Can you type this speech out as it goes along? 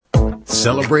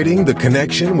Celebrating the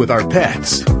connection with our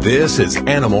pets. This is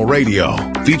Animal Radio,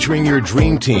 featuring your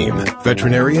dream team.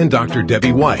 Veterinarian Dr.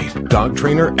 Debbie White, dog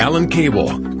trainer Alan Cable,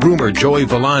 groomer Joey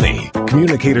Villani,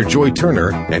 communicator Joy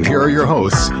Turner, and here are your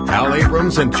hosts, Al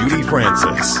Abrams and Judy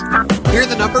Francis. Here are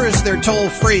the numbers. They're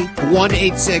toll-free.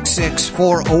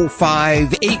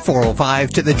 1-866-405-8405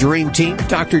 to the Dream Team.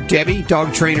 Dr. Debbie,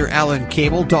 dog trainer Alan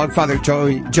Cable, dog father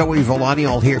Joey Villani,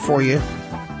 all here for you.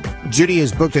 Judy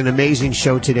has booked an amazing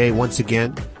show today once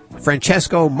again.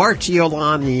 Francesco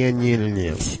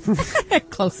Marciuliano.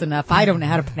 Close enough. I don't know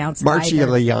how to pronounce it.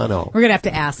 Marciuliano. We're going to have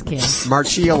to ask him.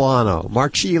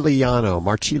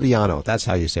 Marciuliano. That's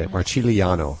how you say it.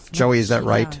 Marciuliano. Joey, is that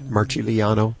right?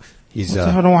 Marciuliano. He's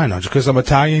how do I know? Just because I'm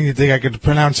Italian, you think I could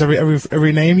pronounce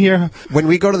every name here? When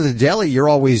we go to the deli, you're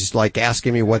always like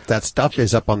asking me what that stuff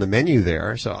is up on the menu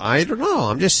there. So I don't know.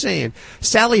 I'm just saying.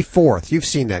 Sally Forth, you've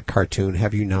seen that cartoon,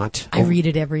 have you not? I read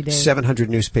it every day. 700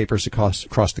 newspapers across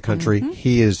the country. Mm-hmm.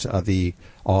 He is the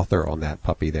author on that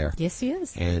puppy there. Yes, he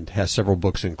is. And has several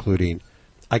books, including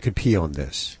I Could Pee on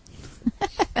This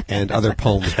and other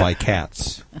poems by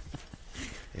cats.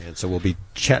 And so we'll be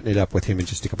chatting it up with him in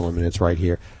just a couple of minutes right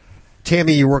here.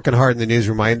 Tammy, you're working hard in the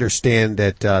newsroom. I understand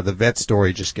that the vet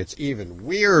story just gets even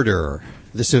weirder.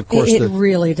 This, of course, it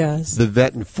really does. The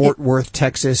vet in Fort Worth,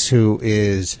 Texas, who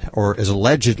is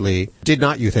allegedly did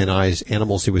not euthanize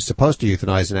animals he was supposed to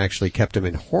euthanize and actually kept them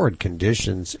in horrid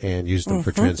conditions and used them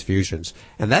for transfusions.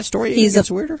 And that story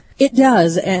gets weirder? It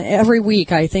does. And every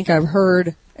week I think I've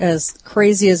heard as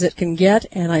crazy as it can get,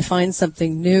 and I find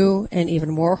something new and even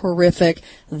more horrific.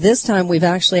 This time we've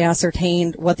actually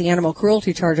ascertained what the animal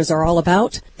cruelty charges are all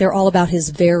about. They're all about his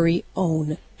very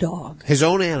own dog. His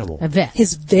own animal? A vet.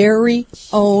 His very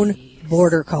own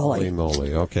border collie. Holy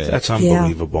moly, okay. That's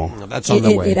unbelievable. Yeah. That's on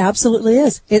the way. It absolutely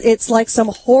is. It's like some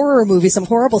horror movie, some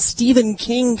horrible Stephen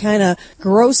King kind of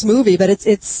gross movie, but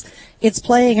it's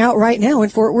playing out right now in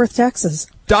Fort Worth, Texas.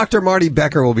 Dr. Marty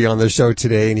Becker will be on the show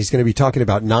today, and he's going to be talking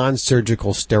about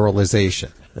non-surgical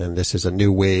sterilization. And this is a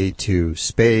new way to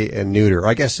spay and neuter.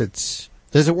 I guess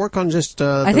does it work on just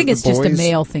I think it's just a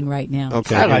male thing right now.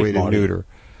 Okay, I like way to Marty. neuter.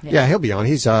 Yeah, he'll be on.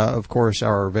 He's, of course,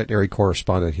 our veterinary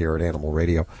correspondent here at Animal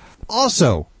Radio.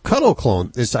 Also, Cuddle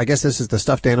Clone. I guess this is the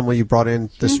stuffed animal you brought in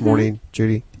this morning,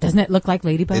 Judy. Doesn't it look like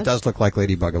Ladybug? It does look like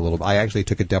Ladybug a little bit. I actually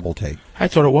took a double take. I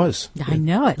thought it was. I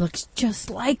know. It looks just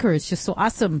like her. It's just so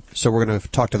awesome. So we're going to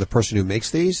talk to the person who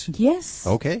makes these? Yes.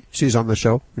 Okay. She's on the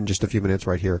show in just a few minutes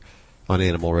right here on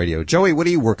Animal Radio. Joey, what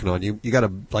are you working on? You got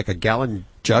a gallon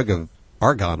jug of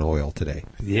argan oil today.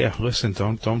 Yeah, listen,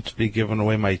 don't be giving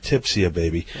away my tips here,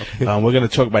 baby. Okay. We're going to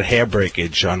talk about hair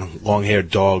breakage on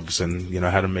long-haired dogs and,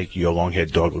 how to make your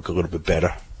long-haired dog look a little bit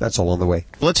better. That's all on the way.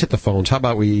 Let's hit the phones. How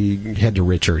about we head to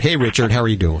Richard? Hey, Richard, how are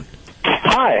you doing?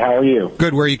 Hi, how are you?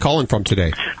 Good. Where are you calling from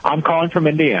today? I'm calling from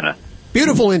Indiana.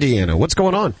 Beautiful Indiana. What's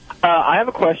going on? I have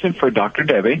a question for Dr.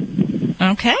 Debbie.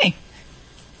 Okay.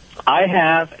 I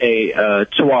have a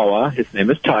Chihuahua. His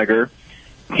name is Tiger.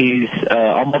 He's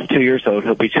almost 2 years old.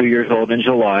 He'll be 2 years old in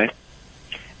July.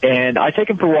 And I take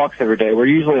him for walks every day. We're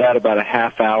usually at about a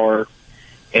half hour,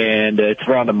 and it's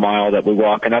around a mile that we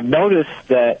walk. And I've noticed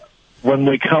that when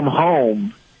we come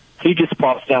home, he just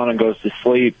plops down and goes to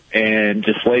sleep and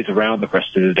just lays around the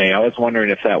rest of the day. I was wondering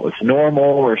if that was normal,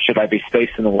 or should I be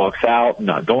spacing the walks out and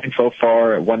not going so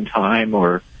far at one time,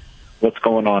 or what's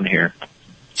going on here?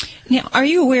 Now, are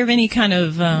you aware of any kind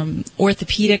of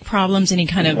orthopedic problems, any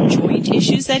kind of joint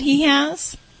issues that he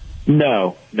has?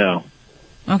 No.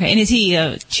 Okay, and is he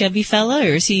a chubby fella,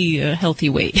 or is he a healthy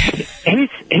weight?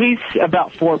 He's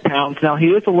about 4 pounds. Now,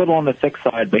 he is a little on the thick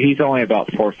side, but he's only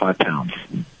about 4 or 5 pounds.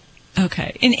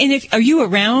 Okay, and are you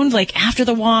around, after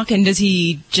the walk, and does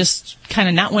he just kind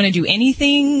of not want to do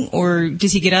anything, or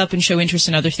does he get up and show interest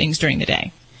in other things during the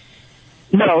day?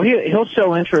 No, he'll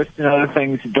show interest in other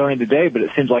things during the day, but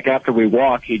it seems like after we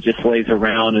walk, he just lays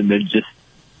around and then just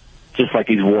like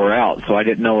he's wore out. So I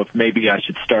didn't know if maybe I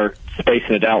should start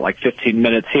spacing it out, like 15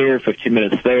 minutes here, 15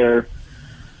 minutes there.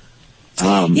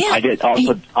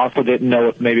 I also didn't know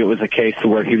if maybe it was a case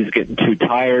where he was getting too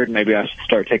tired. Maybe I should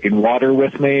start taking water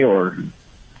with me, or...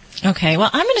 Okay, well,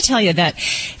 I'm going to tell you that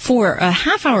for a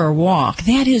half-hour walk,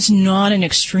 that is not an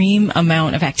extreme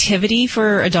amount of activity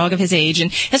for a dog of his age.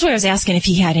 And that's why I was asking if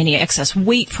he had any excess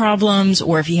weight problems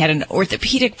or if he had an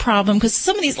orthopedic problem, because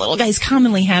some of these little guys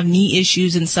commonly have knee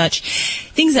issues and such,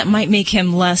 things that might make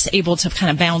him less able to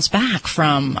kind of bounce back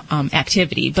from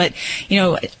activity. But,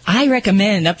 I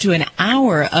recommend up to an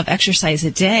hour of exercise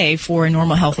a day for a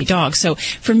normal, healthy dog. So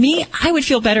for me, I would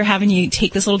feel better having you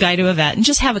take this little guy to a vet and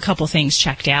just have a couple things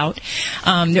checked out.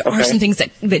 out. There are some things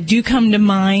that do come to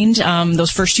mind.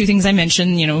 Those first two things I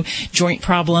mentioned, joint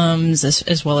problems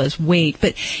as well as weight.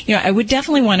 But, I would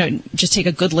definitely want to just take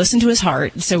a good listen to his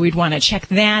heart. So we'd want to check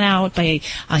that out by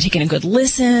taking a good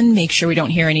listen, make sure we don't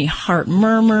hear any heart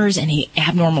murmurs, any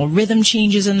abnormal rhythm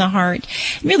changes in the heart,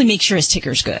 really make sure his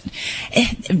ticker's good.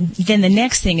 Then the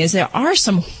next thing is there are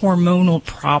some hormonal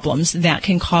problems that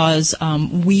can cause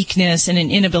weakness and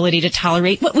an inability to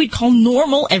tolerate what we'd call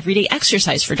normal everyday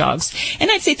exercise for dogs. And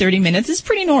I'd say 30 minutes is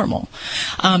pretty normal.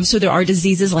 So there are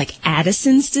diseases like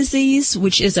Addison's disease,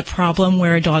 which is a problem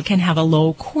where a dog can have a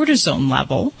low cortisone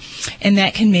level, and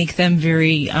that can make them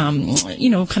very,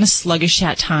 kind of sluggish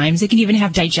at times. They can even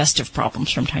have digestive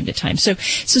problems from time to time. So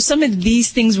some of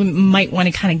these things we might want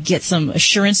to kind of get some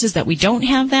assurances that we don't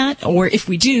have that, or if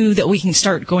we do, that we can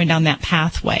start going down that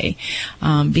pathway.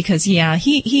 Because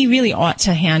he really ought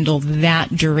to handle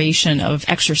that duration of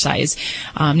exercise.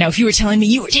 Now, if you were telling me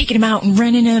you were taking him out and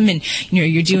running him and,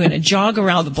 you're doing a jog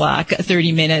around the block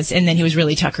 30 minutes and then he was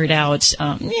really tuckered out,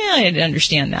 I'd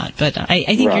understand that. But I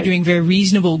think you're doing very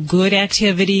reasonable, good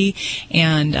activity.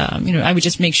 And, I would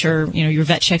just make sure, your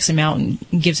vet checks him out and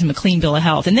gives him a clean bill of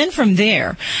health. And then from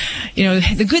there,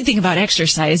 the good thing about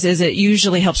exercise is it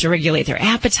usually helps to regulate their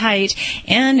appetite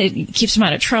and it keeps them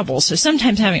out of trouble. So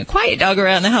sometimes having a quiet dog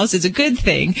around the house is a good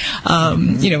thing,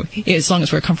 as long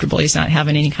as we're comfortable he's not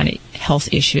having any kind of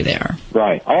health issue there.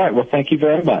 Right. All right. Well, thank you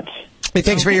very much. Hey,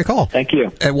 thanks for your call. Thank you.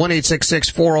 At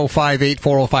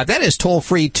 1-866-405-8405. That is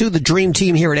toll-free to the Dream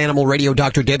Team here at Animal Radio.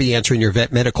 Dr. Debbie answering your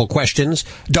vet medical questions.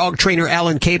 Dog trainer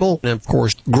Alan Cable. And, of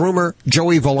course, groomer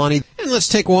Joey Villani. And let's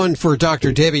take one for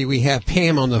Dr. Debbie. We have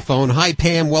Pam on the phone. Hi,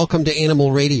 Pam. Welcome to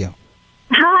Animal Radio.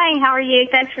 Hi. How are you?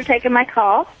 Thanks for taking my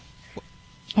call.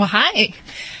 Well, hi.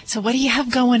 So what do you have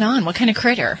going on? What kind of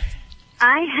critter?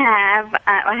 I have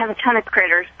a ton of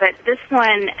critters, but this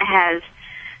one has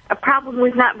a problem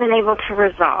we've not been able to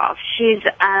resolve. She's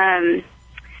a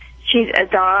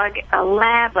dog, a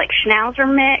lab, like Schnauzer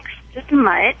mix, just a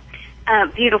mutt.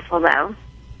 Beautiful, though.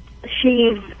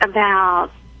 She's about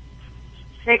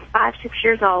 6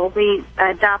 years old. We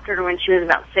adopted her when she was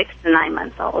about 6 to 9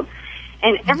 months old.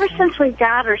 And ever since we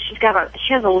got her, she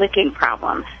has a licking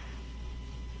problem.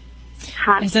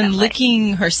 Constantly. As in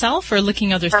licking herself or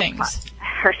licking other things?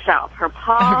 Herself, her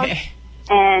paws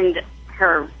and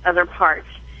her other parts.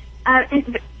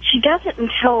 She does it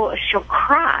until she'll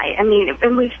cry. I mean,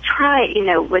 and we've tried,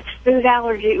 with food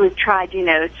allergy, we've tried,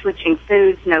 switching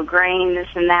foods, no grain, this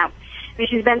and that. I mean,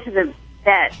 she's been to the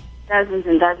vet dozens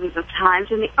and dozens of times,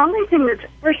 and the only thing that's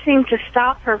ever seemed to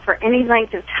stop her for any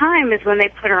length of time is when they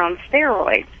put her on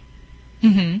steroids.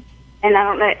 Mm-hmm. And I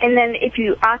don't know. And then if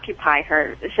you occupy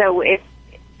her, so if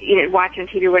watching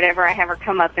TV or whatever, I have her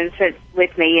come up and sit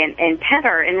with me and pet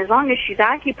her, and as long as she's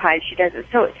occupied, she does it.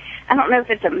 So I don't know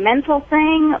if it's a mental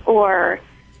thing or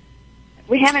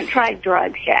we haven't tried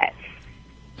drugs yet.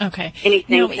 Okay.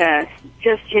 Anything to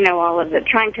just, all of the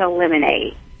trying to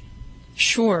eliminate.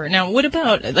 Sure. Now, what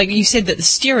about, like you said that the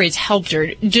steroids helped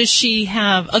her. Does she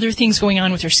have other things going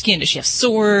on with her skin? Does she have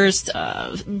sores,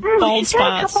 bald spots? She's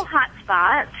got a couple hot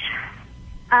spots,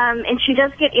 and she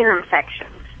does get ear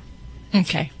infections.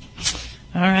 Okay.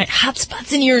 All right. Hot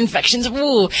spots and ear infections.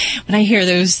 Ooh. When I hear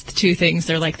those two things,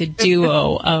 they're like the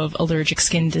duo of allergic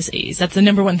skin disease. That's the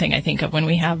number one thing I think of when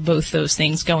we have both those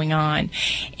things going on.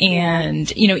 And,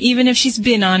 even if she's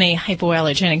been on a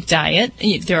hypoallergenic diet,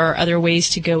 there are other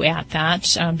ways to go at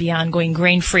that beyond going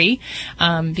grain-free,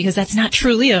 because that's not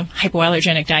truly a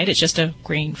hypoallergenic diet. It's just a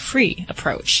grain-free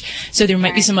approach. So there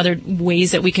might be some other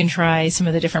ways that we can try some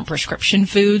of the different prescription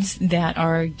foods that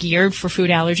are geared for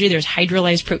food allergy. There's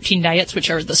hydrolyzed protein diets, which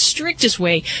are the strictest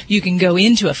way you can go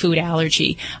into a food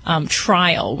allergy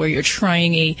trial, where you're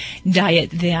trying a diet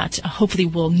that hopefully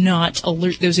will not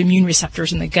alert those immune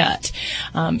receptors in the gut.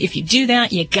 If you do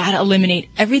that, you got to eliminate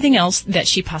everything else that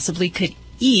she possibly could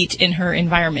eat in her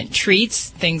environment. Treats,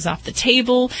 things off the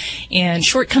table, and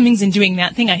shortcomings in doing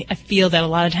that thing. I feel that a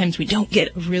lot of times we don't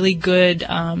get really good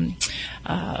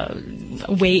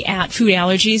way at food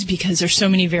allergies because there's so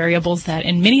many variables that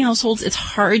in many households it's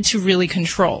hard to really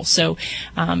control. So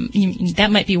that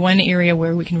might be one area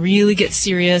where we can really get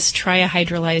serious, try a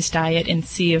hydrolyzed diet, and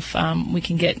see if we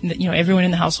can get everyone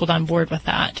in the household on board with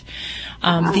that.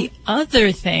 The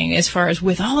other thing, as far as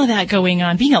with all of that going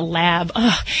on, being a lab,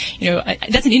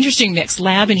 that's an interesting mix,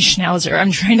 lab and Schnauzer.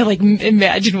 I'm trying to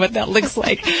imagine what that looks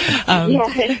like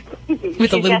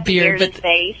with a little beard, but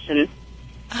face and.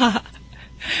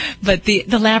 But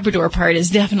the Labrador part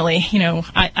is definitely,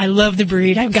 I love the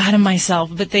breed. I've got them myself,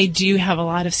 but they do have a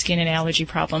lot of skin and allergy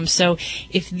problems. So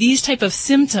if these type of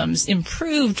symptoms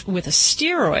improved with a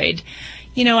steroid,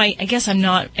 I guess I'm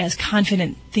not as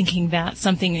confident thinking that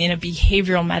something in a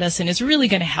behavioral medicine is really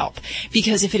going to help.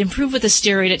 Because if it improved with a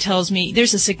steroid, it tells me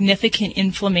there's a significant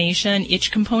inflammation,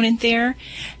 itch component there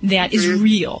that is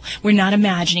real. We're not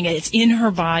imagining it. It's in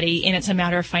her body, and it's a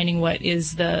matter of finding what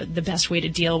is the best way to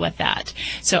deal with that.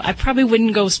 So I probably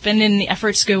wouldn't go spending the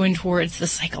efforts going towards the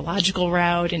psychological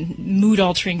route and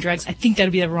mood-altering drugs. I think that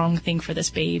would be the wrong thing for this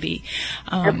baby.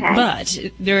 But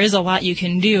there is a lot you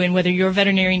can do, and whether your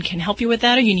veterinarian can help you with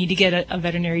that or you need to get a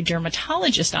veterinary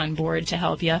dermatologist on board to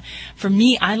help you. For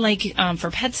me, I like for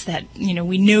pets that,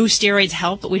 we know steroids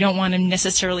help, but we don't want to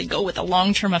necessarily go with the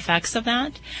long-term effects of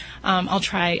that. I'll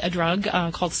try a drug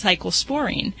called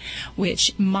cyclosporine,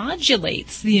 which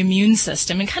modulates the immune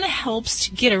system and kind of helps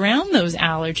to get around those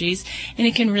allergies, and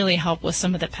it can really help with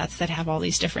some of the pets that have all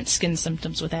these different skin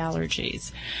symptoms with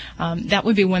allergies. That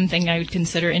would be one thing I would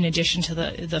consider in addition to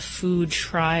the food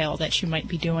trial that you might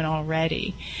be doing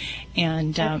already.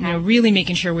 And really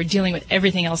making sure we're dealing with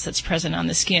everything else that's present on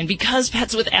the skin. Because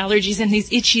pets with allergies and these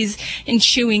itchies and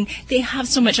chewing, they have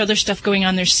so much other stuff going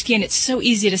on their skin. It's so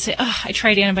easy to say, I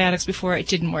tried antibiotics before, it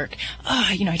didn't work.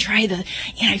 I tried the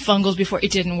antifungals before,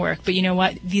 it didn't work. But you know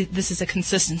what? This is a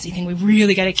consistency thing. We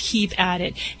really got to keep at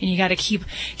it. And you got to keep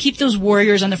those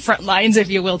warriors on the front lines, if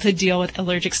you will, to deal with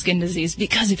allergic skin disease.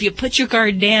 Because if you put your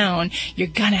guard down, you're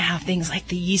going to have things like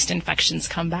the yeast infections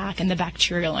come back and the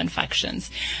bacterial infections.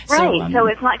 Right, so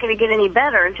it's not going to get any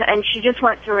better. And she just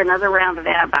went through another round of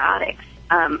antibiotics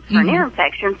for an ear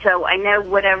infection. So I know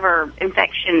whatever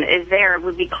infection is there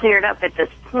would be cleared up at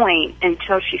this point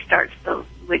until she starts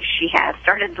which she has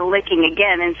started the licking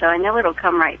again. And so I know it'll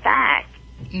come right back.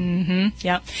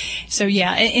 Yep. So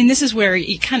and this is where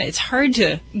it's hard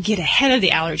to get ahead of the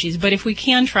allergies, but if we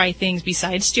can try things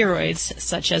besides steroids,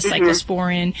 such as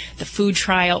cyclosporin, the food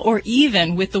trial, or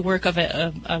even with the work of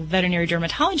a veterinary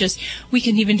dermatologist, we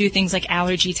can even do things like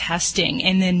allergy testing,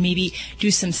 and then maybe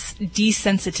do some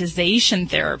desensitization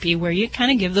therapy where you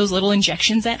kind of give those little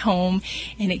injections at home,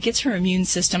 and it gets her immune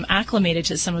system acclimated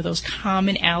to some of those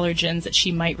common allergens that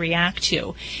she might react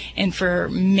to. And for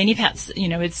many pets,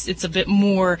 it's a bit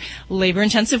more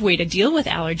labor-intensive way to deal with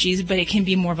allergies, but it can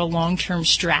be more of a long-term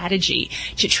strategy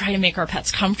to try to make our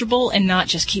pets comfortable and not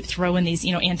just keep throwing these,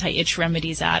 anti-itch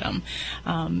remedies at them.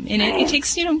 And it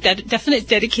takes, definite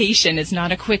dedication. It's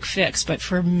not a quick fix, but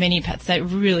for many pets, that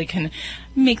really can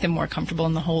make them more comfortable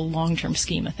in the whole long-term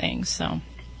scheme of things. So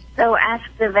ask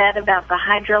the vet about the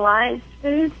hydrolyzed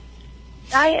food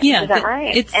diet. Yeah, is that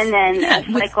right? And then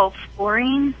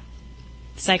cyclosporine.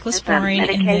 Cyclosporine,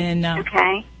 and then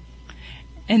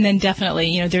and then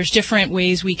definitely, there's different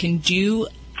ways we can do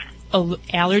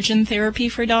allergen therapy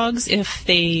for dogs. If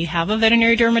they have a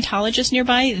veterinary dermatologist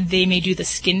nearby, they may do the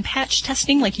skin patch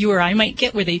testing like you or I might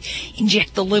get, where they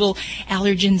inject the little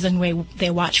allergens and they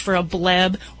watch for a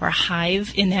bleb or a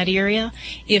hive in that area.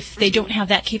 If they don't have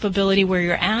that capability where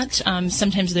you're at,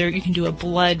 sometimes you can do a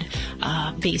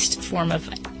blood-based form of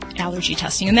allergy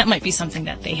testing, and that might be something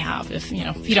that they have if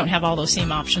you don't have all those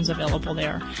same options available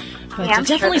there. But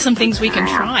definitely some things we can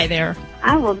try there.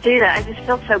 I will do that. I just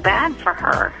feel so bad for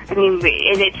her. I mean,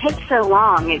 and it takes so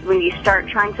long when you start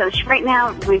trying. So right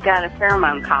now we've got a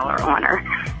pheromone collar on her,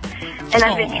 and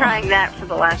I've been trying that for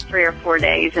the last 3 or 4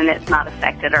 days, and it's not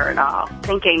affected her at all.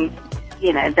 Thinking,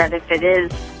 that if it is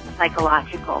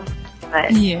psychological.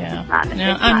 But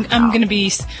I'm going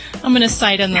to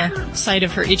side on the side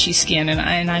of her itchy skin,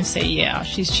 and I say,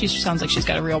 she sounds like she's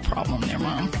got a real problem there,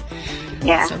 Mom.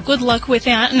 Yeah. So good luck with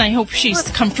that, and I hope she's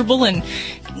comfortable and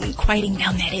quieting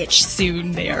down that itch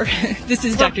soon there. This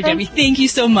is Dr. Debbie. Thank you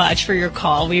so much for your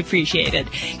call. We appreciate it.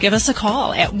 Give us a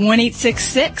call at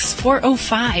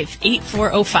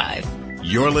 1-866-405-8405.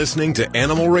 You're listening to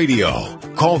Animal Radio.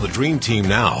 Call the Dream Team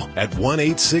now at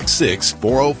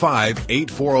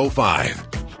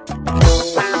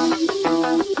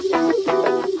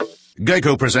 1-866-405-8405.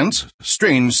 Geico presents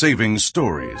Strange Savings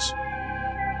Stories.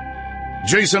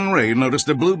 Jason Ray noticed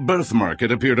a blue birthmark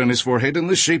had appeared on his forehead in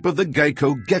the shape of the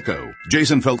Geico gecko.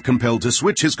 Jason felt compelled to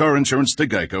switch his car insurance to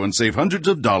Geico and save hundreds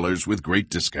of dollars with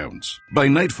great discounts. By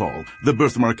nightfall, the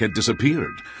birthmark had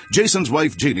disappeared. Jason's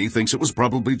wife, Jeannie, thinks it was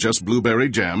probably just blueberry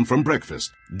jam from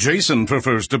breakfast. Jason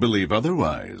prefers to believe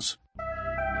otherwise.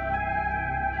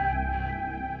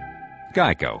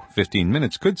 Geico. 15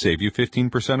 minutes could save you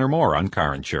 15% or more on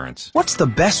car insurance. What's the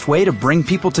best way to bring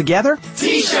people together?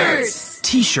 T-shirts!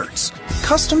 T-shirts.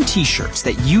 Custom T-shirts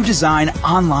that you design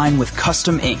online with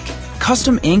Custom Ink.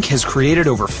 Custom Ink has created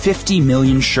over 50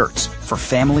 million shirts for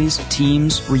families,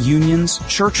 teams, reunions,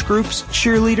 church groups,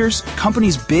 cheerleaders,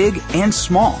 companies big and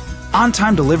small.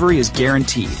 On-time delivery is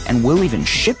guaranteed, and we'll even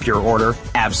ship your order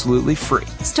absolutely free.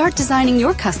 Start designing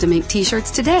your custom ink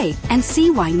t-shirts today and see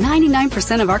why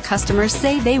 99% of our customers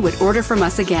say they would order from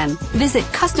us again. Visit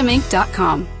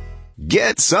customink.com.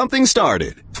 Get something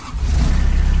started.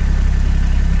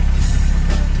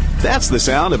 That's the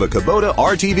sound of a Kubota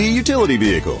RTV utility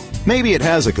vehicle. Maybe it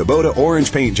has a Kubota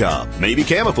orange paint job, maybe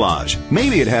camouflage,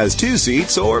 maybe it has 2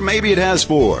 seats, or maybe it has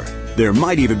 4. There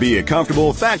might even be a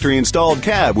comfortable factory-installed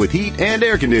cab with heat and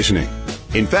air conditioning.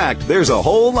 In fact, there's a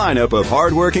whole lineup of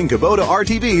hard-working Kubota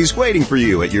RTVs waiting for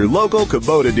you at your local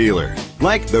Kubota dealer.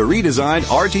 Like the redesigned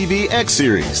RTV X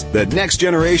Series, the next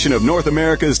generation of North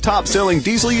America's top-selling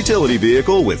diesel utility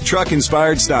vehicle with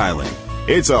truck-inspired styling.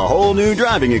 It's a whole new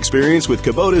driving experience with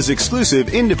Kubota's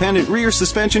exclusive independent rear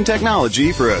suspension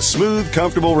technology for a smooth,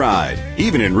 comfortable ride,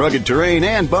 even in rugged terrain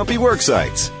and bumpy work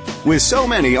sites. With so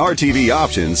many RTV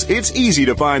options, it's easy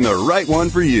to find the right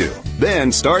one for you.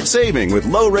 Then start saving with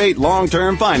low-rate,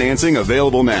 long-term financing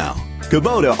available now.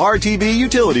 Kubota RTV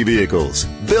utility vehicles,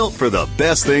 built for the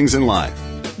best things in life.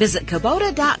 Visit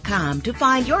Kubota.com to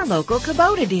find your local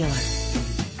Kubota dealer.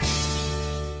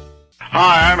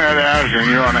 Hi, I'm Ed Asner.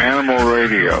 You're on Animal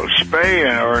Radio.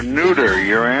 Spay or neuter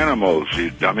your animals,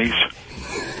 you dummies.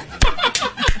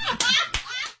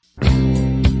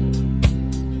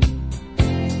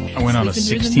 I went on a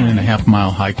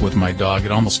 16-and-a-half-mile hike with my dog.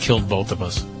 It almost killed both of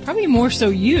us. Probably more so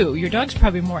you. Your dog's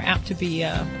probably more apt to be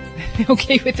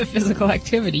okay with the physical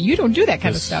activity. You don't do that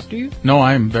kind of stuff, do you? No,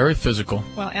 I am very physical.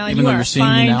 Well, Alan, even you though are you're a seeing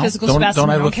fine me now, physical don't specimen.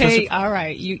 I look okay, physical? All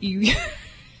right. You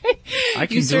I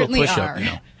can you do a certainly push-up. are. You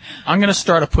know. I'm going to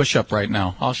start a push-up right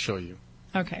now. I'll show you.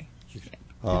 Okay.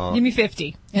 Give me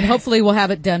 50. And hopefully we'll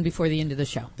have it done before the end of the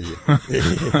show.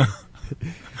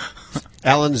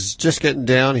 Alan's just getting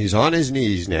down. He's on his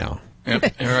knees now.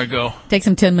 Yep, here I go. Takes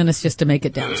him 10 minutes just to make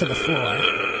it down to the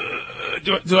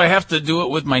floor. Do I have to do it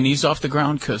with my knees off the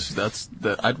ground? Because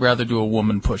I'd rather do a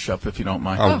woman push-up if you don't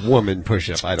mind. A woman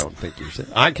push-up? I don't think you're saying.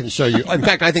 I can show you. In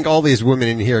fact, I think all these women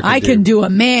in here can do a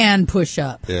man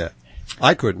push-up. Yeah.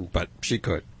 I couldn't, but she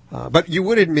could. But you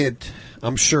would admit,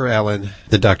 I'm sure, Alan,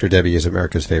 that Dr. Debbie is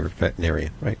America's favorite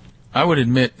veterinarian, right? I would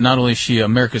admit not only is she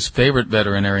America's favorite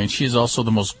veterinarian, she is also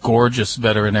the most gorgeous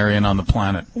veterinarian on the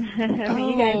planet. You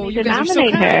guys need to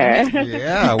nominate her.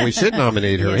 Yeah, we should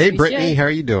nominate her. Yes, Hey, we Brittany, should. how are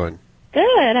you doing?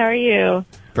 Good. How are you?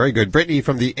 Very good. Brittany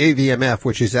from the AVMF,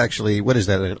 which is actually, what is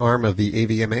that, an arm of the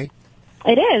AVMA?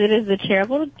 It is. It is the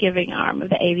charitable giving arm of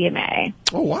the AVMA.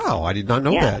 Oh, wow. I did not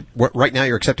know that. Right now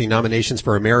you're accepting nominations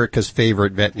for America's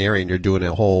favorite veterinarian. You're doing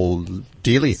a whole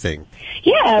dealy thing.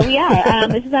 Yeah, we are.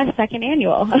 This is our second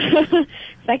annual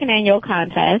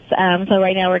contest. So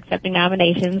right now we're accepting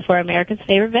nominations for America's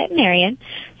favorite veterinarian.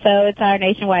 So it's our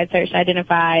nationwide search to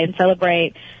identify and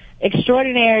celebrate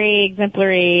extraordinary,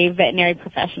 exemplary veterinary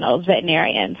professionals,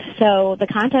 veterinarians. So the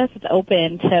contest is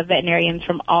open to veterinarians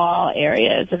from all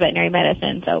areas of veterinary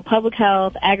medicine. So public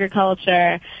health,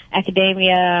 agriculture,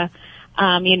 academia,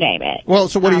 you name it. Well,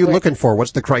 so what are you looking for?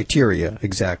 What's the criteria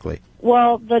exactly?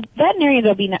 Well, the veterinarians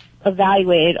will be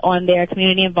evaluated on their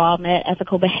community involvement,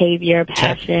 ethical behavior,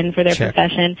 passion for their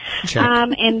profession.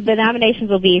 And the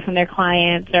nominations will be from their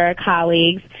clients or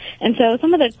colleagues. And so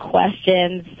some of the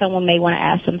questions someone may want to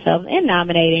ask themselves in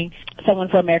nominating someone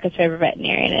for America's favorite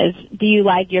veterinarian is, do you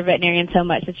like your veterinarian so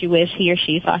much that you wish he or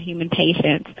she saw human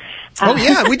patients? Oh,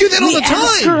 yeah, we do that all the time.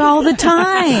 Ask her all the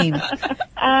time.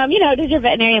 Does your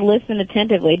veterinarian listen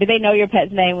attentively? Do they know your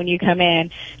pet's name when you come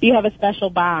in? Do you have a special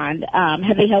bond?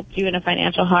 Have they helped you in a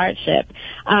financial hardship?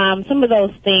 Some of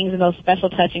those things and those special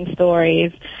touching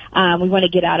stories we want to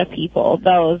get out of people.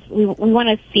 We want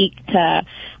to seek to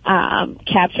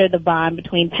capture the bond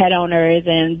between pet owners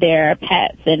and their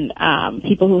pets and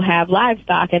people who have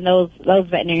livestock and those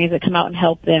veterinarians that come out and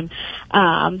help them.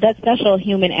 That special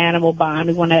human-animal bond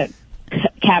we want to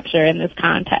capture in this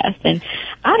contest and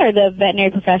honor the veterinary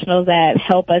professionals that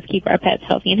help us keep our pets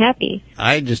healthy and happy.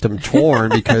 I just am torn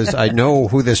because I know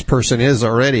who this person is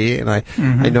already, and I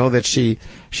know that she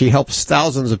helps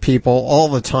thousands of people all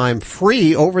the time,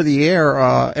 free over the air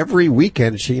every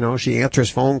weekend. She answers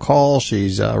phone calls.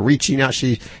 She's reaching out.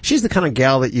 She's the kind of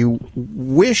gal that you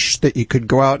wish that you could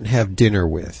go out and have dinner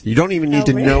with. You don't even need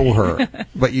to know her,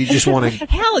 but you just want to.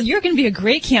 Hell, you're going to be a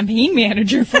great campaign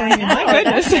manager for me. My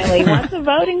goodness. Definitely. Once the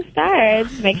voting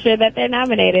starts, make sure that they're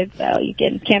nominated so you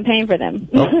can campaign for them.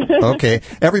 Okay.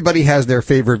 Everybody has their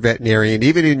favorite veterinarian.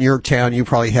 Even in your town, you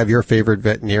probably have your favorite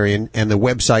veterinarian, and the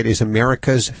website is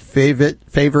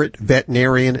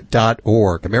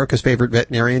americasfavoriteveterinarian.org.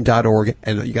 americasfavoriteveterinarian.org,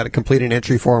 and you got to complete an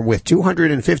entry form with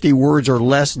 250 words or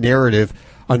less narrative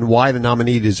on why the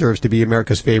nominee deserves to be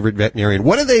America's favorite veterinarian.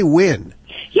 What do they win?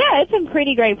 Yeah, it's some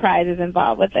pretty great prizes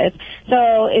involved with this.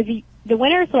 So if the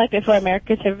winner is selected for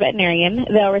America's Favorite Veterinarian,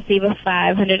 they'll receive a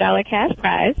 $500 cash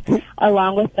prize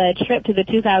along with a trip to the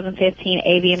 2015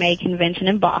 AVMA convention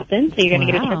in Boston. So you're going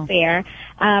to get a trip there.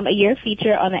 A year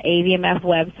feature on the AVMF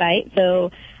website.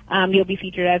 So you'll be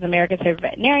featured as America's Favorite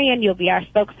Veterinarian. You'll be our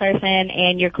spokesperson,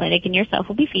 and your clinic and yourself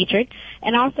will be featured.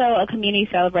 And also a community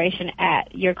celebration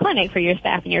at your clinic for your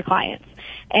staff and your clients.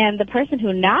 And the person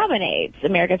who nominates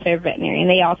America's Favorite Veterinarian,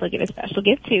 they also get a special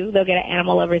gift, too. They'll get an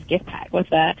Animal Lovers gift pack with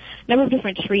a number of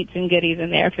different treats and goodies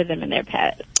in there for them and their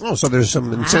pet. Oh, so there's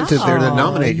some incentive there to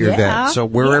nominate your vet. So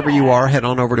wherever you are, head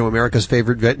on over to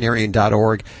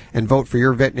americasfavoritveterinarian.org and vote for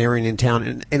your veterinarian in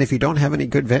town. And if you don't have any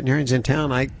good veterinarians in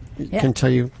town, I can tell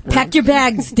you. Pack your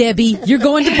bags, Debbie. You're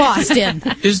going to Boston.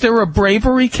 Is there a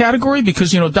bravery category?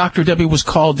 Because, Dr. Debbie was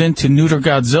called in to neuter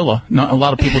Godzilla. A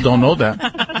lot of people don't know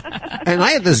that. And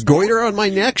I had this goiter on my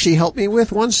neck she helped me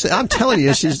with once. I'm telling you,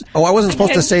 I wasn't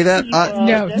supposed to say that.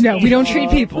 No, we don't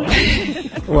treat people.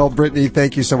 Well, Brittany,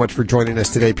 thank you so much for joining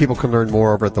us today. People can learn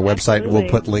more over at the website. We'll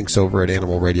put links over at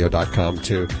animalradio.com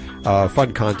too.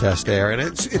 Fun contest there. And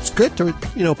it's good to,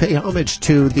 pay homage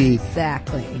to the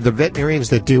veterinarians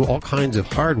that do all kinds of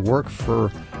hard work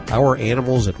for our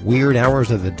animals at weird hours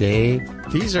of the day.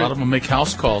 A lot of them make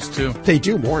house calls, too. They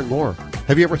do more and more.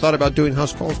 Have you ever thought about doing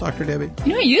house calls, Dr. Debbie?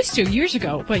 I used to years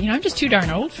ago, but, I'm just too darn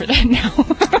old for that now.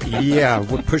 Yeah,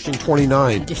 we're pushing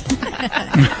 29.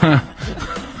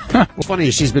 What's funny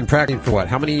is she's been practicing for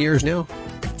how many years now?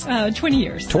 20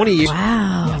 years. 20 years.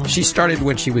 Wow. She started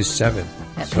when she was 7.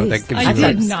 So that gives I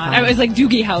did not. I was like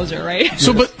Doogie Howser, right?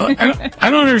 So, but I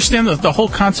don't understand the whole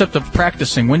concept of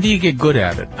practicing. When do you get good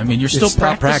at it? You're still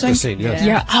practicing? Yes.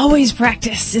 Yeah, always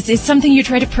practice. It's something you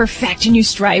try to perfect and you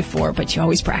strive for, but you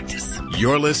always practice.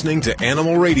 You're listening to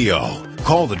Animal Radio.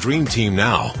 Call the Dream Team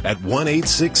now at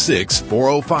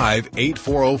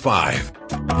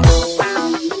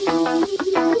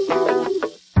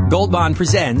 1-866-405-8405. Gold Bond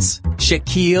presents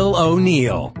Shaquille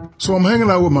O'Neal. So I'm hanging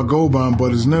out with my Gold Bond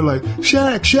buddies, and they're like,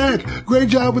 Shaq, great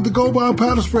job with the Gold Bond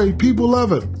powder spray. People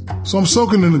love it. So I'm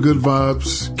soaking in the good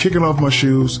vibes, kicking off my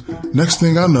shoes. Next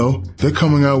thing I know, they're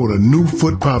coming out with a new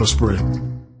foot powder spray.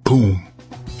 Boom.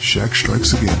 Shaq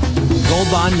strikes again. Gold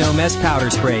Bond No Mess Powder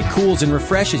Spray cools and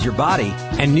refreshes your body.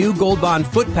 And new Gold Bond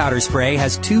Foot Powder Spray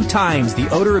has 2 times the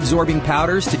odor-absorbing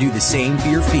powders to do the same for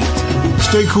your feet.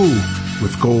 Stay cool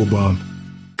with Gold Bond.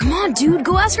 Come on, dude,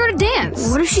 go ask her to dance.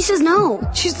 What if she says no?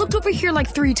 She's looked over here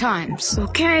like 3 times.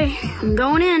 Okay, I'm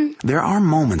going in. There are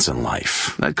moments in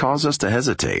life that cause us to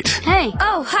hesitate. Hey.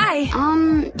 Oh,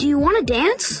 hi. Do you want to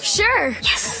dance? Sure.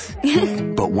 Yes.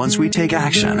 But once we take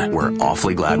action, we're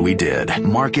awfully glad we did.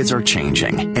 Markets are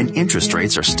changing, and interest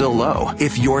rates are still low.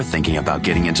 If you're thinking about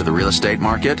getting into the real estate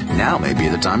market, now may be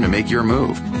the time to make your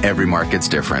move. Every market's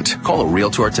different. Call a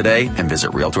Realtor today and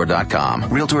visit Realtor.com.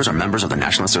 Realtors are members of the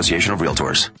National Association of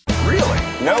Realtors. Really?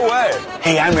 No way.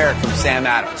 Hey, I'm Eric from Sam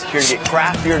Adams, here to get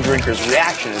craft beer drinkers'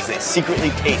 reaction as they secretly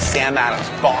taste Sam Adams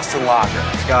Boston Lager.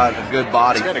 It's got a good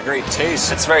body. It's got a great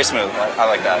taste. It's very smooth. I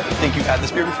like that. You think you've had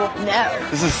this beer before? No.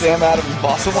 This is Sam Adams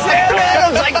Boston Lager. Sam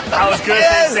Adams! I was good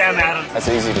at Sam Adams. That's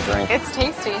easy to drink. It's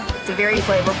tasty. It's a very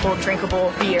flavorful,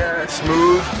 drinkable beer.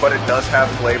 Smooth, but it does have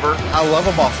flavor. I love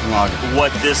a Boston Lager.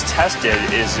 What this test did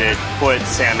is it put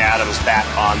Sam Adams back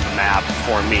on the map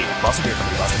for me. Boston Beer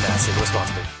Company, Boston, Mass. St. Louis,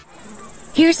 Boston.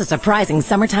 Here's a surprising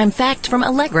summertime fact from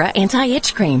Allegra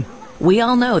Anti-Itch Cream. We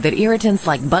all know that irritants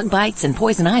like bug bites and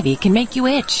poison ivy can make you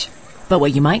itch. But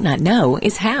what you might not know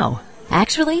is how.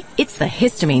 Actually, it's the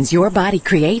histamines your body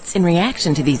creates in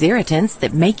reaction to these irritants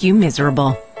that make you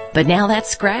miserable. But now that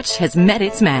scratch has met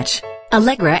its match.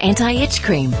 Allegra Anti-Itch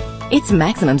Cream. Its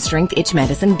maximum strength itch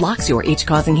medicine blocks your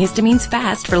itch-causing histamines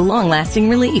fast for long-lasting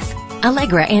relief.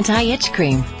 Allegra Anti-Itch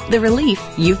Cream. The relief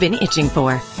you've been itching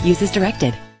for. Use as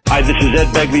directed. Hi, this is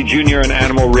Ed Begley Jr. on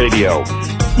Animal Radio.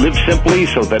 Live simply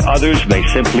so that others may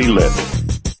simply live.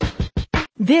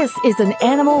 This is an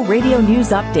Animal Radio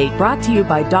News Update brought to you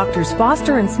by Drs.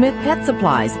 Foster and Smith Pet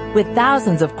Supplies, with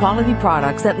thousands of quality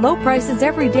products at low prices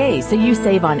every day so you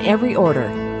save on every order.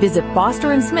 Visit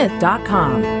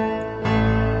fosterandsmith.com.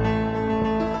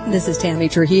 This is Tammy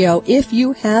Trujillo. If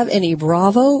you have any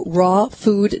Bravo raw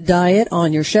food diet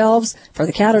on your shelves for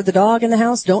the cat or the dog in the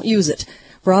house, don't use it.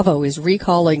 Bravo is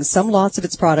recalling some lots of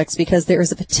its products because there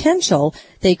is a potential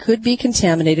they could be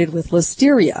contaminated with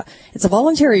Listeria. It's a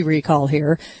voluntary recall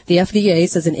here. The FDA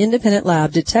says an independent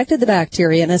lab detected the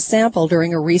bacteria in a sample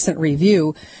during a recent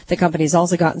review. The company's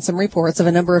also gotten some reports of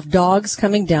a number of dogs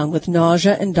coming down with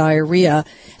nausea and diarrhea.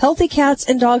 Healthy cats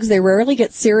and dogs, they rarely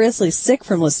get seriously sick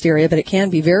from Listeria, but it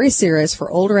can be very serious for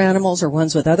older animals or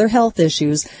ones with other health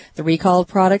issues. The recalled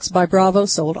products by Bravo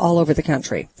sold all over the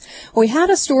country. We had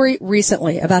a story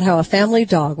recently about how a family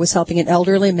dog was helping an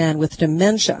elderly man with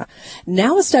dementia.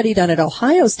 Now a study done at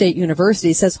Ohio State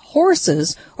University says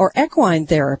horses or equine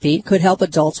therapy could help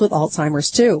adults with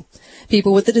Alzheimer's too.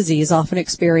 People with the disease often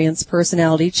experience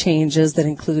personality changes that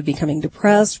include becoming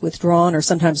depressed, withdrawn, or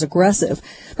sometimes aggressive.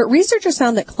 But researchers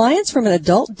found that clients from an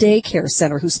adult daycare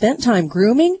center who spent time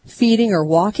grooming, feeding, or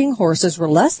walking horses were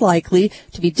less likely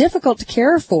to be difficult to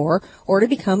care for or to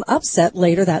become upset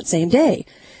later that same day.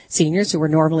 Seniors who were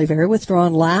normally very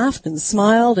withdrawn laughed and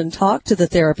smiled and talked to the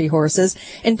therapy horses,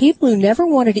 and people who never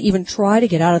wanted to even try to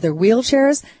get out of their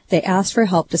wheelchairs, they asked for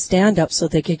help to stand up so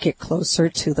they could get closer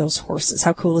to those horses.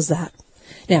 How cool is that?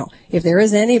 Now, if there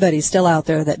is anybody still out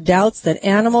there that doubts that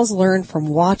animals learn from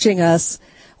watching us,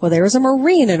 well, there is a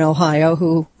Marine in Ohio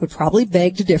who would probably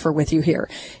beg to differ with you here.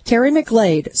 Terry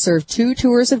McGlade served 2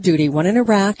 tours of duty, one in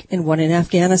Iraq and one in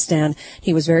Afghanistan.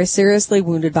 He was very seriously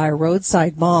wounded by a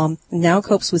roadside bomb and now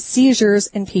copes with seizures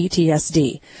and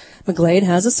PTSD. McGlade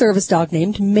has a service dog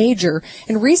named Major,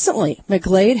 and recently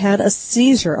McGlade had a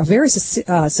seizure, a very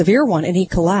severe one, and he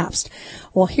collapsed.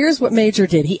 Well, here's what Major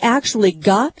did. He actually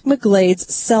got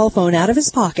McGlade's cell phone out of his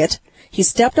pocket. He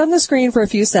stepped on the screen for a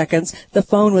few seconds. The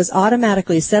phone was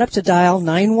automatically set up to dial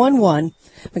 911.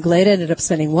 McGlade ended up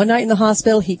spending one night in the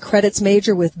hospital. He credits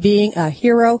Major with being a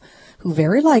hero who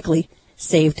very likely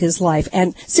saved his life.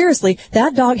 And seriously,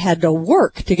 that dog had to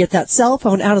work to get that cell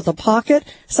phone out of the pocket.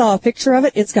 Saw a picture of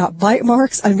it. It's got bite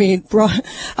marks. I mean,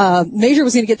 Major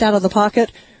was going to get that out of the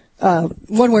pocket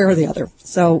one way or the other.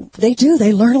 So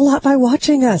they learn a lot by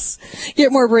watching us.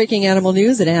 Get more breaking animal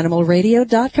news at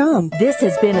animalradio.com. This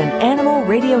has been an Animal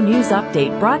Radio News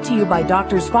Update brought to you by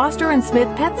Drs. Foster and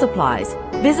Smith Pet Supplies.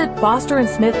 Visit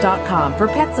fosterandsmith.com for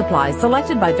pet supplies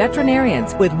selected by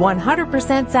veterinarians with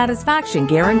 100% satisfaction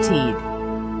guaranteed.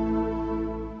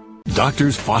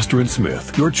 Doctors Foster and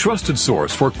Smith, your trusted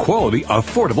source for quality,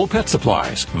 affordable pet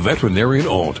supplies. Veterinarian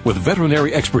owned with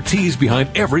veterinary expertise behind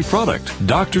every product.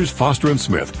 Doctors Foster and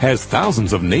Smith has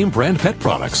thousands of name brand pet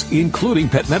products, including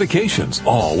pet medications,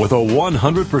 all with a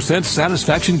 100%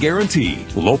 satisfaction guarantee.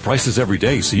 Low prices every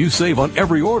day so you save on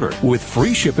every order with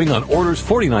free shipping on orders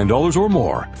 $49 or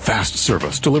more. Fast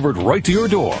service delivered right to your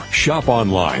door. Shop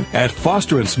online at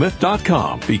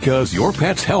fosterandsmith.com because your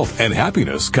pet's health and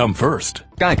happiness come first.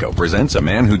 Geico presents a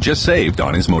man who just saved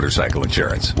on his motorcycle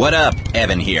insurance. What up?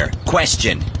 Evan here.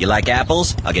 Question. You like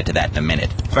apples? I'll get to that in a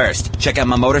minute. First, check out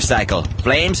my motorcycle.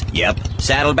 Flames? Yep.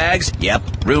 Saddlebags?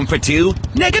 Yep. Room for 2?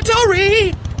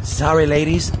 Negatory! Sorry,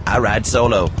 ladies. I ride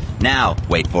solo. Now,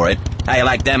 wait for it. How you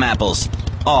like them apples?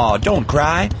 Aw, don't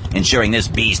cry. Insuring this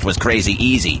beast was crazy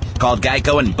easy. Called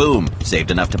Geico and boom, saved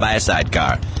enough to buy a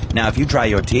sidecar. Now, if you dry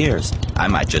your tears, I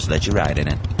might just let you ride in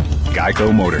it.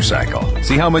 Geico Motorcycle.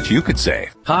 See how much you could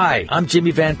save. Hi, I'm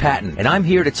Jimmy Van Patten, and I'm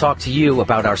here to talk to you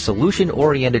about our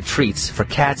solution-oriented treats for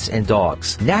cats and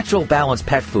dogs. Natural Balance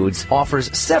Pet Foods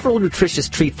offers several nutritious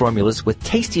treat formulas with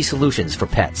tasty solutions for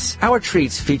pets. Our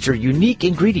treats feature unique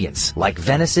ingredients like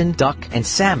venison, duck, and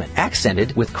salmon,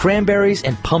 accented with cranberries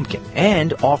and pumpkin,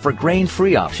 and offer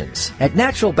grain-free options. At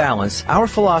Natural Balance, our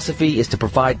philosophy is to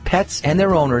provide pets and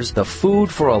their owners the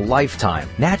food for a lifetime.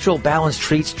 Natural Balance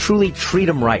treats truly treat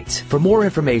them right. For more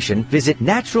information, visit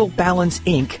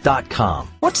naturalbalanceinc.com.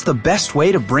 What's the best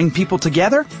way to bring people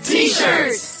together?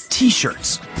 T-shirts!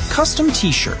 T-shirts. Custom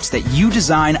T-shirts that you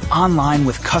design online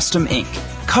with Custom Ink.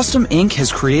 Custom Ink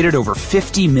has created over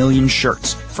 50 million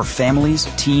shirts for families,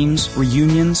 teams,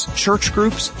 reunions, church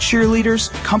groups,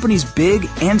 cheerleaders, companies big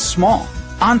and small.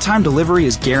 On-time delivery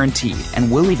is guaranteed,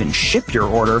 and we'll even ship your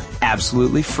order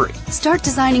absolutely free. Start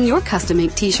designing your custom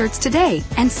ink t-shirts today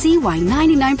and see why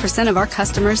 99% of our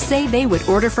customers say they would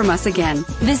order from us again.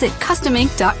 Visit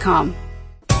customink.com.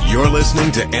 You're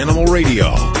listening to Animal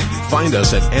Radio. Find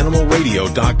us at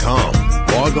animalradio.com.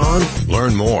 Log on,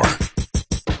 learn more.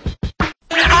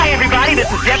 Hi, everybody.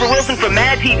 This is Deborah Wilson from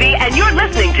Mad TV, and you're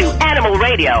listening to Animal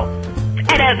Radio.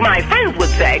 And as my friends would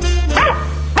say,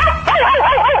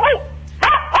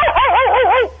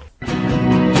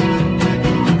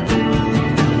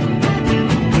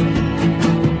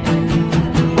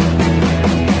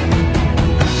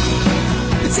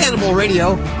 it's Animal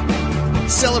Radio,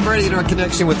 celebrating our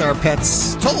connection with our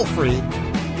pets, toll free,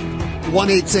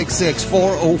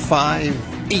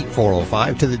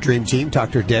 1-866-405-8405 to the Dream Team.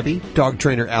 Dr. Debbie, dog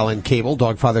trainer Alan Cable,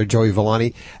 dog father Joey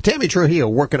Villani, Tammy Trujillo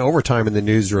working overtime in the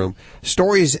newsroom.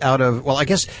 Stories out of, well, I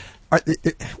guess,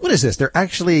 what is this? They're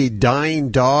actually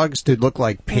dyeing dogs to look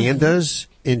like pandas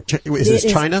is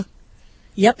this China?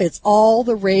 Yep, it's all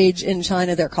the rage in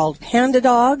China. They're called panda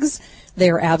dogs.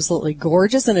 They're absolutely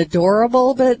gorgeous and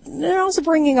adorable, but they're also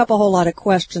bringing up a whole lot of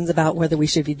questions about whether we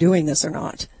should be doing this or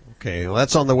not. Okay, well,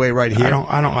 that's on the way right here. I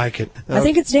don't like it. I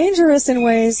think it's dangerous in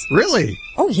ways. Really?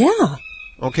 Oh, yeah.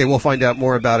 Okay, we'll find out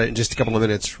more about it in just a couple of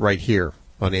minutes right here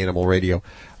on Animal Radio.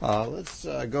 Let's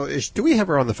go. Do we have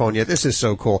her on the phone yet? This is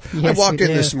so cool. Yes, I walked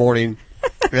in this morning,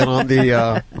 and on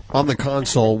the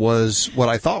console was what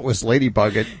I thought was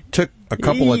Ladybug. It took a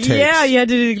couple of takes. Yeah, you had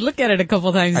to look at it a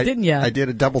couple times, didn't you? I did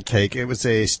a double take. It was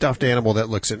a stuffed animal that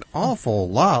looks an awful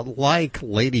lot like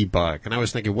Ladybug. And I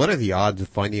was thinking, what are the odds of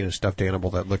finding a stuffed animal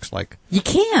that looks like? You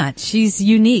can't. She's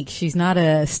unique. She's not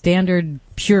a standard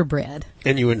purebred.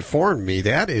 And you informed me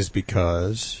that is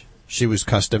because she was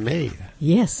custom made.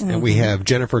 Yes. And we have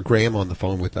Jennifer Graham on the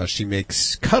phone with us. She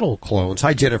makes cuddle clones.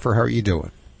 Hi, Jennifer. How are you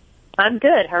doing? I'm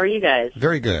good. How are you guys?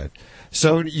 Very good.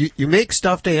 So you make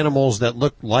stuffed animals that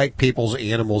look like people's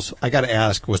animals. I got to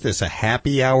ask, was this a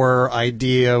happy hour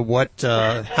idea?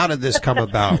 How did this come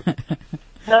about?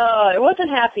 No, it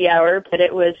wasn't happy hour, but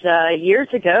it was years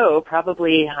ago,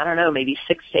 probably, I don't know, maybe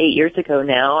 6 to 8 years ago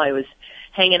now. I was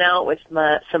hanging out with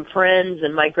some friends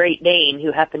and my Great Dane,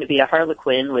 who happened to be a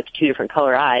Harlequin with 2 different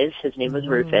color eyes. His name was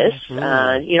Rufus.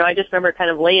 I just remember kind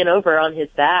of laying over on his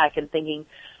back and thinking,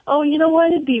 oh, you know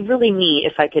what? It'd be really neat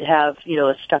if I could have,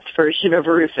 a stuffed version of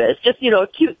Rufus. Just, a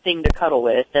cute thing to cuddle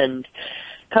with. And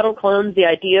Cuddle Clones, the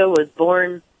idea was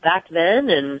born back then,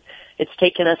 and it's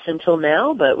taken us until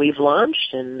now, but we've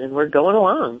launched, and we're going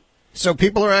along. So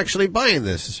people are actually buying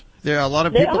this. There are a lot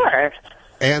of people. They are.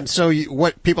 And so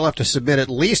what people have to submit at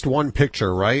least one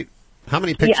picture, right? How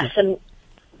many pictures? Yes, and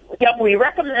we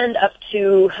recommend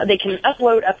they can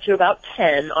upload up to about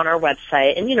 10 on our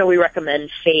website. And, we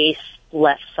recommend face,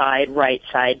 left side, right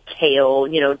side, tail,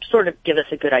 sort of give us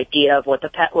a good idea of what the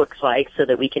pet looks like so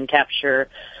that we can capture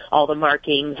all the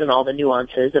markings and all the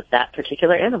nuances of that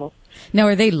particular animal. Now,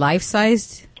 are they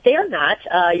life-sized? They are not.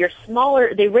 You're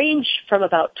smaller. They range from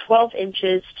about 12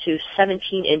 inches to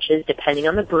 17 inches, depending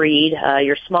on the breed.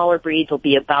 Your smaller breeds will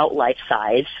be about life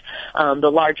size.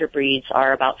 The larger breeds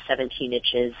are about 17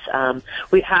 inches.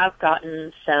 We have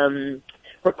gotten some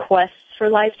requests for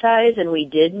life size, and we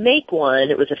did make one.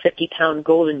 It was a 50-pound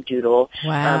golden doodle.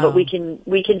 Wow. But we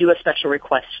can do a special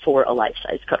request for a life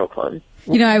size cuddle clone.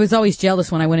 I was always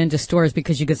jealous when I went into stores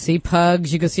because you could see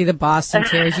pugs, you could see the Boston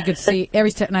Terriers, you could see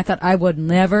every stuff, and I thought I would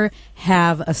never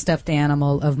have a stuffed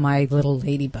animal of my little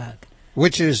Ladybug.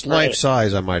 Which is life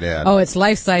size, I might add. Oh, it's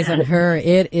life size on her.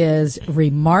 It is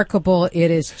remarkable.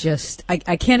 It is just,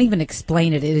 I can't even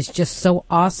explain it. It is just so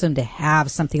awesome to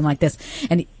have something like this.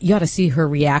 And you ought to see her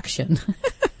reaction.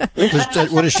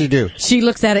 What does she do? She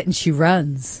looks at it and she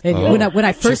runs. Oh. When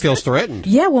I first, she feels threatened.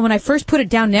 Yeah, well, when I first put it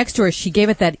down next to her, she gave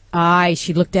it that eye.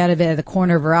 She looked at it at the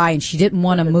corner of her eye, and she didn't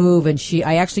want to move. And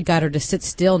I actually got her to sit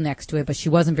still next to it, but she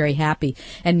wasn't very happy.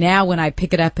 And now when I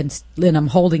pick it up and I'm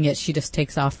holding it, she just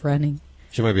takes off running.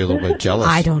 She might be a little bit jealous.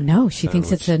 I don't know. She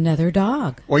thinks it's another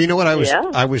dog. Well, you know what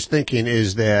I was thinking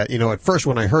is that, at first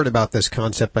when I heard about this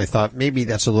concept, I thought maybe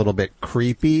that's a little bit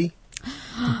creepy.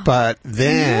 But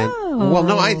then, well,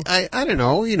 no, I don't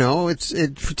know.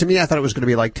 To me, I thought it was going to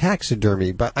be like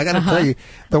taxidermy. But I got to tell you,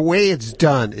 the way it's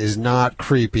done is not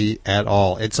creepy at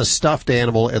all. It's a stuffed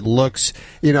animal. It looks,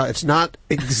 it's not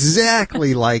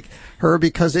exactly like her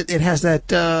because it has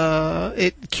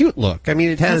that cute look. I mean,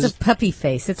 it has a puppy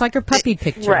face. It's like her puppy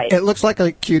picture. Right. It looks like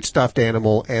a cute stuffed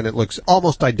animal, and it looks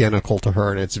almost identical to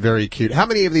her, and it's very cute. How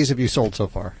many of these have you sold so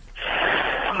far?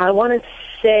 I want to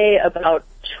say about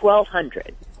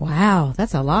 1,200. Wow,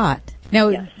 that's a lot. Now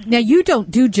you don't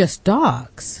do just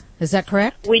dogs. Is that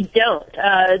correct? We don't.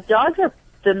 Dogs are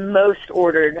the most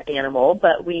ordered animal,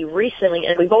 but we recently,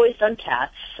 and we've always done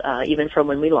cats, even from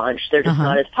when we launched. They're just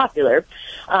not as popular.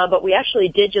 But we actually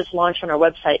did just launch on our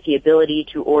website the ability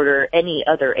to order any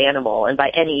other animal. And by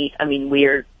any, I mean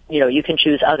you can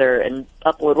choose other and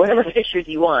upload whatever pictures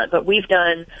you want. But we've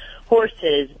done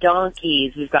horses,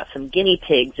 donkeys, we've got some guinea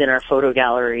pigs in our photo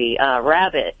gallery,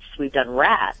 rabbits, we've done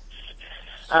rats.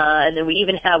 And then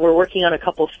we're working on a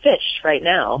couple fish right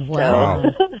now.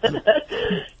 Wow.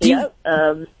 So.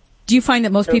 Do you find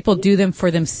that most people do them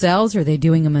for themselves, or are they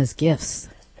doing them as gifts?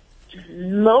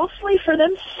 Mostly for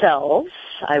themselves,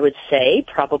 I would say,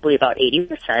 probably about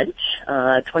 80%.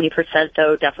 20%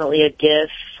 though, definitely a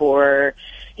gift for,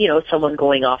 someone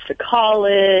going off to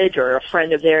college or a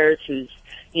friend of theirs whose,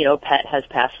 pet has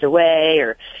passed away,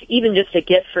 or even just a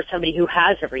gift for somebody who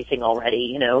has everything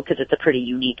already, because it's a pretty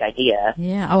unique idea.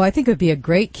 Yeah. Oh, I think it would be a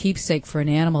great keepsake for an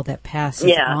animal that passes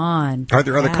on. Are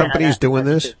there other companies doing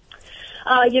this?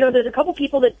 There's a couple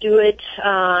people that do it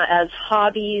as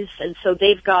hobbies, and so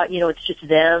they've got, it's just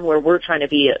them, where we're trying to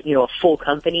be a full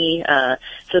company.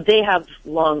 So they have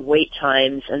long wait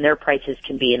times, and their prices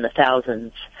can be in the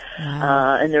thousands.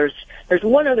 Wow. And there's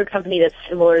one other company that's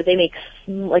similar. They make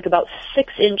like about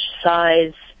 6-inch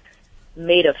size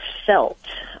made of felt.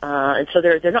 And so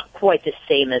they're not quite the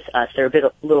same as us. They're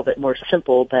a little bit more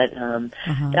simple, but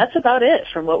that's about it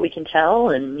from what we can tell.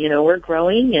 And, we're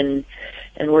growing and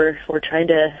we're trying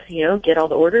to, get all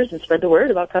the orders and spread the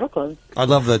word about Cuddle Clones. I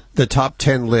love the top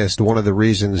 10 list. One of the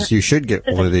reasons you should get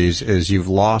one of these is you've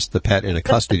lost the pet in a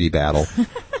custody battle.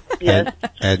 Yes.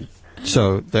 And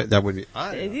so that would be...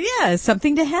 Yeah,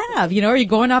 something to have. Or you're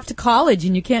going off to college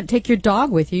and you can't take your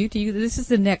dog with you. This is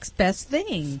the next best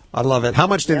thing. I love it. How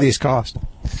much did these cost?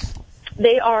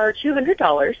 They are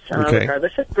 $200,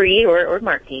 regardless of breed or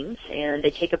markings, and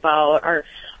they take about... Our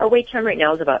wait time right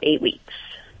now is about 8 weeks.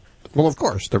 Well, of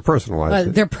course, they're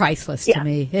personalized. They're priceless to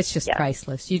me. It's just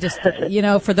priceless. You just,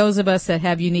 for those of us that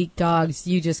have unique dogs,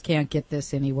 you just can't get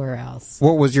this anywhere else.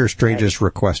 What was your strangest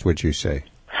request, would you say?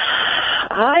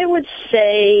 I would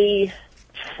say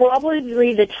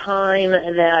probably the time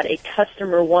that a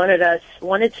customer wanted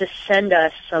to send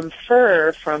us some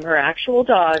fur from her actual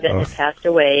dog that had passed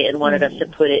away and wanted us to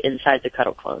put it inside the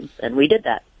Cuddle Clone, and we did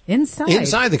that.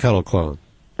 Inside the Cuddle Clone?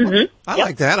 Mm-hmm. I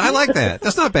like that.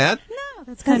 That's not bad.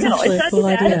 That's kind of it's not cool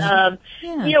too bad.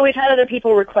 We've had other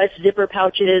people request zipper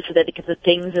pouches so that they could put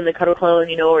things in the Cuddle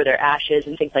Clone, or their ashes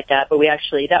and things like that. But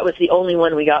that was the only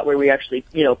one we got where we actually,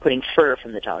 putting fur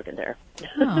from the dog in there.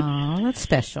 Oh, that's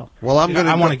special. Well, I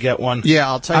want to get one. Yeah,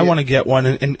 I'll tell you. I want to get one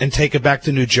and take it back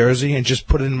to New Jersey and just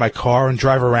put it in my car and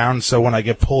drive around. So when I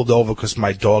get pulled over because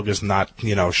my dog is not,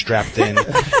 strapped in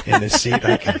the seat,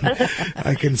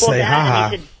 I can say,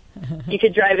 ha. You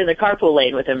could drive in the carpool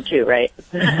lane with him too, right?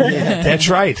 That's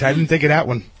right. I didn't think of that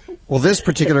one. Well, this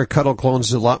particular Cuddle Clone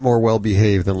is a lot more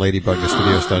well-behaved than Ladybug, the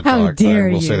studio stud dog. How dare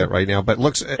you. We'll say that right now. But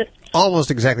looks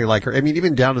almost exactly like her. I mean,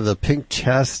 even down to the pink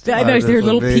chest. I know, their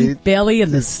little pink belly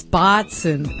and the spots.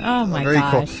 And oh, my very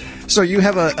gosh. Cool. So you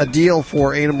have a deal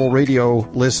for Animal Radio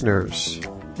listeners.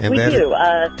 And we do.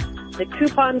 The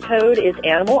coupon code is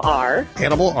Animal R.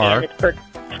 Animal R. And it's for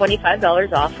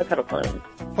 $25 off a Cuddle Clone.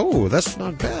 Oh, that's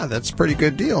not bad. That's a pretty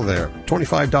good deal there.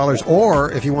 $25. Or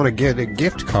if you want to get a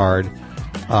gift card,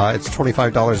 it's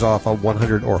 $25 off a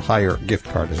 100 or higher gift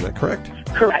card. Is that correct?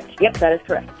 Correct. Yep, that is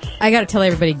correct. I got to tell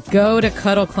everybody, go to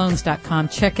cuddleclones.com,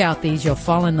 check out these. You'll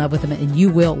fall in love with them, and you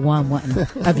will want one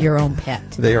of your own pet.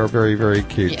 They are very, very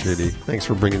cute, Yes. Judy. Thanks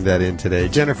for bringing that in today.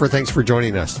 Jennifer, thanks for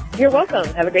joining us. You're welcome.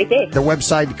 Have a great day. The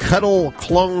website,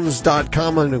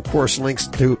 cuddleclones.com, and, of course, links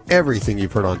to everything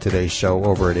you've heard on today's show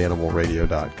over at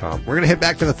animalradio.com. We're going to head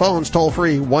back to the phones,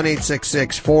 toll-free,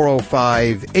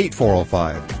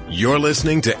 1-866-405-8405. You're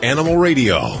listening to Animal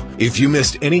Radio. If you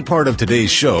missed any part of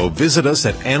today's show, visit us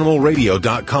at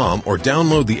animalradio.com or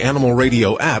download the Animal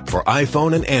Radio app for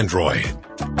iPhone and Android.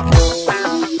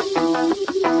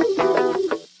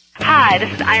 Hi,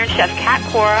 this is Iron Chef Kat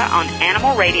Cora on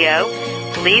Animal Radio.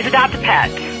 Please adopt a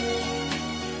pet.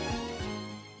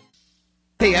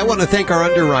 Hey, I want to thank our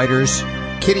underwriters,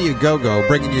 Kitty A Go-Go,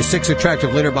 bringing you 6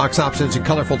 attractive litter box options and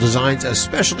colorful designs,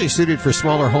 especially suited for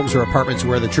smaller homes or apartments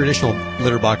where the traditional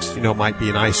litter box, might be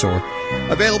an eyesore.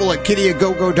 Available at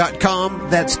kittyagogo.com.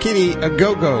 That's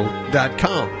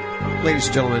kittyagogo.com. Ladies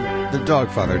and gentlemen, the dog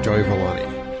father, Joey Villani.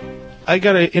 I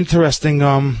got an interesting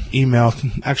email,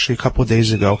 actually a couple of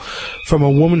days ago, from a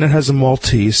woman that has a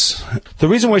Maltese. The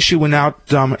reason why she went out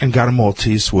and got a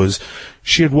Maltese was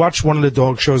she had watched one of the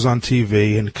dog shows on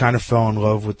TV and kind of fell in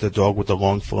love with the dog with the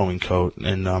long flowing coat.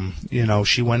 And,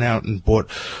 she went out and bought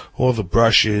all the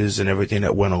brushes and everything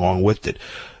that went along with it.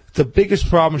 The biggest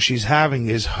problem she's having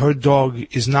is her dog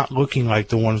is not looking like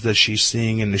the ones that she's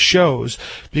seeing in the shows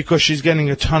because she's getting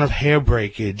a ton of hair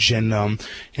breakage, and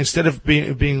instead of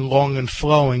being long and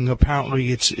flowing,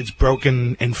 apparently it's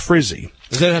broken and frizzy.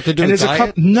 Does that have to do with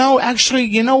diet? No, actually,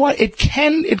 you know what? It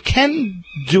can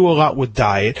do a lot with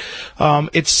diet.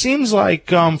 It seems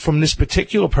like from this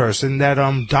particular person that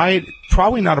diet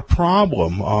probably not a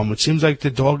problem. It seems like the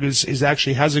dog is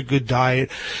actually has a good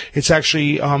diet. It's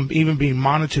actually even being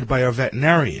monitored by our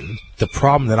veterinarian. the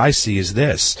problem that I see is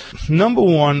this. Number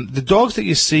one, the dogs that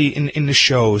you see in the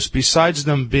shows, besides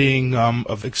them being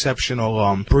of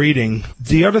exceptional breeding,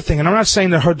 the other thing, and I'm not saying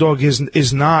that her dog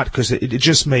is not, because it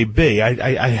just may be.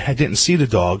 I didn't see the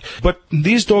dog. But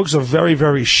these dogs are very,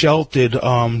 very sheltered,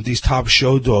 these top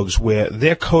show dogs, where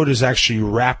their coat is actually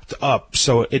wrapped up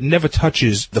so it never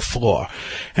touches the floor.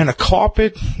 And a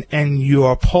carpet and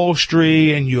your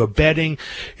upholstery and your bedding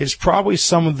is probably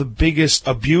some of the biggest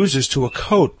abusers to a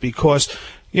coat, because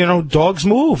dogs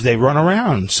move, they run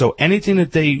around. So anything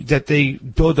that they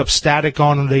build up static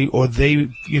on or they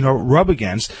rub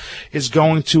against is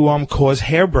going to cause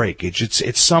hair breakage.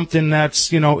 It's something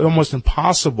that's almost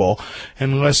impossible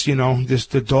unless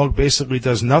the dog basically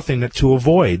does nothing to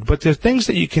avoid. But there are things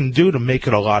that you can do to make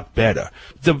it a lot better.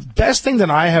 The best thing that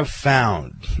I have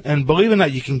found, and believe it or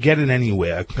not, you can get it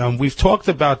anywhere. We've talked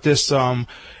about this in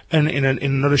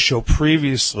another show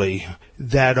previously,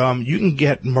 that you can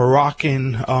get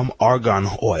Moroccan argan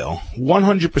oil,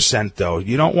 100% though.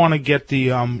 You don't want to get the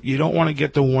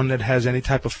one that has any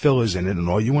type of fillers in it and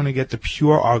all. You want to get the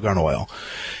pure argan oil.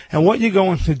 And what you're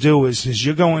going to do is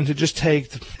you're going to just take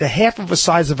the half of the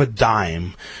size of a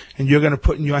dime, and you're going to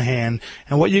put in your hand.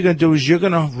 And what you're going to do is you're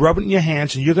going to rub it in your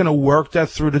hands, and you're going to work that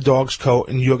through the dog's coat,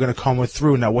 and you're going to comb it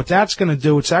through. Now, what that's going to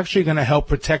do, it's actually going to help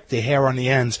protect the hair on the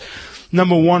ends.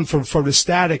 Number one, for the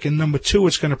static, and number two,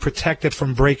 it's going to protect it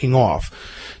from breaking off.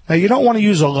 Now, you don't want to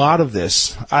use a lot of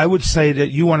this. I would say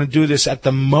that you want to do this at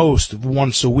the most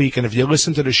once a week. And if you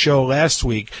listened to the show last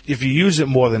week, if you use it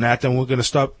more than that, then we're going to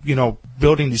start,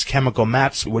 building these chemical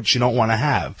mats, which you don't want to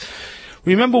have.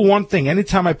 Remember one thing,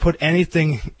 anytime I put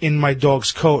anything in my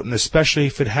dog's coat, and especially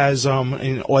if it has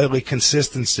an oily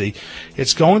consistency,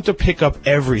 it's going to pick up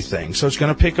everything. So it's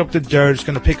going to pick up the dirt, it's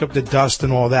going to pick up the dust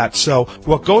and all that. So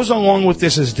what goes along with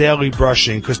this is daily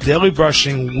brushing, because daily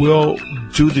brushing will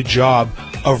do the job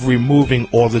of removing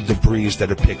all the debris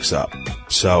that it picks up.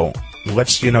 So you're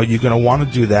going to want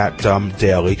to do that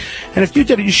daily. And if you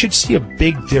did it, you should see a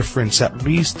big difference. At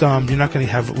least you're not going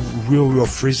to have real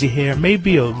frizzy hair,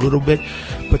 maybe a little bit.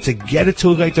 But to get it to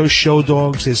look like those show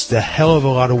dogs is the hell of a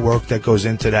lot of work that goes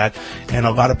into that, and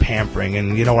a lot of pampering.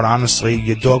 And you know what, honestly,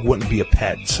 your dog wouldn't be a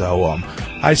pet. So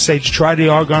I say just try the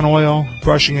argan oil,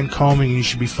 brushing and combing, you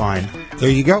should be fine. There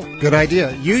you go. Good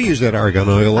idea. You use that argan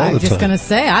oil all the time. I'm just going to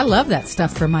say, I love that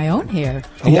stuff for my own hair.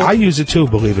 Yeah, I use it too,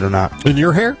 believe it or not. In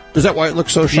your hair? Is that why it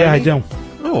looks so shiny? Yeah, I do.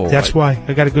 Oh, that's why.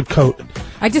 I got a good coat.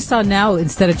 I just saw now,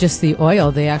 instead of just the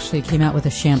oil, they actually came out with a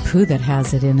shampoo that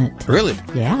has it in it. Really?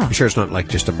 Yeah. I'm sure it's not like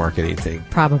just a marketing thing.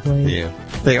 Probably. Yeah.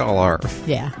 They all are.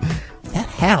 Yeah. That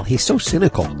Hal, he's so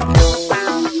cynical.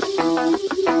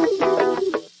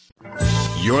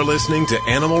 You're listening to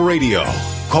Animal Radio.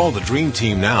 Call the Dream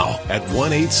Team now at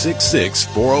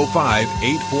 1-866-405-8405.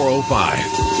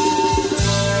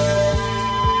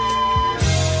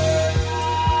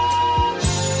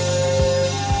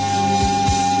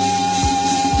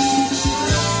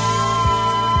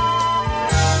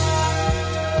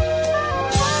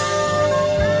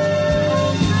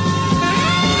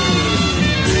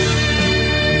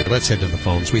 Let's head to the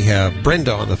phones. We have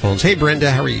Brenda on the phones. Hey, Brenda,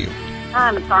 how are you?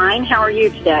 I'm fine. How are you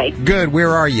today? Good.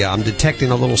 Where are you? I'm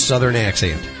detecting a little southern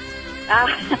accent.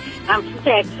 I'm from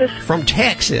Texas. From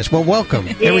Texas. Well, welcome.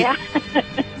 Yeah.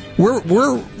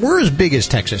 We're as big as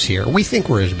Texas here. We think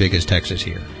we're as big as Texas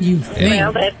here. You think?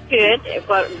 Well, that's good.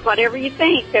 Whatever you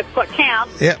think, that's what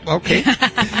counts. Yeah, okay.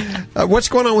 What's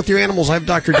going on with your animals? I have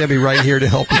Dr. Debbie right here to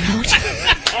help you out.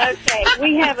 Okay.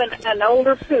 We have an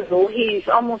older poodle. He's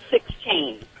almost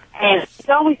 16. And it's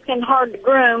always been hard to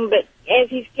groom, but as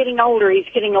he's getting older, he's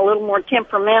getting a little more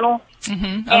temperamental.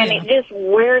 Mm-hmm. It just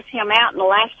wears him out. And the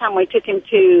last time we took him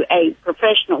to a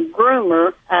professional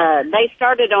groomer, they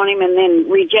started on him and then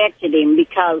rejected him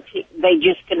because they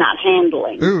just could not handle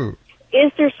him. Ooh.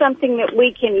 Is there something that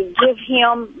we can give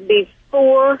him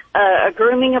before a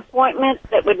grooming appointment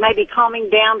that would maybe calm him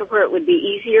down to where it would be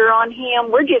easier on him?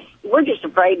 We're just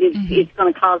afraid it's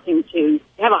going to cause him to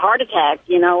have a heart attack,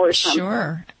 or something.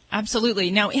 Sure.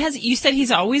 Absolutely. Now, you said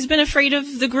he's always been afraid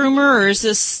of the groomer, or is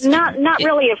this... Not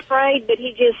really afraid, but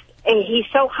he's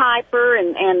so hyper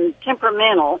and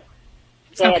temperamental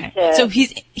that... Okay. So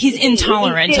he's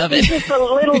intolerant of it. He's just a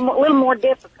little more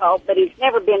difficult, but he's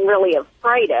never been really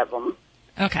afraid of them.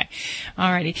 Okay.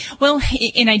 Alrighty. Well,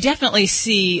 and I definitely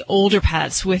see older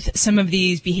pets with some of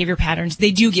these behavior patterns.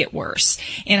 They do get worse.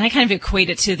 And I kind of equate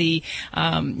it to the,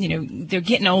 they're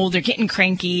getting old, they're getting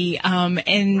cranky,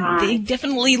 and they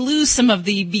definitely lose some of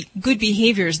the good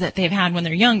behaviors that they've had when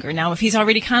they're younger. Now, if he's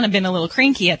already kind of been a little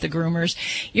cranky at the groomers,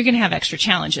 you're going to have extra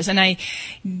challenges. And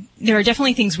there are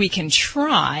definitely things we can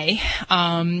try.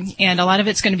 And a lot of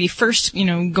it's going to be first,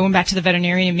 going back to the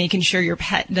veterinarian and making sure your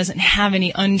pet doesn't have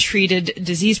any untreated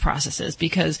disease processes,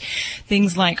 because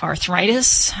things like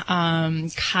arthritis,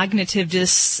 cognitive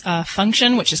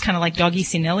dysfunction, which is kind of like doggy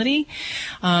senility,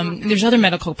 there's other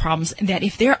medical problems that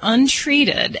if they're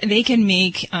untreated, they can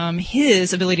make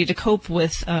his ability to cope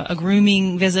with a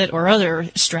grooming visit or other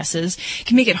stresses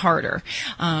can make it harder.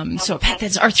 So a pet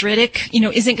that's arthritic,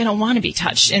 isn't going to want to be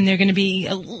touched, and they're going to be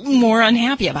a little more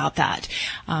unhappy about that.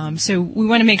 So we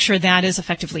want to make sure that is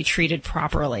effectively treated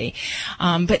properly.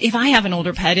 But if I have an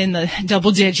older pet in the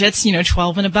double digits,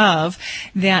 12 and above,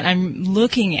 that I'm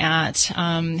looking at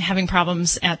having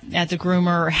problems at the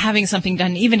groomer or having something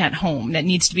done even at home that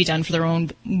needs to be done for their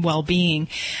own well-being.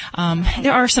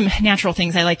 There are some natural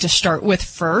things I like to start with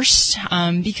first,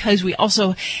 because we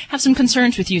also have some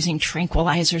concerns with using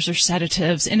tranquilizers or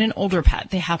sedatives in an older pet.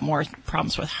 They have more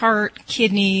problems with heart,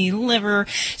 kidney, liver,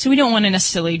 so we don't want to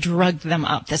necessarily drug them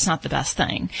up. That's not the best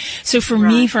thing. So for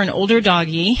me, for an older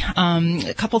doggy,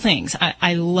 a couple things.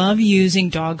 I love using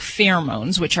dog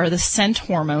pheromones, which are the scent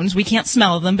hormones. We can't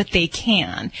smell them, but they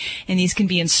can. And these can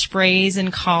be in sprays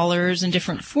and collars and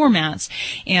different formats.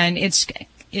 And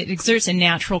it exerts a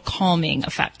natural calming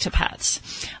effect to pets.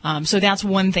 So that's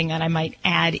one thing that I might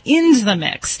add into the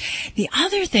mix. The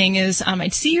other thing is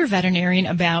I'd see your veterinarian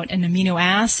about an amino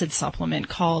acid supplement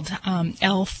called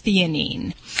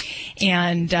L-theanine.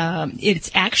 And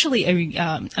it's actually a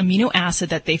amino acid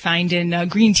that they find in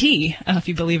green tea, if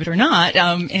you believe it or not,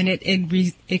 and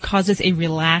it causes a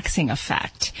relaxing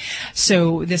effect.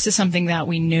 So this is something that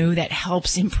we know that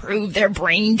helps improve their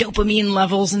brain dopamine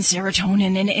levels and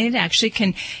serotonin, and it actually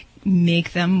can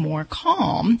make them more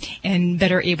calm and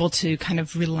better able to kind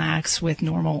of relax with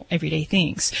normal everyday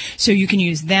things. So you can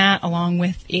use that along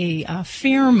with a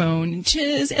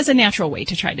pheromone as a natural way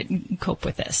to try to cope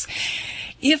with this.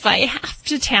 If I have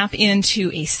to tap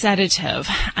into a sedative,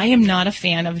 I am not a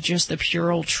fan of just the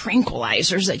pure old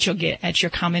tranquilizers that you'll get at your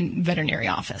common veterinary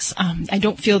office. I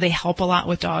don't feel they help a lot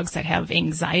with dogs that have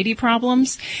anxiety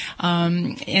problems,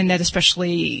 and that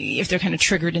especially if they're kind of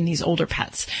triggered in these older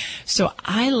pets. So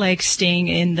I like staying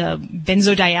in the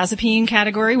benzodiazepine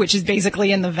category, which is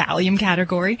basically in the Valium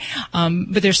category,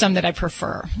 but there's some that I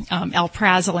prefer.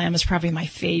 Alprazolam is probably my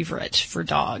favorite for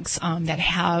dogs that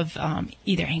have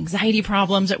either anxiety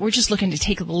problems, that we're just looking to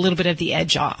take a little bit of the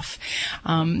edge off.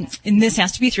 And this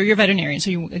has to be through your veterinarian. So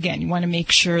you want to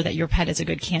make sure that your pet is a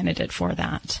good candidate for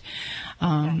that.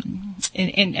 And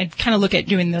kind of look at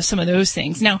doing some of those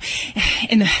things. Now,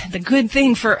 and the good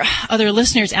thing for other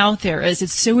listeners out there is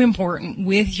it's so important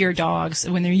with your dogs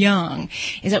when they're young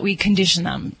is that we condition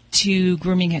them to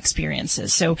grooming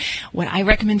experiences. So what I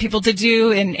recommend people to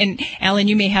do, and Alan,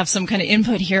 you may have some kind of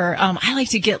input here. I like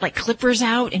to get like clippers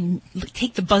out and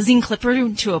take the buzzing clipper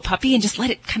to a puppy and just let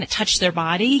it kind of touch their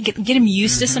body, get them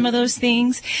used to some of those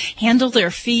things, handle their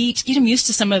feet, get them used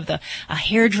to some of the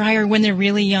hair dryer when they're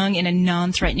really young in a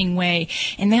non-threatening way.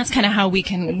 And that's kind of how we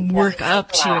can work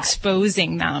up to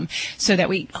exposing them so that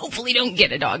we hopefully don't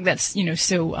get a dog that's, so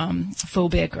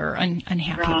phobic or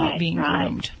unhappy about being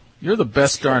groomed. You're the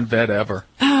best darn vet ever.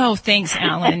 Oh, thanks,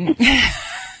 Alan.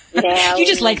 Yeah, you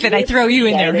just like that I throw you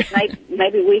in there.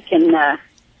 Maybe we can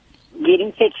get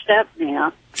him fixed up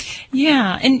now.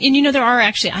 Yeah, and there are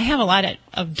actually, I have a lot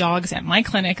of dogs at my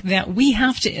clinic that we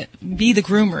have to be the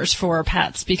groomers for our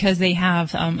pets because they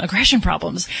have aggression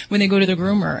problems when they go to the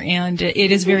groomer, and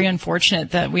it is very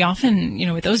unfortunate that we often,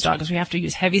 with those dogs, we have to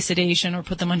use heavy sedation or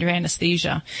put them under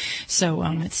anesthesia. So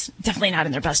it's definitely not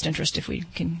in their best interest if we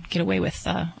can get away with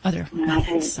other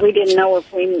methods. We didn't know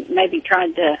if we maybe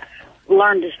tried to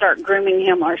learn to start grooming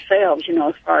him ourselves,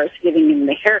 as far as giving him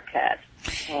the haircut.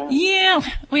 Yeah,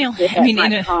 well,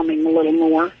 calming a little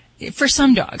more. For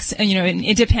some dogs, and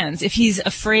it depends. If he's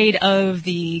afraid of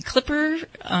the clipper,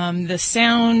 the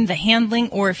sound, the handling,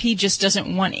 or if he just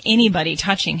doesn't want anybody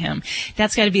touching him,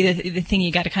 that's got to be the thing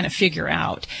you got to kind of figure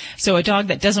out. So a dog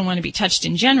that doesn't want to be touched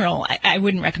in general, I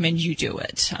wouldn't recommend you do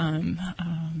it.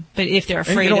 But if they're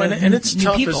afraid and it's new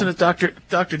tough, people. isn't it,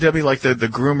 Dr. Debbie? Like the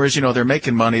groomers, they're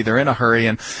making money, they're in a hurry,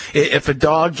 and if a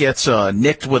dog gets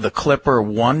nicked with a clipper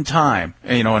one time,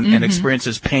 and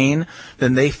experiences pain,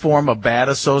 then they form a bad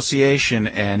association,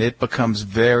 and it becomes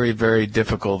very, very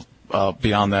difficult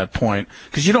beyond that point,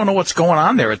 because you don't know what's going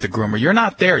on there at the groomer. You're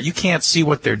not there. You can't see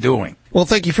what they're doing. Well,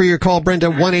 thank you for your call, Brenda.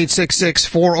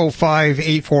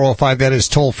 1-866-405-8405. That is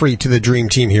toll free to the Dream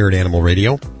Team here at Animal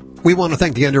Radio. We want to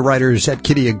thank the underwriters at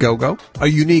Kitty A Go-Go, a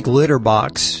unique litter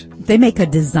box. They make a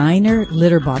designer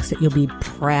litter box that you'll be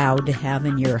proud to have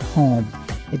in your home.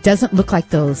 It doesn't look like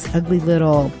those ugly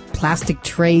little plastic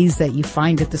trays that you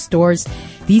find at the stores.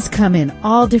 These come in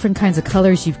all different kinds of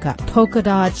colors. You've got polka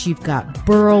dots, you've got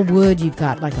burl wood, you've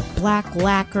got like a black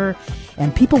lacquer.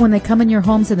 And people, when they come in your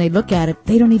homes and they look at it,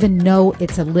 they don't even know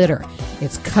it's a litter.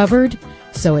 It's covered,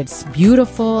 so it's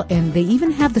beautiful. And they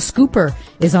even have the scooper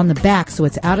is on the back, so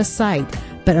it's out of sight.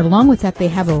 But along with that, they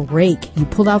have a rake. You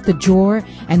pull out the drawer,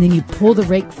 and then you pull the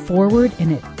rake forward,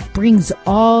 and it brings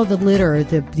all the litter,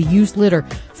 the used litter,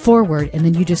 forward, and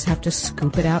then you just have to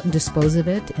scoop it out and dispose of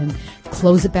it and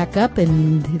close it back up,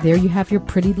 and there you have your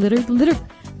pretty little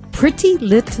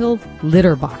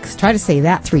litter box. Try to say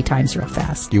that 3 times real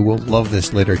fast. You will love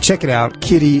this litter. Check it out,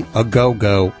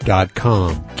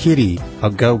 kittyagogo.com.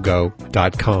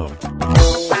 kittyagogo.com.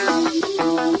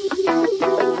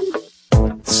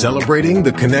 Celebrating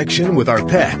the connection with our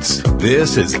pets.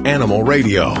 This is Animal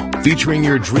Radio, featuring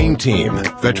your dream team.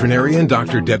 Veterinarian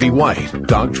Dr. Debbie White,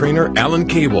 dog trainer Alan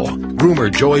Cable,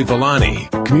 groomer Joy Villani,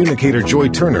 communicator Joy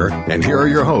Turner, and here are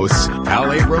your hosts,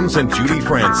 Al Abrams and Judy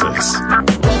Francis.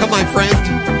 Welcome, my friend.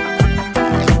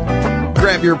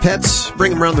 Grab your pets,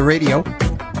 bring them around the radio.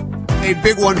 A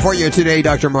big one for you today,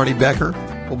 Dr. Marty Becker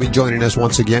will be joining us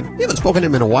once again. We haven't spoken to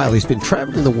him in a while. He's been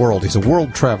traveling the world. He's a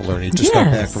world traveler, and he just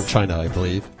got back from China, I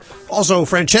believe. Also,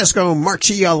 Francesco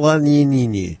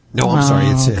Marciuliani. No, I'm sorry.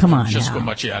 It's come on, Francesco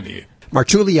Marciuliani.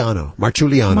 Marciuliano.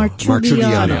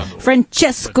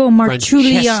 Francesco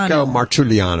Marciuliano. Francesco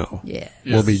Marciuliano. Yeah.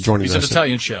 Will be joining us. He's an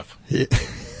Italian chef.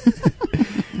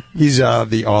 He's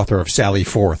the author of Sally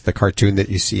Forth, the cartoon that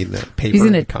you see in the paper,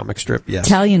 He's the comic strip. Yes.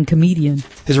 Italian comedian.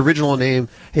 His original name,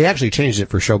 he actually changed it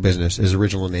for show business. His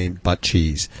original name, Butt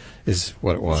Cheese, is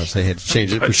what it was. They had to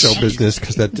change it for show business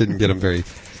because that didn't get him very...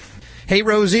 Hey,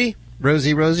 Rosie.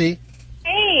 Rosie.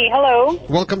 Hey, hello.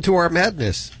 Welcome to our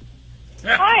madness.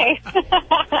 Hi.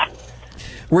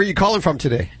 Where are you calling from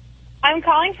today? I'm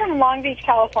calling from Long Beach,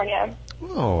 California.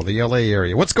 Oh, the L.A.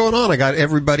 area. What's going on? I got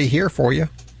everybody here for you.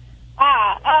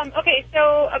 Okay,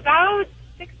 so about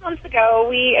 6 months ago,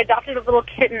 we adopted a little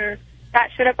kitten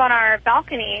that showed up on our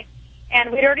balcony,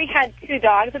 and we'd already had 2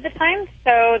 dogs at the time,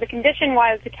 so the condition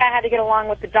was the cat had to get along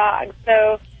with the dog.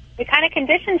 So we kind of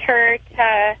conditioned her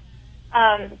to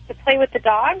play with the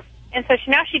dogs, and so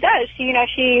now she does. She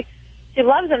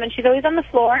loves them, and she's always on the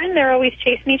floor, and they're always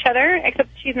chasing each other, except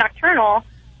she's nocturnal.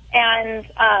 And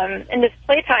this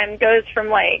playtime goes from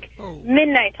like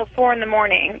midnight till 4 in the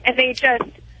morning, and the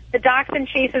dachshund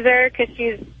chases her because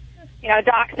she's, a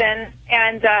dachshund,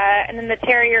 and then the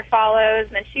terrier follows,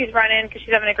 and then she's running because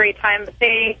she's having a great time. But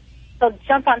they'll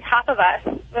jump on top of us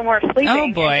when we're sleeping. Oh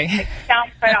boy! And,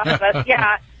 bounce right off of us,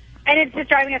 yeah. And it's just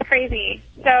driving us crazy.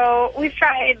 So we've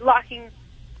tried locking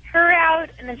her out,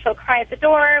 and then she'll cry at the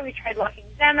door. We tried locking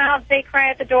them out; they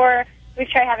cry at the door. We've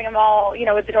tried having them all,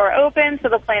 with the door open, so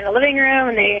they'll play in the living room,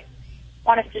 and they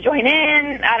want us to join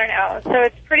in. I don't know. So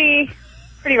it's pretty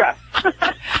rough.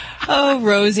 Oh,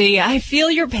 Rosie, I feel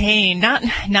your pain.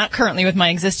 Not currently with my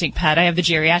existing pet. I have the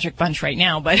geriatric bunch right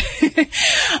now, but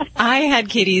I had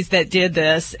kitties that did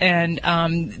this, and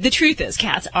the truth is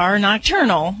cats are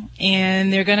nocturnal,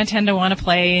 and they're going to tend to want to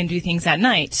play and do things at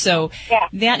night. So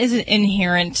that is an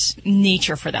inherent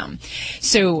nature for them.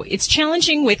 So it's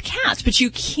challenging with cats, but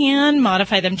you can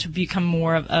modify them to become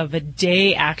more of a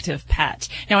day active pet.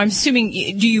 Now, I'm assuming,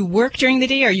 do you work during the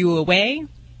day? Are you away?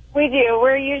 We do.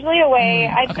 We're usually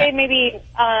away. I'd say maybe,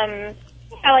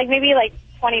 maybe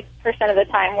 20% of the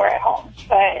time we're at home.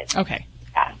 But okay.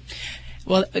 Yeah.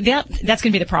 Well, that's going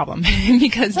to be the problem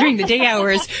because during the day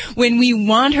hours, when we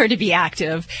want her to be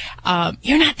active,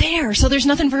 you're not there. So there's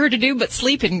nothing for her to do but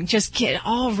sleep and just get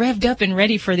all revved up and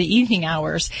ready for the evening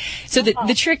hours. So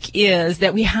the trick is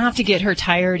that we have to get her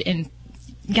tired and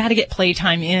got to get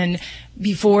playtime in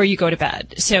before you go to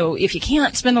bed. So if you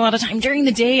can't spend a lot of time during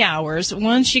the day hours,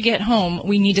 once you get home,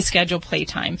 we need to schedule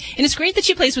playtime. And it's great that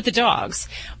she plays with the dogs,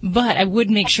 but I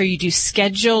would make sure you do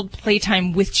scheduled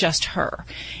playtime with just her.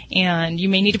 And you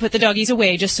may need to put the doggies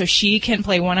away just so she can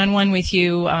play one-on-one with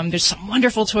you. There's some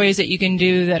wonderful toys that you can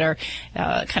do that are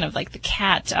kind of like the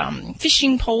cat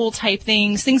fishing pole type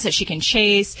things that she can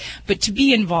chase, but to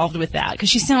be involved with that, because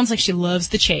she sounds like she loves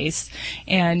the chase,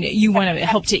 and you want to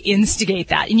help to instigate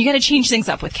that. And you got to change things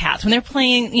up with cats. When they're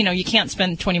playing, you can't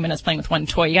spend 20 minutes playing with one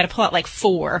toy. You got to pull out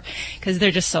 4 because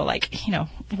they're just so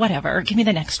whatever. Give me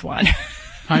the next one.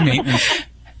 High maintenance.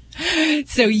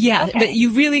 So yeah, but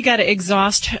you really got to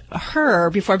exhaust her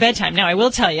before bedtime. Now I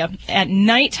will tell you, at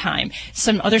nighttime,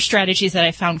 some other strategies that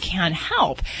I found can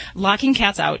help. Locking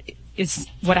cats out is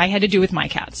what I had to do with my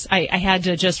cats. I had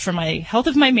to, just for my health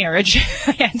of my marriage,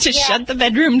 I had to shut the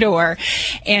bedroom door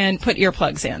and put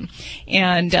earplugs in.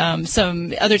 And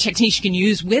some other techniques you can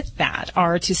use with that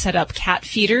are to set up cat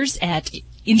feeders at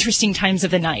interesting times of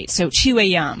the night. So 2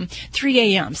 a.m., 3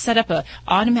 a.m., set up a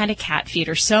automatic cat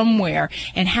feeder somewhere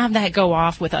and have that go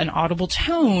off with an audible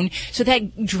tone so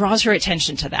that draws her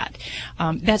attention to that.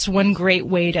 That's one great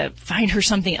way to find her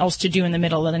something else to do in the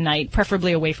middle of the night,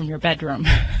 preferably away from your bedroom.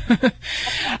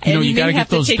 You got to get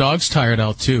those dogs tired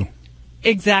out too.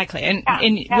 Exactly. And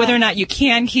whether or not you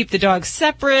can keep the dogs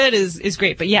separate is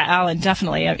great. But yeah, Alan,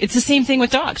 definitely. It's the same thing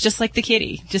with dogs, just like the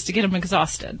kitty, just to get them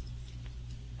exhausted.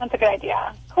 That's a good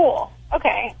idea. Cool.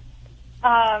 Okay.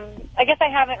 I guess I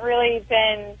haven't really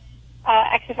been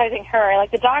exercising her.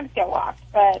 Like, the dogs get walked,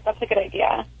 but that's a good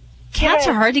idea. Cats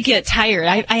are hard to get tired.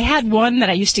 I had one that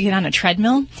I used to get on a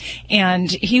treadmill, and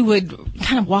he would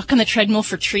kind of walk on the treadmill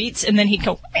for treats, and then he'd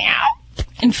go meow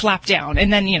and flap down,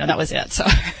 and then, that was it. So,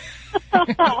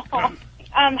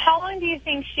 how long do you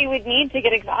think she would need to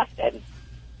get exhausted?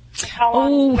 How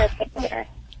long is her?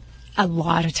 A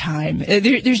lot of time.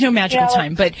 There's no magical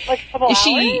time, but like a couple is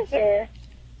she? Hours, or?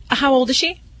 How old is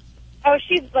she? Oh,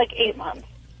 she's like 8 months.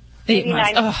 8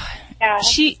 months. 9 months. Oh, yeah.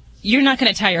 You're not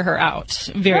going to tire her out,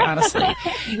 very honestly.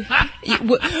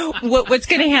 What's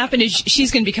going to happen is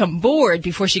she's going to become bored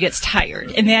before she gets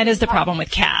tired, and that is the problem with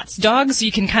cats. Dogs,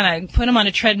 you can kind of put them on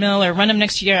a treadmill or run them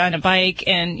next to you on a bike,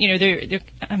 and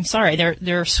I'm sorry,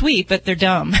 they're sweet, but they're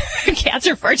dumb. Cats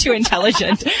are far too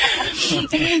intelligent.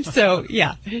 So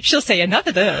yeah, she'll say enough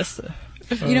of this.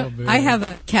 I have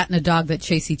a cat and a dog that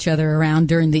chase each other around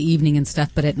during the evening and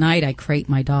stuff, but at night I crate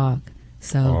my dog.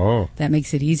 So that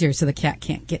makes it easier so the cat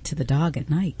can't get to the dog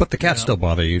at night. But the cats still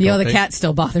bother you, the cat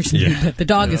still bothers me, but the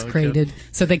dog is crated,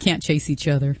 so they can't chase each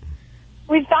other.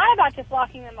 We've thought about just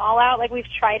locking them all out. Like, we've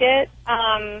tried it.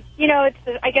 It's,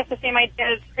 I guess, the same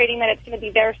idea as creating that it's going to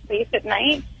be their space at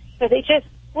night. So they just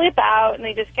flip out, and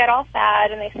they just get all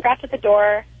sad, and they scratch at the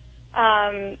door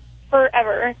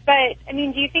forever. But, I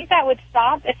mean, do you think that would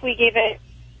stop if we gave it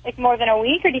like more than a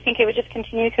week, or do you think it would just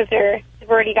continue because they've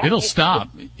already got? It'll stop.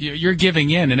 You're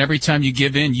giving in, and every time you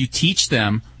give in, you teach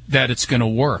them that it's going to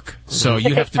work. So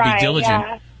you have to be diligent.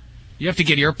 Yeah. You have to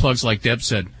get earplugs, like Deb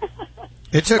said.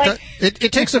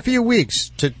 It takes a few weeks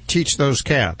to teach those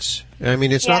cats. I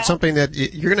mean, it's not something that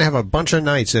you're going to have a bunch of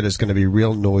nights that is going to be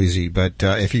real noisy. But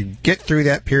if you get through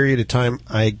that period of time,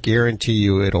 I guarantee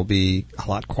you it'll be a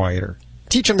lot quieter.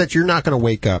 Teach them that you're not going to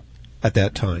wake up at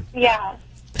that time. Yeah.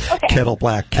 Okay. Kettle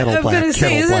black, kettle black, kettle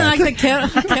say, isn't black. It like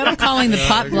the kettle calling the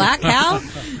pot black, Hal?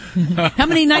 How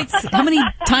many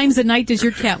times a night does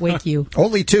your cat wake you?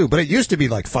 Only 2, but it used to be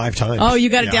like 5 times. Oh, you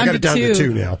got it down to 2. I got it down to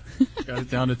 2 now. Got it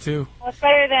down to 2. Well, it's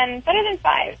better than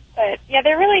 5. But yeah,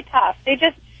 they're really tough. They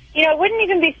just, it wouldn't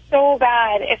even be so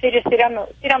bad if they just sit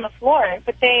on the floor.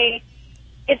 But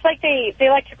it's like they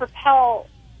like to propel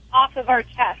off of our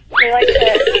chest. They like to,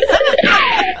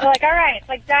 they're like, all right, it's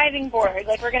like diving board.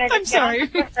 Like, we're going to just get on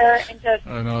her and just...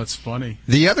 I know, it's funny.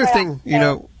 The other thing,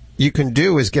 you can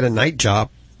do is get a night job.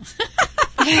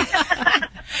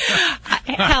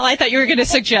 Hal, I thought you were going to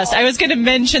suggest. I was going to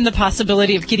mention the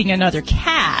possibility of getting another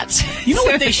cat. You know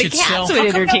what they should sell? The cats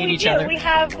would entertain each other. We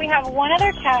have one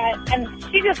other cat, and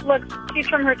she just looks. She's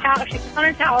from her tower. She's on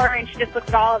her tower, and she just looks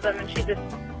at all of them, and she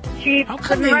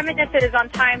reminisces on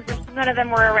times when none of them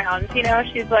were around.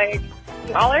 She's like,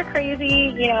 y'all are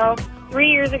crazy. 3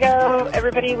 years ago,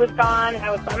 everybody was gone, and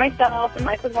I was by myself, and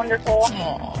life was wonderful.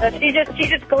 But she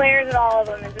just glares at all of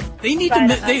them. And just they need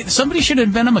to. Somebody should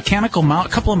invent a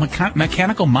couple of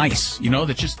mechanical mice.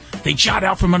 That they jot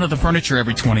out from under the furniture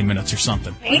every 20 minutes or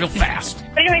something, real fast.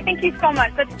 But anyway, thank you so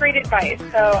much. That's great advice.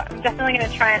 So I'm definitely going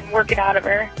to try and work it out of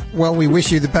her. Well, we wish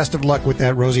you the best of luck with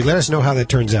that, Rosie. Let us know how that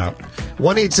turns out.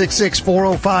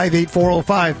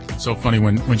 1-866-405-8405. So funny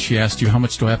when she asked you how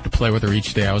much do I have to play with her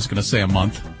each day. I was going to say a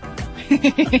month.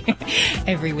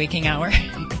 Every waking hour.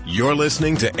 You're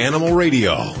listening to Animal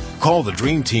Radio. Call the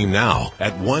Dream Team now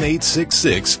at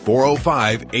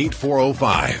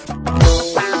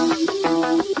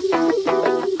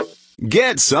 1-866-405-8405.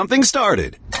 Get something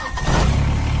started.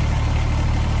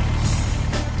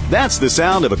 That's the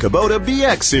sound of a Kubota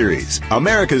BX Series,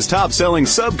 America's top-selling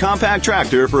subcompact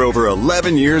tractor for over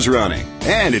 11 years running.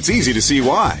 And it's easy to see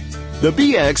why. The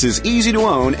BX is easy to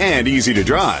own and easy to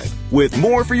drive, with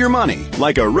more for your money,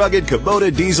 like a rugged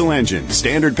Kubota diesel engine,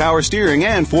 standard power steering,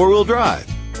 and 4-wheel drive.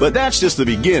 But that's just the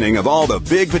beginning of all the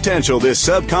big potential this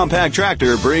subcompact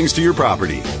tractor brings to your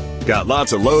property. Got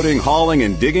lots of loading, hauling,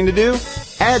 and digging to do?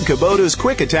 Add Kubota's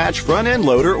quick attach front end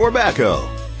loader or backhoe.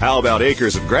 How about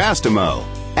acres of grass to mow?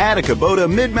 Add a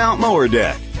Kubota mid-mount mower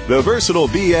deck. The versatile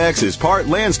BX is part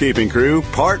landscaping crew,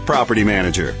 part property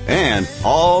manager, and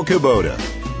all Kubota.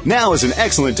 Now is an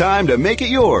excellent time to make it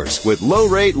yours with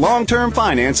low-rate, long-term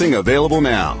financing available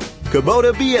now.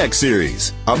 Kubota BX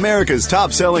Series, America's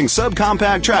top-selling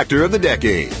subcompact tractor of the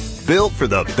decade. Built for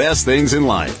the best things in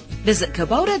life. Visit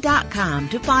Kubota.com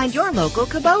to find your local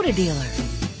Kubota dealer.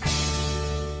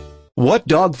 What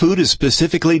dog food is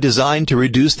specifically designed to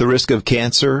reduce the risk of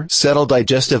cancer, settle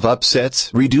digestive upsets,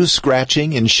 reduce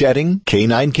scratching and shedding?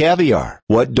 Canine Caviar.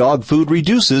 What dog food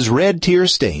reduces red tear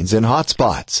stains and hot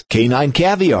spots? Canine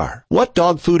Caviar. What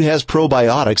dog food has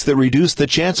probiotics that reduce the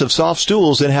chance of soft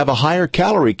stools and have a higher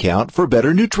calorie count for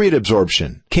better nutrient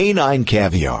absorption? Canine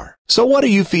Caviar. So what are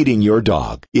you feeding your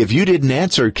dog? If you didn't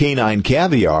answer Canine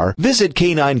Caviar, visit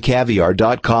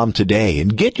caninecaviar.com today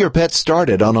and get your pet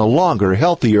started on a longer,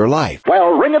 healthier life.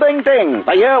 Well, ring-a-ding-ding,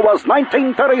 the year was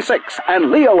 1936,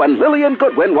 and Leo and Lillian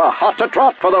Goodwin were hot to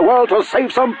trot for the world to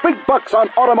save some big bucks on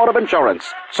automotive insurance.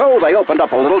 So they opened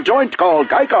up a little joint called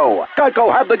Geico.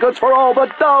 Geico had the goods for all the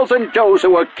dolls and Joes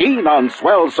who were keen on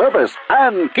swell service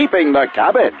and keeping the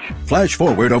cabbage. Flash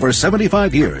forward over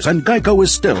 75 years, and Geico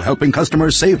is still helping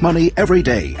customers save money every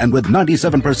day, and with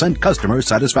 97% customer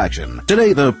satisfaction.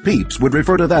 Today, the peeps would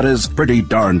refer to that as pretty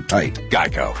darn tight.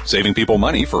 Geico, saving people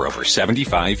money for over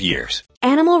 75 years.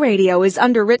 Animal Radio is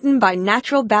underwritten by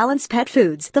Natural Balance Pet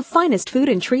Foods, the finest food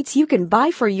and treats you can buy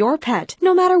for your pet.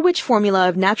 No matter which formula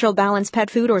of Natural Balance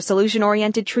Pet Food or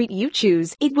solution-oriented treat you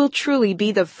choose, it will truly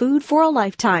be the food for a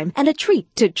lifetime and a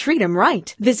treat to treat 'em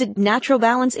right. Visit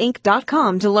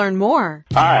naturalbalanceinc.com to learn more.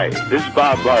 Hi, this is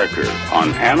Bob Barker on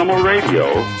Animal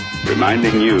Radio,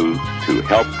 reminding you to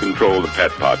help control the pet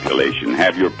population.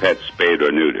 Have your pets spayed or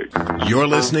neutered. You're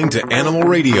listening to Animal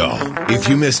Radio. If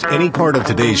you missed any part of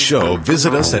today's show,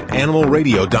 visit us at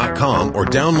animalradio.com or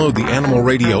download the Animal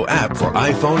Radio app for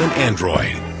iPhone and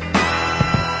Android.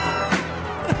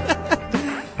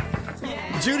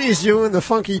 Judy's doing the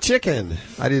funky chicken.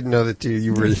 I didn't know that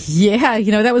you were... Yeah,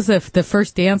 that was the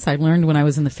first dance I learned when I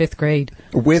was in the 5th grade.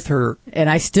 With her... And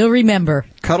I still remember.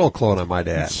 Cuddle clone, I might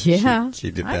add. Yeah. She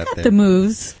did that I got there. the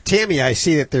moves. Tammy, I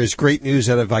see that there's great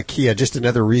news out of IKEA. Just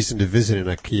another reason to visit an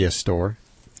IKEA store.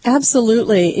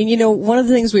 Absolutely. And one of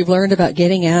the things we've learned about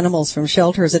getting animals from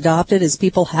shelters adopted is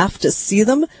people have to see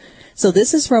them. So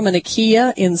this is from an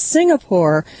IKEA in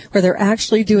Singapore where they're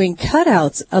actually doing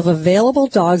cutouts of available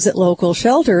dogs at local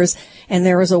shelters. And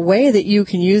there is a way that you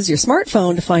can use your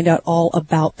smartphone to find out all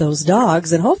about those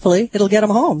dogs, and hopefully it'll get them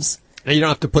homes. And you don't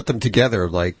have to put them together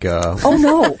like... Oh,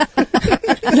 no.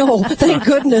 No, thank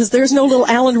goodness. There's no little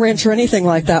Allen wrench or anything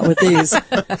like that with these.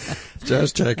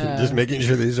 Just checking. Just making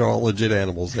sure these are all legit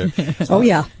animals there. Oh,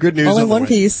 yeah. Good news. All in on the one way.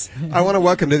 piece. I want to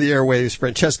welcome to the airwaves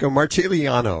Francesco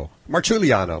Marciuliano.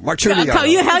 Marciuliano. How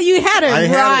you had it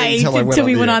right until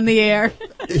we went on the air.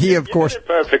 He, of course...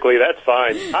 Perfectly, that's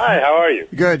fine. Hi, how are you?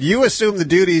 Good. You assumed the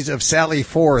duties of Sally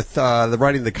Forth,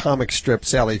 writing the comic strip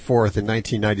Sally Forth in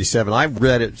 1997. I've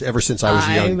read it ever since I was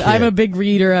a young kid. I'm a big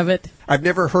reader of it. I've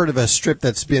never heard of a strip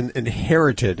that's been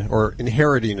inherited or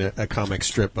inheriting a comic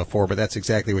strip before, but that's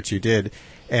exactly what you did.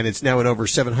 And it's now in over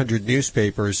 700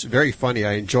 newspapers. Very funny.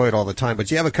 I enjoy it all the time. But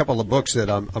you have a couple of books that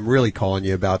I'm really calling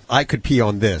you about. I Could Pee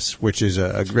on This, which is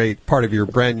a great part of your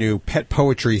brand new pet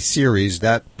poetry series,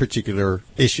 that particular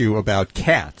issue about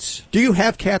cats. Do you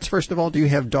have cats, first of all? Do you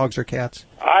have dogs or cats?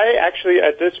 I actually,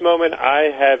 at this moment, I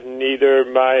have neither.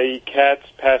 My cats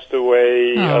passed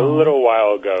away a little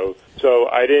while ago, so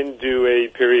I didn't do a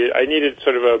period. I needed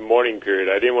sort of a mourning period.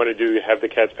 I didn't want to have the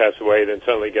cats pass away and then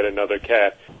suddenly get another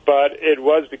cat. But it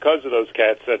was because of those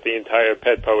cats that the entire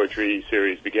pet poetry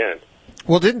series began.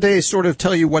 Well, didn't they sort of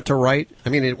tell you what to write? I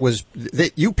mean, it was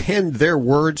you penned their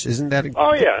words, isn't that?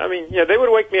 Oh, yeah. I mean, yeah, they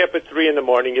would wake me up at 3 a.m.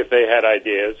 if they had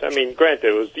ideas. I mean, granted,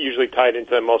 it was usually tied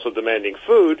into them also demanding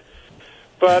food.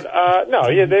 But, no,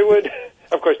 yeah, they would,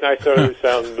 of course, now I sort of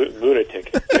sound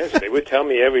lunatic. Yes, they would tell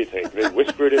me everything. They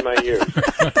whispered in my ears.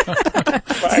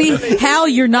 See, Hal,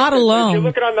 you're not alone. If you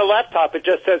look at on the laptop, it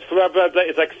just says, blah, blah, blah,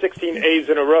 it's like 16 A's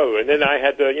in a row. And then I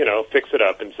had to, fix it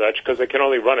up and such, because I can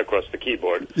only run across the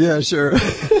keyboard. Yeah, sure.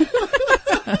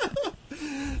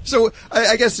 So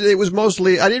I guess it was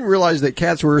mostly, I didn't realize that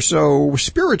cats were so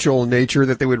spiritual in nature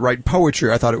that they would write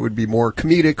poetry. I thought it would be more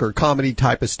comedic or comedy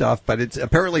type of stuff, but it's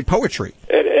apparently poetry.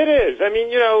 It is. I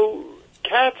mean,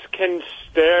 cats can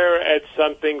stare at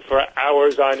something for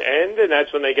hours on end, and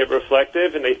that's when they get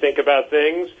reflective and they think about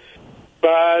things.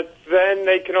 but then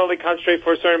they can only concentrate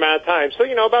for a certain amount of time. So,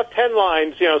 about 10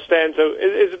 lines, stanza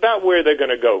is about where they're going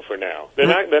to go for now. They're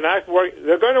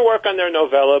going to work on their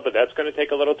novella, but that's going to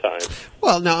take a little time.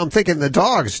 Well, now I'm thinking the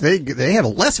dogs, they have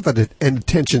less of an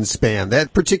attention span.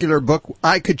 That particular book,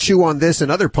 I Could Chew on This,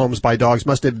 and other poems by dogs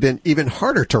must have been even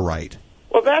harder to write.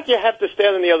 Well, that you have to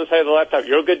stand on the other side of the laptop.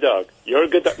 You're a good dog. You're a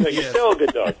good dog. No, you're still a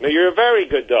good dog. No, you're a very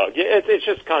good dog. It's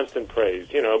just constant praise,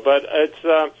 but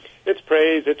it's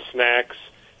praise, it's snacks.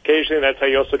 Occasionally, that's how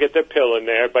you also get their pill in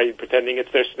there, by pretending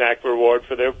it's their snack reward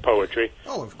for their poetry.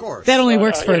 Oh, of course. That only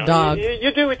works for a dog.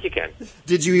 You do what you can.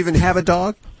 Did you even have a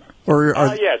dog?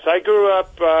 Yes, I grew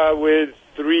up with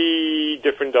 3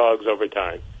 different dogs over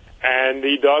time. And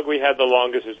the dog we had the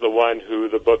longest is the one who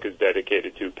the book is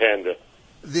dedicated to, Panda.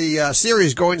 The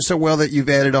series going so well that you've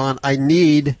added on I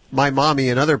Need, My Mommy,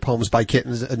 and Other Poems by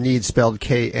Kittens, Need spelled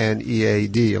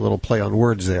K-N-E-A-D, a little play on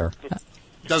words there.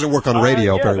 Doesn't work on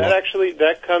radio very well.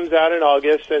 That comes out in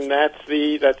August, and that's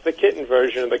the kitten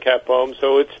version of the cat poem,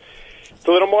 so it's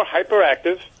a little more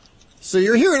hyperactive. So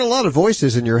you're hearing a lot of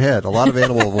voices in your head, a lot of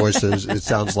animal voices, it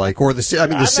sounds like. Or the series.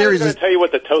 I'm not going to tell you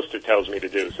what the toaster tells me to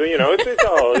do. So it's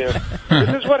all.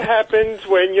 This is what happens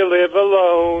when you live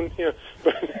alone.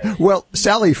 Well,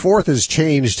 Sally Forth has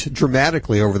changed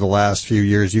dramatically over the last few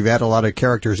years. You've had a lot of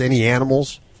characters. Any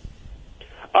animals?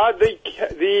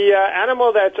 The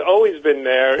animal that's always been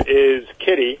there is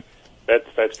Kitty.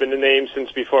 That's been the name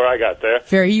since before I got there.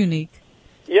 Very unique.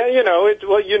 Yeah, you know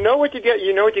what you get.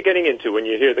 You know what you're getting into when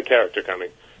you hear the character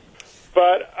coming.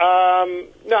 But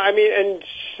no, I mean, and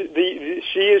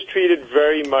she is treated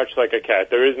very much like a cat.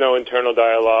 There is no internal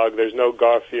dialogue. There's no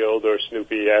Garfield or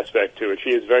Snoopy aspect to it.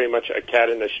 She is very much a cat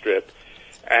in a strip.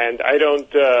 And I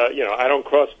don't, I don't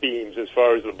cross beams as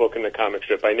far as the book and the comic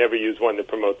strip. I never use one to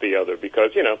promote the other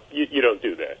because, you don't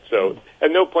do that. So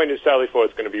at no point is Sally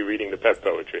Forth going to be reading the pet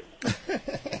poetry.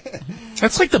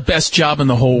 That's like the best job in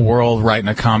the whole world, writing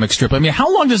a comic strip. I mean,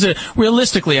 how long does it,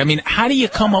 realistically, how do you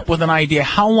come up with an idea?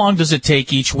 How long does it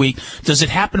take each week? Does it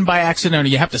happen by accident, or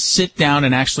you have to sit down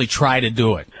and actually try to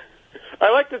do it? I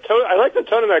like the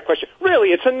tone of that question. Really,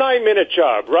 it's a 9-minute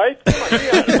job, right? Come on, it's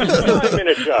a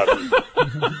 9-minute job.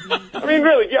 I mean,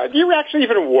 really, do you actually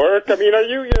even work? I mean,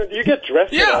 do you get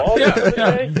dressed at all? Yeah.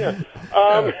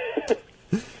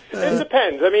 It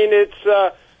depends. I mean,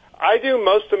 I do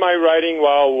most of my writing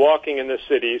while walking in the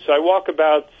city. So I walk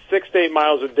about 6 to 8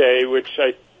 miles a day, which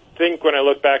I think when I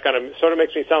look back on it sort of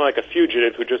makes me sound like a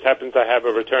fugitive who just happens to have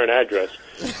a return address.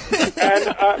 And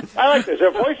I like this. There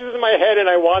are voices in my head and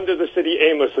I wander the city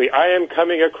aimlessly. I am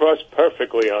coming across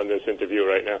perfectly on this interview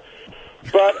right now.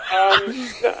 But,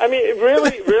 I mean,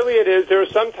 really it is. There are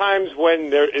some times when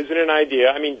there isn't an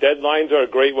idea. I mean, deadlines are a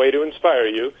great way to inspire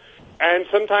you. And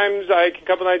sometimes I can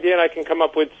come up with an idea and I can come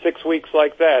up with 6 weeks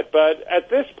like that. But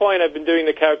at this point, I've been doing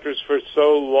the characters for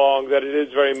so long that it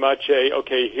is very much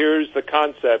okay, here's the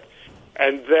concept.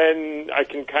 And then I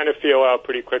can kind of feel out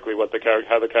pretty quickly how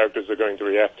the characters are going to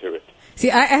react to it. See,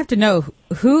 I have to know,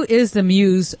 who is the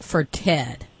muse for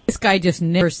Ted? This guy just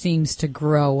never seems to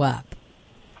grow up.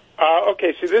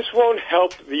 Okay, so this won't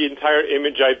help the entire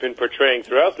image I've been portraying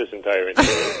throughout this entire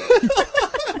interview.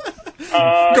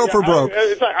 Go for broke.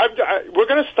 We're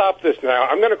going to stop this now.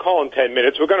 I'm going to call in 10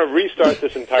 minutes. We're going to restart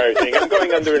this entire thing. I'm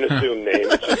going under an assumed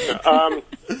name.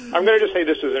 I'm going to just say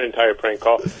this was an entire prank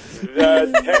call.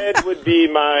 Ted would be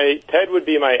my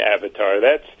avatar.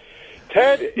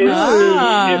 Ted is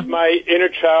me if my inner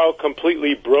child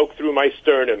completely broke through my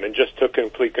sternum and just took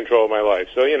complete control of my life.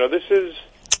 So, this is...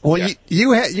 Well, yeah.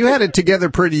 you had it together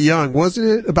pretty young. Wasn't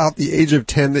it about the age of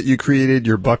 10 that you created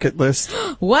your bucket list?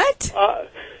 What?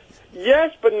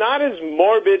 Yes, but not as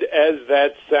morbid as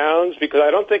that sounds, because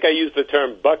I don't think I used the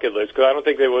term bucket list, because I don't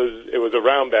think it was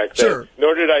around back then. Sure.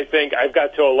 Nor did I think I've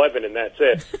got to 11 and that's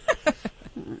it.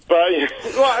 But,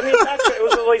 well, I mean, back then, it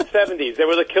was the late 70s. They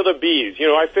were the killer bees.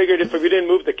 I figured if we didn't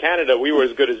move to Canada, we were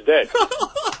as good as dead.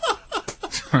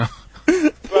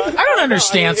 But, I don't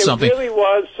understand something. It really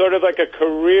was sort of like a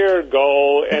career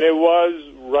goal, and it was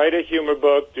write a humor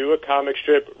book, do a comic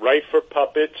strip, write for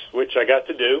puppets, which I got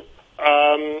to do.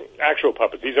 Actual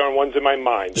puppets. These aren't ones in my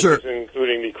mind. Sure. This is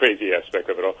including the crazy aspect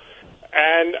of it all.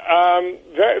 And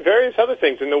various other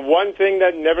things. And the one thing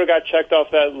that never got checked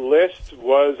off that list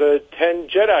was a 10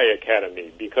 Jedi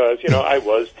Academy, because, I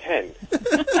was 10.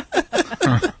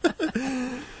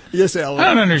 Yes, Alan. I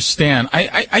don't understand.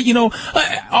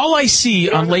 All I see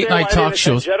on late night talk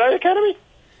shows. Jedi Academy?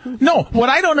 No, what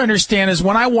I don't understand is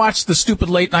when I watch the stupid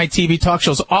late-night TV talk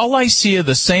shows, all I see are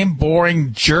the same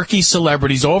boring, jerky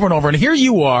celebrities over and over. And here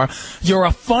you are. You're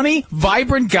a funny,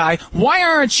 vibrant guy. Why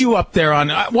aren't you up there on...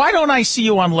 why don't I see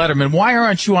you on Letterman? Why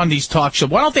aren't you on these talk shows?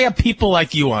 Why don't they have people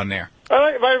like you on there?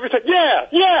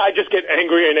 Yeah, I just get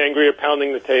angrier and angrier,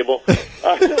 pounding the table.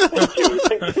 Thank you.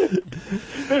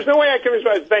 There's no way I can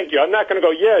respond. Thank you. I'm not going to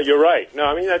go, yeah, you're right. No,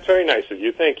 I mean, that's very nice of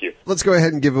you. Thank you. Let's go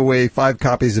ahead and give away 5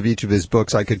 copies of each of his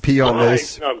books. I Could Pee on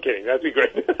This. No, I'm kidding. That'd be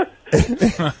great.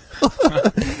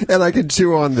 And I Could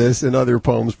Chew on This and Other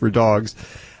Poems for Dogs.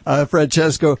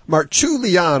 Francesco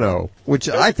Marciuliano, which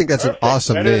I think that's an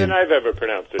awesome better name. Than I've ever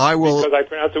pronounced it. Because I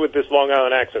pronounce it with this Long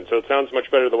Island accent, so it sounds much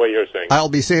better the way you're saying it. I'll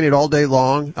be saying it all day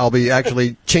long. I'll be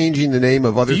actually changing the name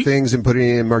of other things and putting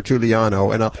it in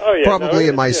Marciuliano, and probably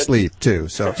in my sleep, too.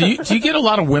 So, Do you get a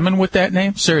lot of women with that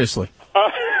name? Seriously?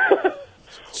 Well,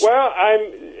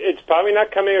 it's probably not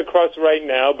coming across right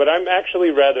now, but I'm actually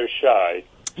rather shy.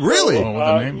 Really? So, with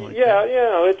a name like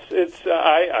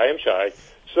I am shy.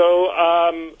 So,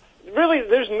 really,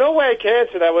 there's no way I can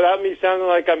answer that without me sounding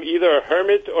like I'm either a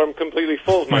hermit or I'm completely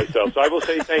full of myself. So I will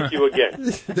say thank you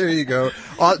again. There you go.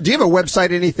 Do you have a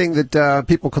website, anything that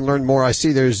people can learn more? I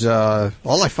see there's,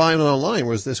 all I found online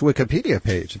was this Wikipedia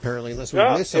page, apparently, unless we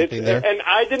missed something there. And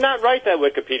I did not write that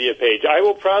Wikipedia page. I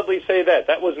will proudly say that.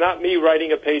 That was not me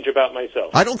writing a page about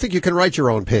myself. I don't think you can write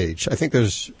your own page. I think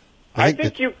there's... I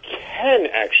think you can,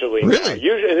 actually. Really?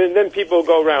 Usually, and then people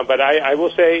go around. But I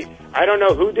will say, I don't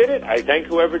know who did it. I thank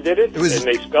whoever did it. And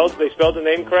they spelled the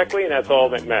name correctly, and that's all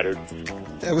that mattered.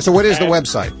 So what is the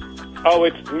website? Oh,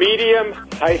 it's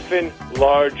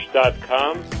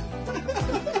medium-large.com.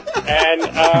 And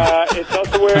it's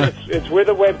also where it's where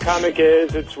the webcomic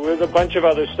is. It's with a bunch of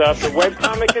other stuff. The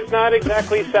webcomic is not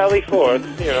exactly Sally Forth,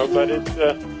 but it's...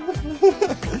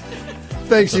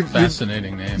 Thanks.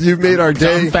 Fascinating name. You've made our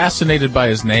day. I'm fascinated by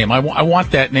his name. I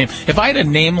want that name. If I had a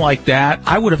name like that,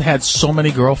 I would have had so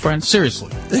many girlfriends.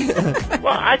 Seriously.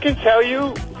 Well, I can tell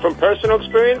you from personal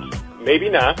experience, maybe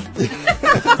not.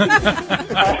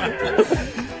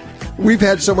 We've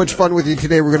had so much fun with you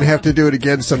today. We're going to have to do it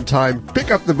again sometime.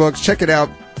 Pick up the books. Check it out.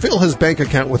 Fill his bank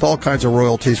account with all kinds of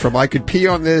royalties from I Could Pee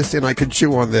on This and I Could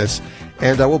Chew on This.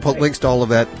 And we'll put links to all of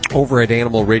that over at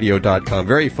animalradio.com.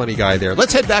 Very funny guy there.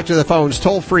 Let's head back to the phones.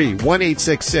 Toll free,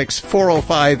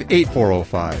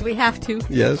 1-866-405-8405. We have to.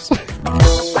 Yes.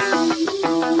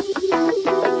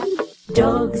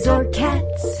 Dogs or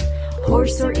cats,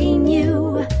 horse or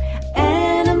emu,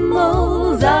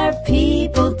 animals are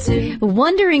people too.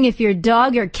 Wondering if your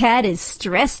dog or cat is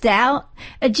stressed out?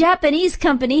 A Japanese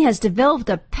company has developed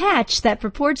a patch that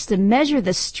purports to measure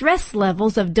the stress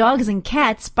levels of dogs and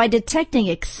cats by detecting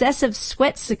excessive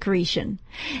sweat secretion.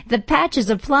 The patch is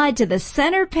applied to the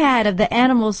center pad of the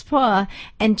animal's paw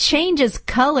and changes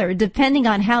color depending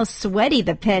on how sweaty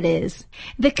the pet is.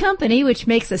 The company, which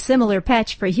makes a similar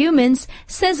patch for humans,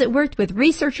 says it worked with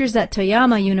researchers at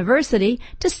Toyama University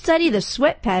to study the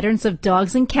sweat patterns of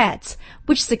dogs and cats,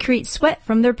 which secrete sweat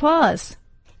from their paws.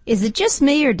 Is it just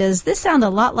me, or does this sound a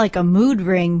lot like a mood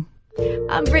ring?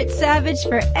 I'm Britt Savage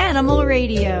for Animal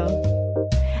Radio.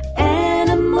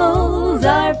 Animals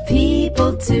are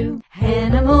people too.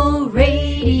 Animal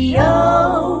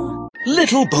Radio.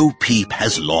 Little Bo Peep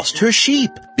has lost her sheep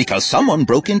because someone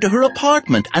broke into her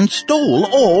apartment and stole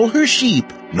all her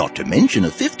sheep, not to mention a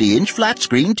 50-inch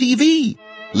flat-screen TV.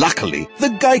 Luckily, the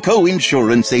Geico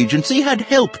Insurance Agency had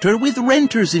helped her with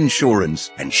renter's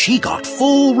insurance, and she got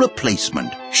full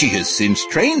replacement. She has since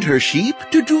trained her sheep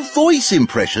to do voice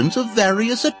impressions of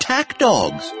various attack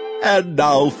dogs, and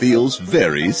now feels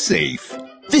very safe.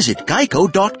 Visit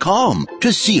Geico.com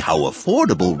to see how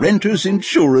affordable renter's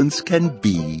insurance can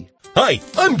be. Hi,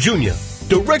 I'm Junior,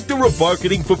 Director of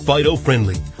Marketing for Fido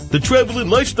Friendly, the travel and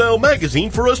lifestyle magazine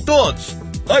for us dogs.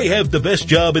 I have the best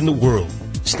job in the world,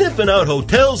 sniffing out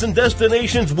hotels and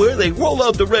destinations where they roll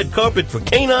out the red carpet for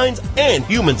canines and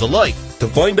humans alike. To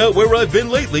find out where I've been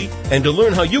lately and to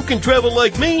learn how you can travel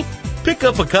like me, pick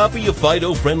up a copy of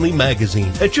Fido Friendly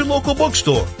magazine at your local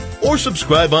bookstore or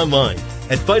subscribe online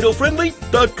at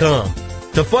FidoFriendly.com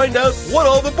to find out what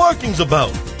all the barking's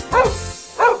about.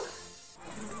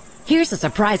 Here's a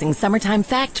surprising summertime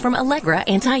fact from Allegra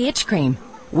Anti-Itch Cream.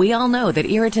 We all know that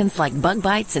irritants like bug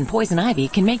bites and poison ivy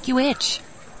can make you itch.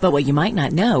 But what you might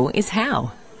not know is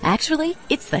how. Actually,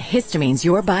 it's the histamines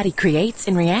your body creates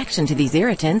in reaction to these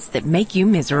irritants that make you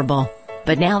miserable.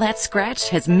 But now that scratch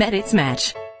has met its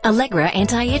match. Allegra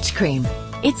Anti-Itch Cream.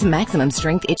 Its maximum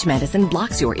strength itch medicine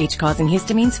blocks your itch-causing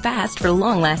histamines fast for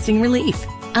long-lasting relief.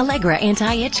 Allegra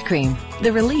Anti-Itch Cream.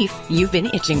 The relief you've been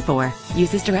itching for.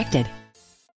 Use as directed.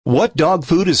 What dog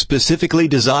food is specifically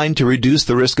designed to reduce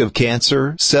the risk of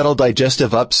cancer, settle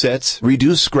digestive upsets,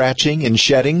 reduce scratching and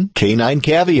shedding? Canine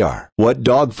Caviar. What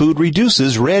dog food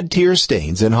reduces red tear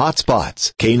stains and hot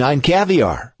spots? Canine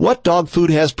Caviar. What dog food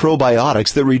has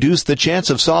probiotics that reduce the chance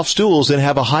of soft stools and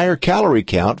have a higher calorie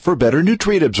count for better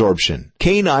nutrient absorption?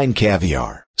 Canine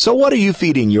Caviar. So what are you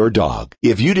feeding your dog?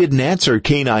 If you didn't answer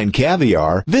Canine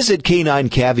Caviar, visit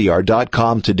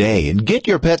caninecaviar.com today and get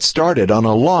your pet started on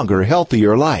a longer,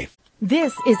 healthier life.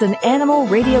 This is an Animal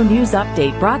Radio News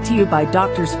Update brought to you by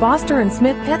Doctors Foster and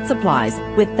Smith Pet Supplies,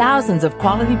 with thousands of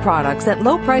quality products at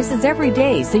low prices every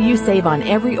day so you save on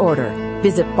every order.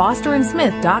 Visit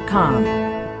fosterandsmith.com.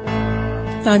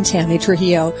 I'm Tammy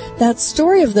Trujillo. That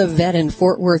story of the vet in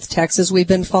Fort Worth, Texas we've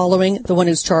been following, the one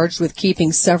who's charged with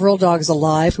keeping several dogs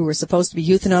alive who were supposed to be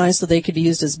euthanized so they could be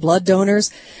used as blood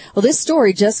donors. Well, this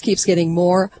story just keeps getting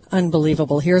more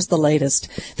unbelievable. Here's the latest.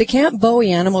 The Camp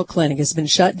Bowie Animal Clinic has been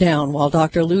shut down while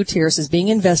Dr. Lou Tierce is being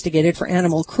investigated for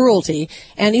animal cruelty,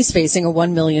 and he's facing a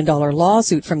 $1 million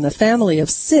lawsuit from the family of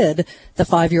Sid, the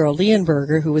 5-year-old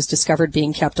Leonberger, who was discovered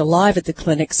being kept alive at the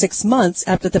clinic 6 months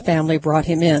after the family brought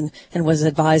him in and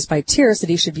was advised by Tierce that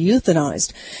he should be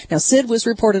euthanized. Now, Sid was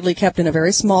reportedly kept in a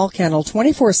very small kennel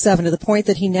 24/7 to the point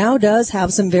that he now does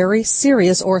have some very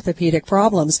serious orthopedic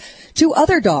problems. 2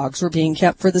 other dogs were being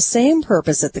kept for the same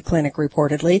purpose at the clinic,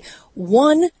 reportedly,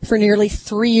 one for nearly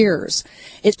 3 years.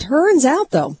 It turns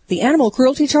out, though, the animal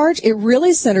cruelty charge, it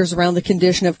really centers around the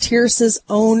condition of Tierce's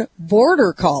own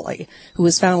border collie, who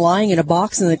was found lying in a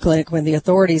box in the clinic when the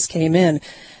authorities came in.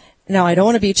 Now, I don't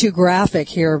want to be too graphic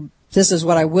here. This is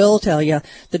what I will tell you.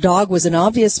 The dog was in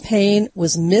obvious pain,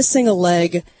 was missing a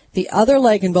leg. The other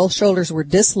leg and both shoulders were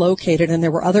dislocated, and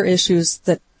there were other issues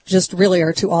that just really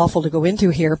are too awful to go into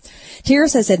here.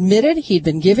 Tierce has admitted he'd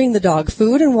been giving the dog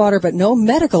food and water but no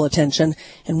medical attention,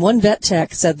 and one vet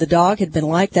tech said the dog had been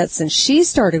like that since she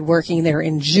started working there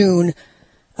in June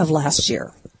of last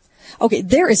year. Okay,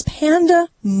 there is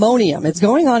pandemonium. It's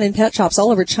going on in pet shops all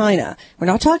over China. We're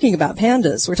not talking about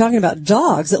pandas. We're talking about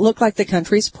dogs that look like the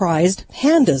country's prized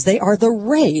pandas. They are the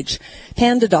rage.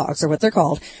 Panda dogs are what they're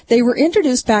called. They were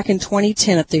introduced back in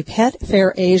 2010 at the Pet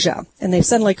Fair Asia, and they've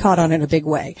suddenly caught on in a big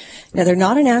way. Now, they're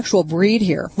not an actual breed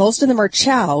here. Most of them are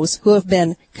chows who have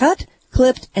been cut,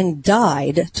 clipped, and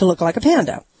dyed to look like a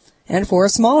panda. And for a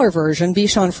smaller version,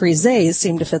 Bichon Frise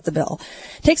seem to fit the bill.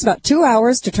 It takes about 2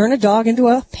 hours to turn a dog into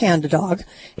a panda dog,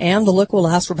 and the look will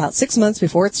last for about 6 months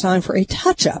before it's time for a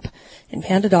touch-up. And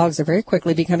panda dogs are very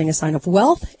quickly becoming a sign of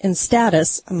wealth and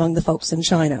status among the folks in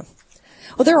China.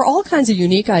 Well, there are all kinds of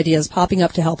unique ideas popping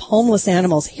up to help homeless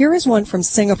animals. Here is one from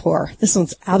Singapore. This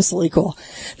one's absolutely cool.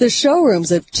 The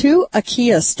showrooms of 2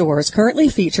 IKEA stores currently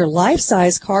feature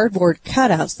life-size cardboard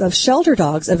cutouts of shelter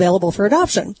dogs available for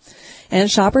adoption. And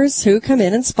shoppers who come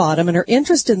in and spot them and are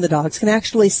interested in the dogs can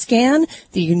actually scan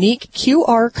the unique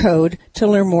QR code to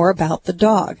learn more about the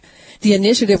dog. The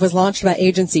initiative was launched by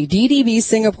agency DDB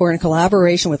Singapore in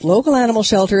collaboration with local animal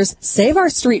shelters, Save Our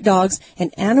Street Dogs,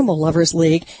 and Animal Lovers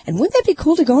League. And wouldn't that be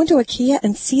cool to go into IKEA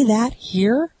and see that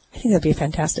here? I think that'd be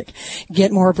fantastic.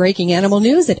 Get more breaking animal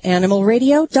news at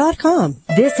animalradio.com.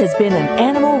 This has been an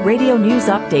Animal Radio News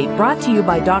Update brought to you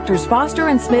by Doctors Foster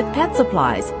and Smith Pet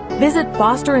Supplies. Visit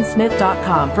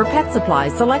fosterandsmith.com for pet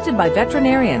supplies selected by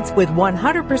veterinarians with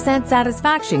 100%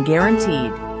 satisfaction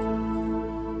guaranteed.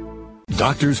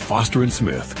 Doctors Foster and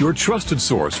Smith, your trusted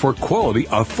source for quality,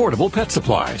 affordable pet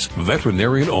supplies.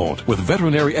 Veterinarian owned, with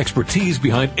veterinary expertise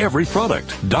behind every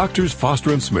product. Doctors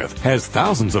Foster and Smith has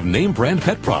thousands of name brand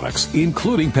pet products,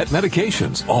 including pet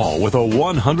medications, all with a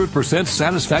 100%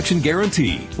 satisfaction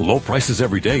guarantee. Low prices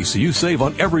every day, so you save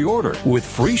on every order, with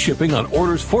free shipping on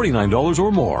orders $49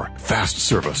 or more. Fast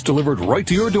service delivered right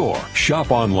to your door. Shop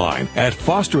online at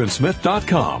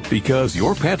fosterandsmith.com, because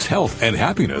your pet's health and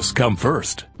happiness come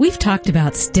first. We've talked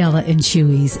about Stella and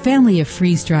Chewy's family of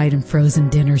freeze-dried and frozen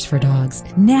dinners for dogs.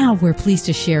 Now we're pleased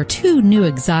to share 2 new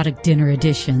exotic dinner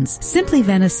additions, Simply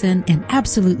Venison and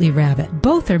Absolutely Rabbit.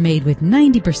 Both are made with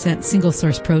 90%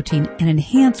 single-source protein and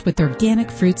enhanced with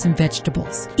organic fruits and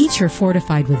vegetables. Each are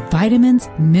fortified with vitamins,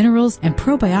 minerals, and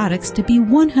probiotics to be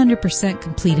 100%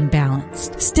 complete and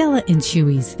balanced. Stella and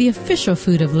Chewy's, the official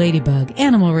food of Ladybug,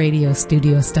 Animal Radio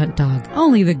Studio Stunt Dog.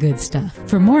 Only the good stuff.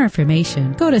 For more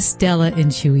information, go to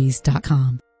StellaandChewy's.com.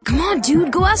 Come on,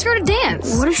 dude, go ask her to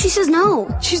dance. What if she says no?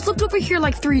 She's looked over here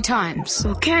like 3 times.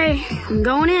 Okay, I'm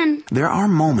going in. There are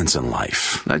moments in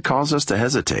life that cause us to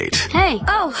hesitate. Hey.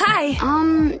 Oh,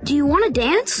 hi. Do you want to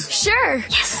dance? Sure.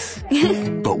 Yes.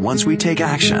 But once we take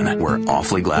action, we're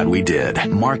awfully glad we did.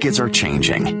 Markets are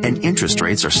changing, and interest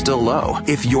rates are still low.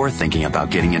 If you're thinking about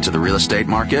getting into the real estate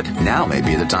market, now may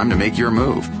be the time to make your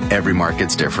move. Every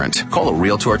market's different. Call a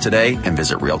Realtor today and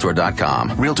visit Realtor.com.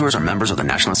 Realtors are members of the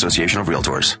National Association of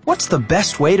Realtors. What's the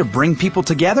best way to bring people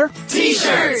together?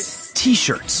 T-shirts!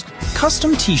 T-shirts.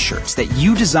 Custom T-shirts that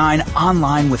you design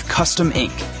online with Custom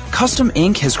Ink. Custom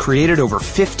Ink has created over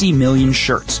 50 million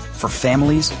shirts for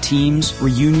families, teams,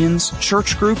 reunions,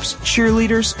 church groups,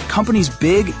 cheerleaders, companies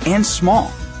big and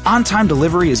small. On-time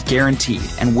delivery is guaranteed,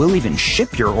 and we'll even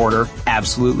ship your order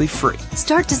absolutely free.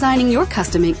 Start designing your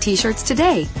Custom Ink T-shirts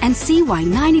today and see why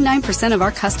 99% of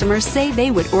our customers say they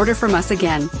would order from us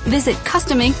again. Visit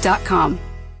CustomInk.com.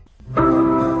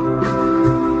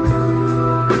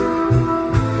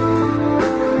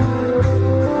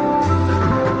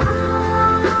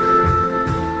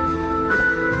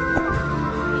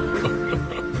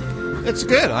 It's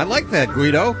good. I like that,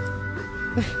 Guido.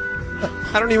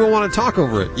 I don't even want to talk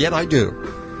over it, yet I do.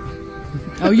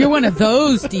 Oh, you're one of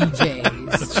those DJs.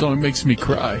 That song makes me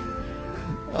cry.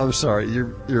 I'm sorry.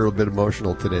 You're a bit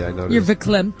emotional today, I noticed. You're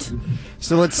verklempt.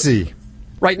 So let's see.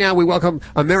 Right now we welcome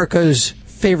America's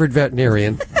favorite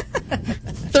veterinarian.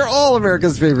 They're all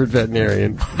America's favorite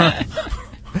veterinarian.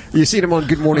 You've seen him on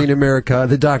Good Morning America,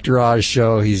 The Dr. Oz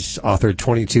Show. He's authored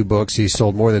 22 books. He's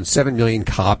sold more than 7 million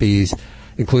copies,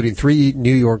 including 3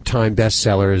 New York Times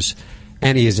bestsellers.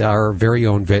 And he is our very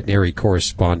own veterinary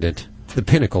correspondent, the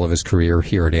pinnacle of his career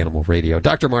here at Animal Radio.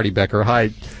 Dr. Marty Becker, hi.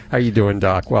 How you doing,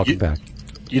 Doc? Welcome back.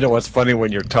 You know what's funny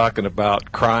when you're talking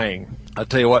about crying? I'll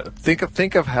tell you what.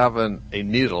 Think of having a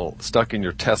needle stuck in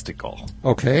your testicle.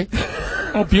 Okay.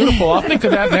 Oh, beautiful. I'll think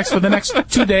of that next for the next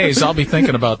 2 days. I'll be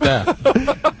thinking about that.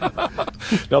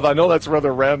 Now, I know that's a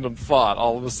rather random thought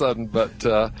all of a sudden,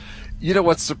 but you know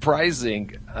what's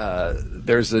surprising?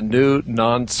 There's a new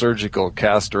non-surgical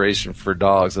castration for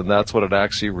dogs, and that's what it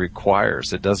actually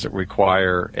requires. It doesn't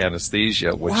require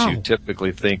anesthesia, which you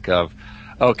typically think of.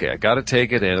 Okay, I got to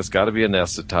take it in. It's got to be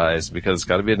anesthetized. Because it's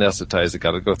got to be anesthetized, it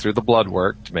got to go through the blood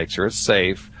work to make sure it's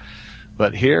safe.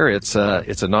 But here it's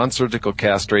a non-surgical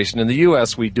castration. In the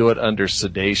U.S., we do it under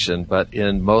sedation, but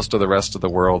in most of the rest of the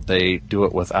world, they do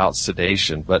it without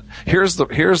sedation. But here's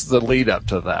the lead up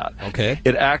to that. Okay.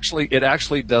 It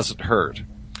actually doesn't hurt.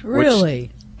 Really?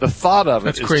 The thought of it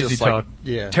That's is crazy just talk.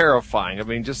 like terrifying. I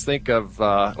mean, just think of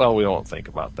well, we won't think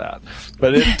about that.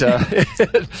 But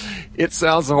it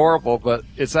sounds horrible, but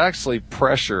it's actually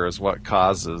pressure is what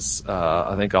causes.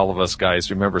 I think all of us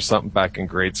guys remember something back in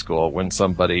grade school when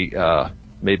somebody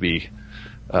maybe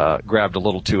grabbed a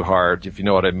little too hard, if you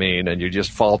know what I mean, and you just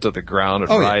fall to the ground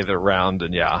and writhe around,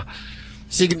 and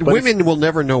See, women will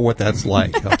never know what that's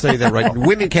like. I'll tell you that right.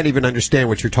 Women can't even understand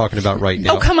what you're talking about right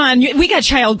now. Oh, come on. We got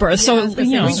childbirth, so,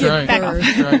 That's right.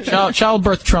 That's right.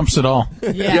 Childbirth trumps it all.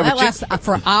 Yeah, that lasts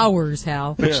for hours,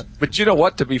 Hal. But you know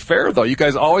what? To be fair, though, you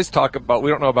guys always talk about, we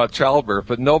don't know about childbirth,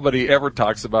 but nobody ever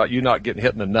talks about you not getting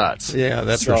hit in the nuts. Yeah,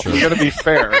 that's for sure. We're going to be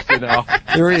fair,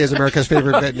 There he is, America's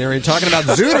favorite veterinarian, talking about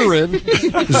Zeuterin.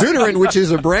 Zeuterin, which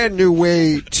is a brand new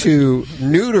way to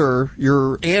neuter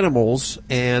your animals,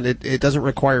 and it doesn't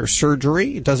require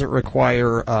surgery. It doesn't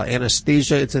require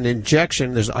anesthesia. It's an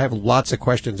injection. I have lots of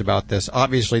questions about this.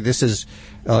 Obviously, this is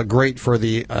great for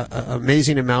the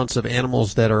amazing amounts of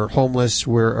animals that are homeless,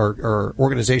 or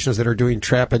organizations that are doing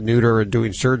trap and neuter and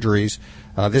doing surgeries.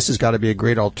 This has got to be a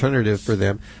great alternative for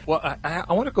them. Well,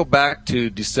 I want to go back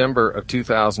to December of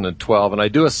 2012, and I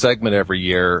do a segment every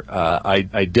year. I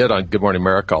did on Good Morning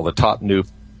America, the top new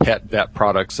pet vet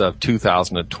products of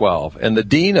 2012. And the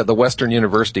dean of the Western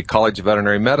University College of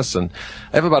Veterinary Medicine,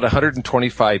 I have about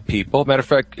 125 people. Matter of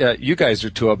fact, you guys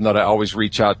are 2 of them that I always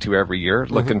reach out to every year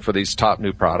looking for these top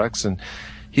new products. And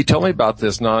he told me about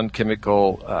this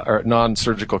non-chemical or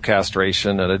non-surgical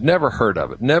castration, and I'd never heard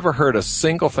of it, never heard a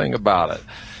single thing about it.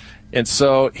 And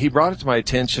so he brought it to my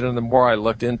attention, and the more I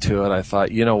looked into it, I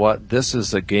thought, you know what, this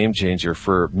is a game changer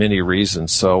for many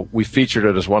reasons. So we featured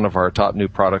it as one of our top new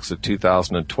products of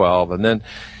 2012. And then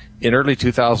in early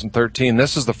 2013,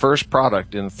 this is the first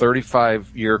product in a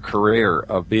 35-year career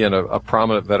of being a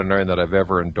prominent veterinarian that I've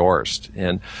ever endorsed.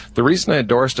 And the reason I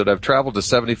endorsed it, I've traveled to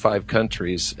 75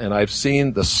 countries, and I've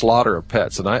seen the slaughter of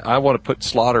pets. And I want to put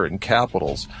slaughter in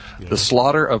capitals, the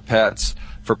slaughter of pets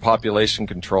for population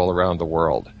control around the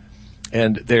world.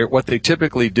 And what they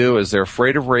typically do is they're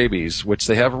afraid of rabies, which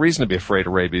they have a reason to be afraid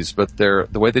of rabies, but the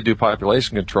way they do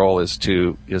population control is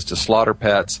to slaughter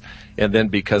pets, and then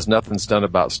because nothing's done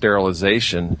about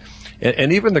sterilization,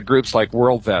 And even the groups like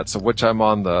World Vets, of which I'm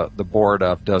on the board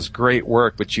of, does great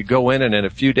work. But you go in and in a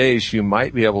few days, you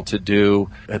might be able to do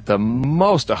at the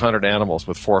most 100 animals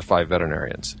with 4 or 5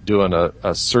 veterinarians doing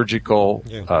a surgical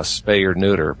spay or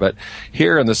neuter. But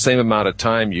here in the same amount of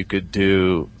time, you could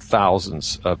do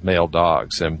thousands of male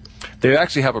dogs. And they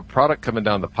actually have a product coming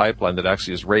down the pipeline that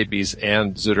actually is rabies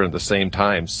and Zooter at the same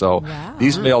time. So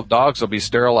these male dogs will be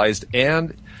sterilized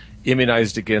and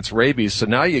immunized against rabies. So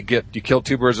now you kill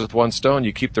 2 birds with 1 stone.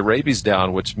 You keep the rabies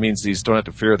down, which means these don't have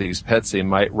to fear these pets. They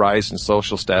might rise in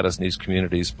social status in these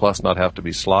communities, plus not have to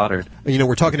be slaughtered. You know,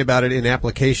 we're talking about it in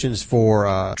applications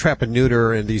for trap and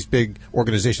neuter and these big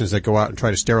organizations that go out and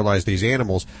try to sterilize these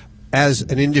animals. As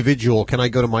an individual, can I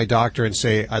go to my doctor and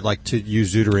say I'd like to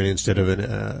use Zooterin instead of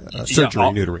a surgery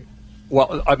neutering?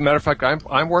 Well, as a matter of fact,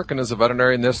 I'm working as a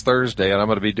veterinarian this Thursday, and I'm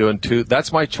going to be doing 2.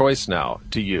 That's my choice now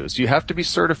to use. You have to be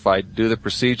certified to do the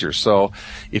procedure. So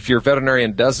if your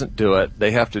veterinarian doesn't do it,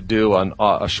 they have to do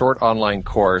a short online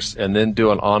course and then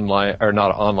do an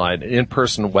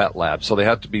in-person wet lab. So they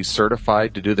have to be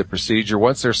certified to do the procedure.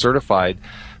 Once they're certified,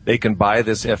 they can buy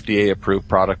this FDA-approved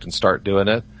product and start doing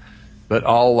it. But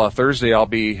Thursday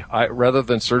rather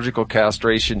than surgical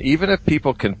castration, even if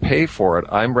people can pay for it,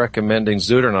 I'm recommending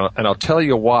Zooterin, and I'll tell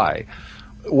you why.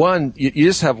 One, you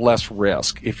just have less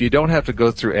risk. If you don't have to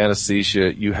go through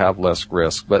anesthesia, you have less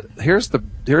risk. But here's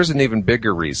an even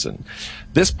bigger reason.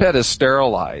 This pet is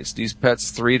sterilized. These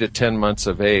pets 3 to 10 months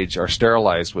of age are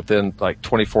sterilized within like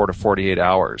 24 to 48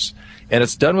 hours. And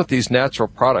it's done with these natural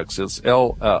products. It's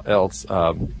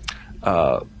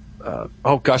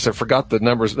oh gosh, I forgot the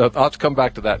numbers. I'll have to come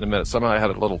back to that in a minute. Somehow I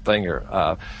had a little thing here.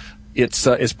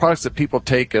 It's products that people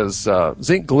take as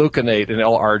zinc gluconate and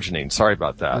L-arginine. Sorry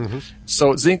about that. Mm-hmm.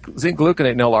 So zinc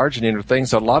gluconate and L-arginine are things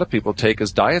that a lot of people take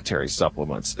as dietary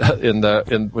supplements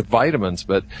with vitamins.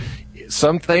 But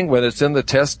something when it's in the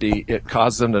testy, it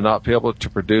causes them to not be able to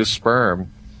produce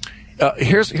sperm.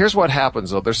 Here's what happens,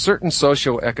 though. There's certain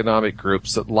socioeconomic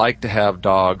groups that like to have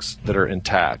dogs that are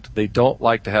intact. They don't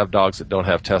like to have dogs that don't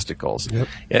have testicles. Yep.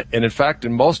 And in fact,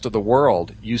 in most of the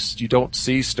world, you don't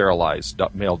see sterilized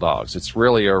male dogs. It's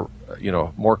really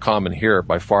more common here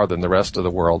by far than the rest of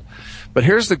the world. But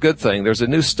here's the good thing. There's a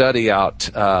new study out.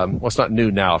 It's not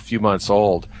new now, a few months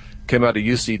old. Came out of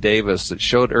UC Davis that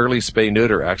showed early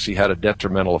spay-neuter actually had a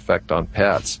detrimental effect on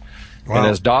pets. Wow. And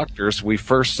as doctors, we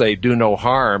first say do no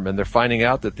harm, and they're finding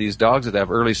out that these dogs that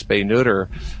have early spay-neuter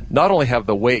not only have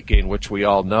the weight gain, which we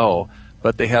all know,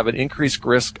 but they have an increased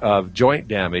risk of joint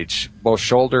damage, both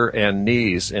shoulder and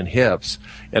knees and hips,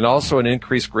 and also an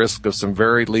increased risk of some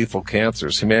very lethal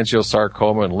cancers,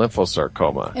 hemangiosarcoma and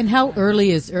lymphosarcoma. And how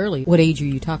early is early? What age are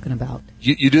you talking about?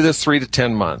 You do this 3 to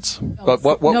 10 months. Oh,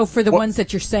 but for the ones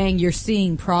that you're saying you're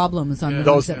seeing problems on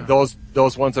those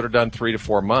ones that are done 3 to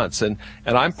 4 months, and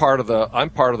I'm part of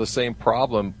the same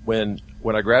problem when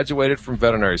I graduated from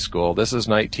veterinary school. This is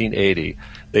 1980.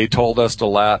 They told us to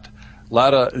let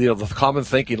the common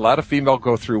thinking, let a female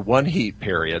go through one heat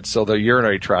period so the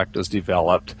urinary tract is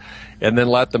developed, and then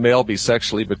let the male be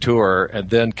sexually mature, and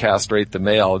then castrate the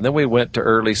male. And then we went to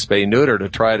early spay-neuter to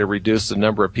try to reduce the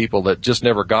number of people that just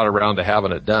never got around to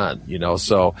having it done,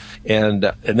 So, and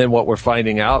then what we're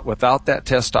finding out, without that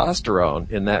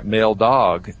testosterone in that male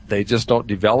dog, they just don't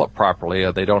develop properly.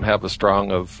 They don't have as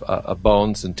strong of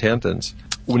bones and tendons.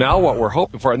 Now what we're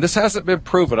hoping for, and this hasn't been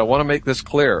proven, I want to make this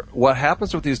clear. What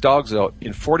happens with these dogs, though,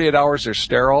 in 48 hours they're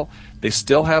sterile, they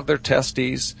still have their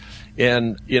testes,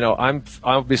 and,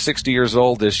 I'll be 60 years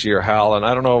old this year, Hal, and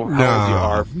I don't know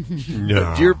how old you are.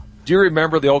 No. Do you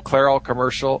remember the old Clairol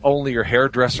commercial, only your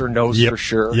hairdresser knows for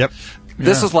sure? Yep.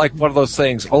 This is like one of those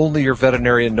things, only your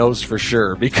veterinarian knows for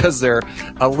sure, because they're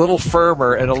a little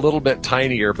firmer and a little bit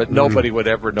tinier, but nobody would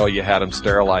ever know you had them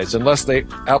sterilized unless they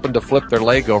happen to flip their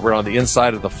leg over on the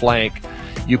inside of the flank.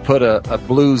 You put a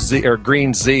blue Z or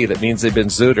green Z, that means they've been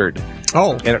zootered.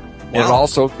 Oh. And it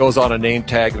also goes on a name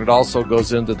tag, and it also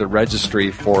goes into the registry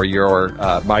for your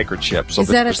microchip. So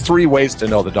there's 3 ways to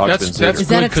know the dog's been zootered. That's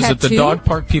good, because at the dog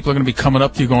park, people are going to be coming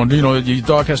up to you going, your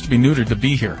dog has to be neutered to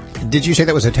be here. Did you say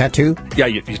that was a tattoo? Yeah,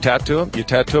 you tattoo them. You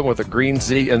tattoo them with a green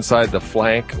Z inside the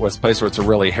flank, with a place where it's a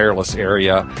really hairless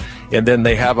area. And then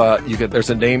they have there's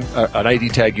a name, an ID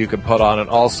tag you can put on, and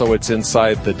also it's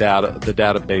inside the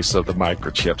database of the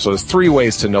microchip. So there's 3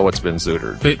 ways to know it's been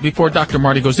zootered. Before Dr.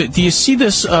 Marty goes, do you see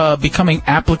this becoming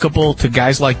applicable to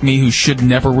guys like me who should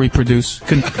never reproduce?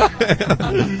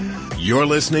 You're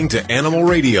listening to Animal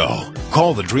Radio.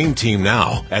 Call the Dream Team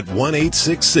now at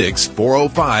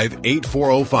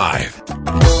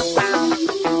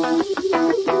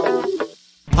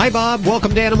 1-866-405-8405. Hi, Bob.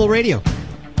 Welcome to Animal Radio.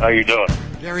 How you doing?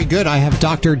 Very good. I have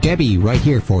Dr. Debbie right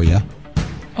here for you.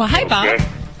 Well, hi, Bob. Okay.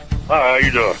 Hi, how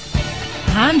you doing?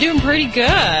 I'm doing pretty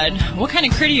good. What kind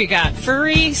of critter you got?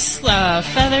 Furry,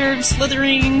 feathered,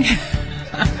 slithering?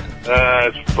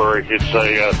 It's furry. It's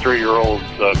a 3-year-old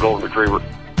golden retriever.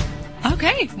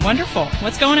 Okay, wonderful.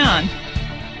 What's going on?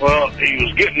 Well, he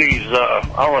was getting these, I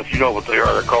don't know if you know what they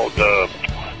are. They're called, they're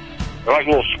like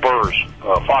little spurs,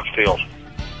 foxtails.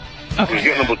 Okay. He was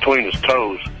getting them between his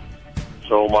toes.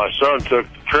 So my son took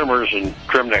the trimmers and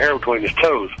trimmed the hair between his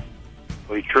toes.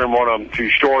 So he trimmed one of them too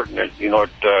short, and it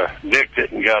nicked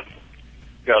it and got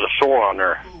a sore on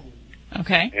there.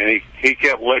 Okay. And he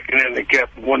kept licking it, and it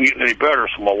wasn't getting any better.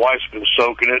 So my wife's been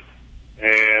soaking it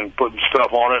and putting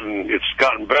stuff on it, and it's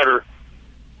gotten better.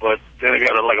 But then it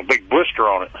got like a big blister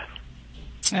on it.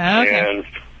 Okay. And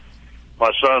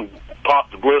my son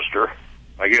popped the blister.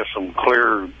 I guess some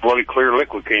bloody clear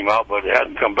liquid came out, but it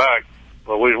hadn't come back.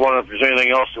 But we wonder if there's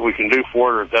anything else that we can do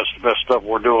for it, or if that's the best stuff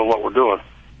we're doing, what we're doing.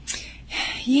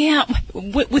 Yeah,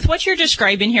 with what you're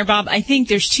describing here, Bob, I think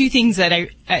there's two things that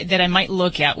I might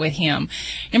look at with him.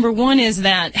 Number one is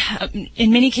that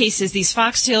in many cases these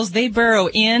foxtails, they burrow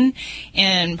in,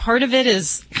 and part of it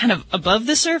is kind of above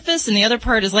the surface, and the other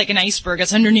part is like an iceberg.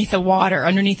 It's underneath the water,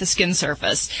 underneath the skin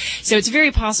surface. So it's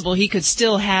very possible he could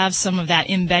still have some of that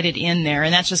embedded in there,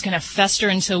 and that's just going to fester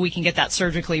until we can get that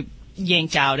surgically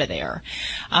yanked out of there.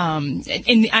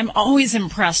 And I'm always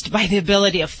impressed by the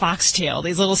ability of foxtail,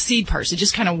 these little seed parts, to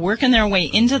just kind of working their way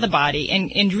into the body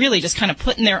and really just kind of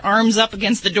putting their arms up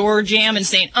against the door jamb and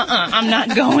saying, I'm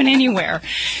not going anywhere.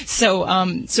 So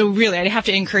really, I'd have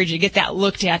to encourage you to get that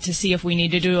looked at to see if we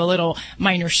need to do a little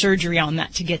minor surgery on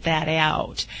that to get that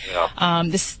out. Yeah.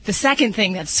 The second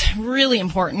thing that's really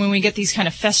important when we get these kind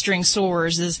of festering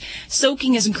sores is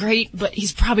soaking is great, but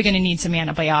he's probably going to need some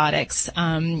antibiotics.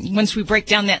 Once we break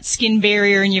down that skin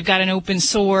barrier and you've got an open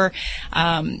sore,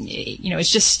 it's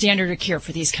just standard of care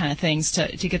for these kind of things to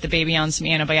get the baby on some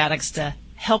antibiotics to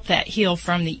help that heal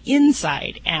from the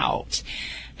inside out.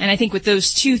 And I think with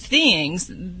those two things,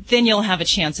 then you'll have a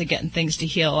chance of getting things to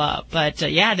heal up. But,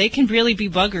 they can really be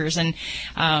buggers and,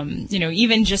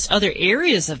 even just other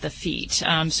areas of the feet.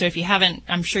 So if you haven't,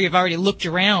 I'm sure you've already looked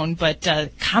around, but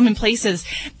common places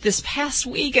this past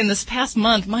week and this past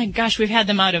month, my gosh, we've had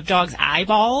them out of dogs'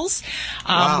 eyeballs.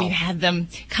 Wow. We've had them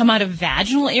come out of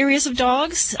vaginal areas of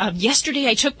dogs. Yesterday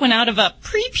I took one out of a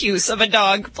prepuce of a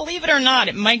dog. Believe it or not,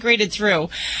 it migrated through.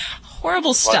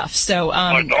 Horrible stuff. So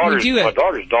my daughter's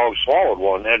dog swallowed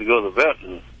one. They had to go to the vet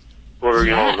and put her,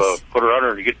 put her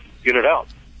under to get it out.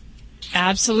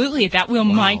 Absolutely, that will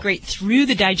migrate through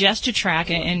the digestive tract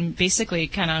and basically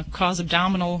kind of cause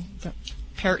abdominal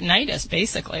peritonitis,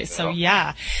 basically. So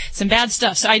some bad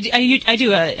stuff. So I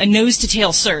do a nose to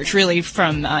tail search, really,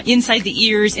 from inside the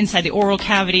ears, inside the oral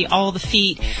cavity, all the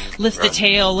feet, lift the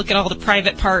tail, look at all the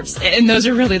private parts, and those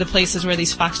are really the places where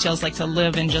these foxtails like to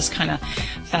live and just kind of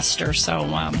fester. So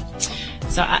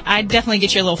I'd definitely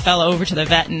get your little fella over to the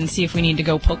vet and see if we need to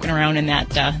go poking around in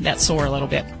that sore a little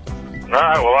bit. All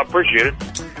right, well, I appreciate it.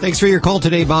 Thanks for your call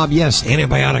today, Bob. Yes,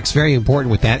 antibiotics, very important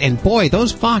with that. And boy,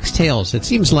 those foxtails, it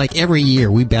seems like every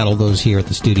year we battle those here at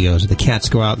the studios. The cats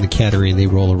go out in the cattery and they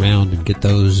roll around and get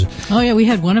those. Oh, yeah, we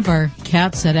had one of our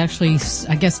cats that actually,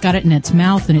 I guess, got it in its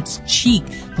mouth and its cheek.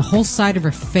 The whole side of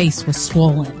her face was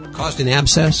swollen. Caused an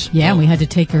abscess? Yeah, we had to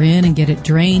take her in and get it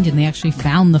drained, and they actually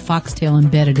found the foxtail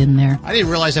embedded in there. I didn't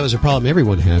realize that was a problem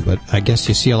everyone had, but I guess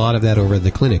you see a lot of that over at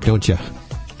the clinic, don't you?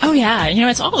 Oh, yeah.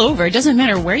 It's all over. It doesn't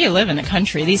matter where you live in the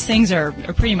country. These things are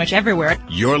pretty much everywhere.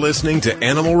 You're listening to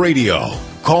Animal Radio.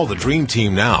 Call the Dream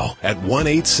Team now at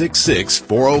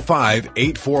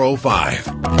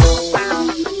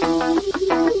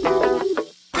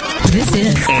 1-866-405-8405. This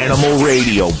is Animal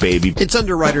Radio, baby. It's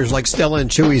underwriters like Stella and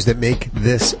Chewy's that make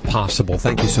this possible.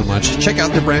 Thank you so much. Check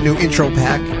out the brand new intro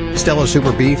pack. Stella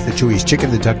Super Beef, the Chewy's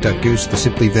Chicken, the Duck Duck Goose, the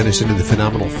Simply Venison, and the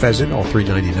Phenomenal Pheasant, all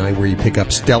 $3.99, where you pick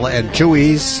up Stella and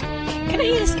Chewy's. Can I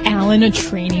ask Alan a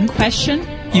training question?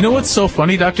 You know what's so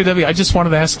funny, Dr. Debbie? I just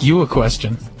wanted to ask you a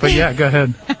question. But yeah, go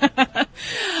ahead.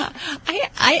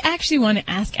 I actually want to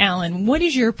ask Alan, what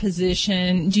is your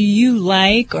position? Do you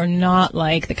like or not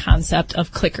like the concept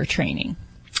of clicker training?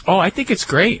 Oh, I think it's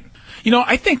great.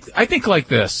 I think like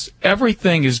this.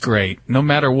 Everything is great, no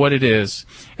matter what it is,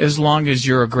 as long as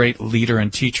you're a great leader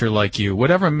and teacher like you.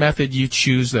 Whatever method you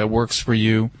choose that works for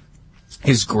you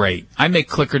is great. I make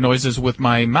clicker noises with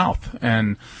my mouth,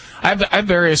 and I have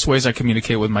various ways I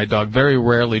communicate with my dog. Very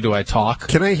rarely do I talk.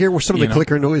 Can I hear some of the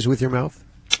clicker noise with your mouth?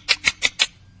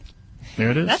 There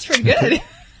it is. That's pretty good.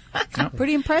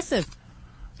 Pretty impressive.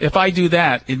 If I do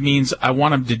that, it means I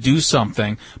want him to do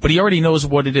something, but he already knows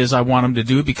what it is I want him to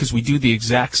do because we do the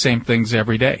exact same things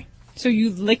every day. So you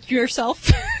lick yourself?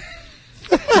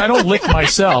 I don't lick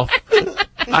myself.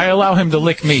 I allow him to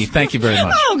lick me. Thank you very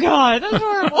much. Oh, God, that's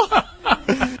horrible.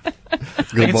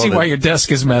 I can see why your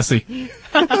desk is messy.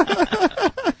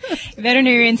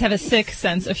 Veterinarians have a sick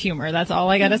sense of humor. That's all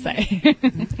I got to say.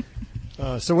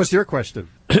 So what's your question,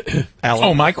 Alan?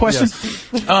 Oh, my question?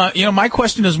 Yes. My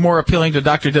question is more appealing to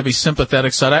Dr. Debbie's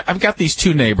sympathetic side. I've got these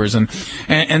two neighbors, and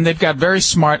they've got very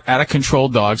smart, out-of-control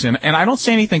dogs, and I don't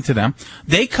say anything to them.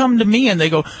 They come to me, and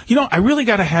they go, I really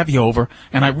got to have you over,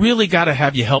 and I really got to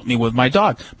have you help me with my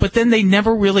dog. But then they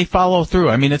never really follow through.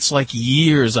 I mean, it's like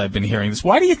years I've been hearing this.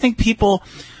 Why do you think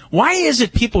why is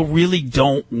it people really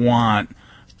don't want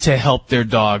to help their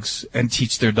dogs and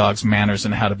teach their dogs manners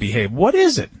and how to behave? What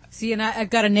is it? See, and I've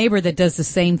got a neighbor that does the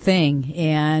same thing,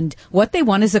 and what they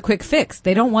want is a quick fix.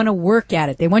 They don't want to work at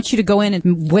it. They want you to go in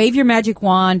and wave your magic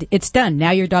wand. It's done.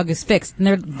 Now your dog is fixed.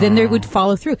 And then they would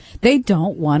follow through. They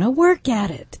don't want to work at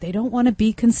it. They don't want to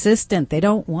be consistent. They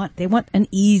want an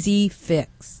easy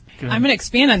fix. I'm going to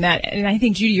expand on that, and I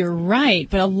think, Judy, you're right,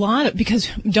 but because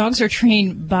dogs are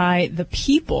trained by the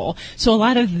people, so a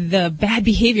lot of the bad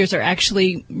behaviors are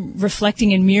actually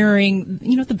reflecting and mirroring,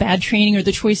 the bad training or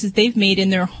the choices they've made in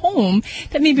their home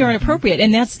that maybe aren't appropriate,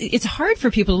 and it's hard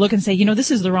for people to look and say, this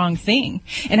is the wrong thing.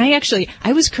 And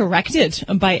I was corrected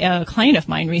by a client of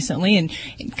mine recently, and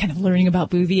kind of learning about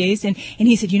Bouvier's, and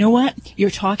he said, you know what, you're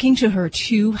talking to her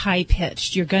too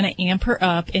high-pitched, you're going to amp her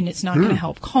up, and it's not going to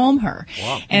help calm her.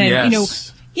 Wow. And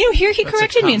yes. Here he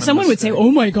corrected me, and someone would say, "Oh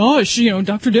my gosh,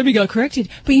 Dr. Debbie got corrected."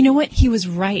 But you know what? He was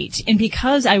right, and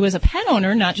because I was a pet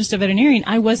owner, not just a veterinarian,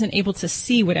 I wasn't able to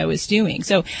see what I was doing.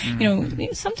 So,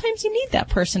 sometimes you need that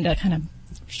person to kind of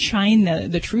shine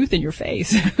the truth in your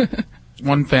face.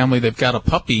 One family, they've got a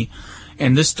puppy,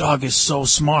 and this dog is so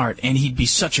smart, and he'd be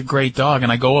such a great dog.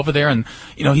 And I go over there, and,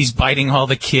 he's biting all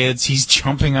the kids. He's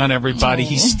jumping on everybody.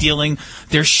 He's stealing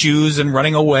their shoes and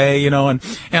running away, and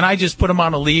I just put him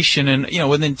on a leash, and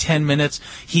within 10 minutes,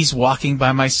 he's walking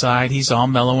by my side. He's all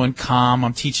mellow and calm.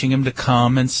 I'm teaching him to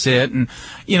come and sit, and,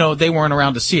 they weren't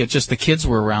around to see it. Just the kids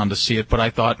were around to see it. But I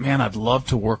thought, man, I'd love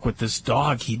to work with this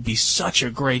dog. He'd be such a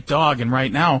great dog. And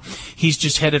right now, he's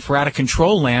just headed for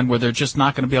out-of-control land where they're just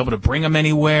not going to be able to bring him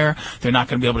anywhere. They're not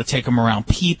going to be able to take him around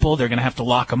people. They're going to have to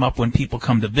lock him up when people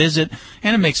come to visit.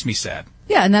 And it makes me sad.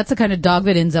 Yeah, and that's the kind of dog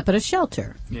that ends up at a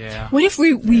shelter. Yeah. What if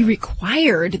we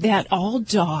required that all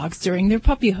dogs during their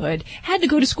puppyhood had to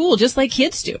go to school just like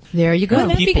kids do? There you go.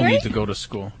 The people need to go to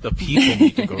school. The people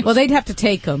need to go to school. Well, they'd have to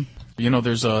take them.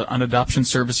 There's an adoption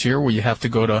service here where you have to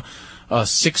go to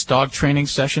 6 dog training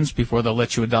sessions before they'll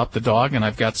let you adopt the dog. And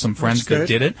I've got some friends that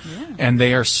did it, and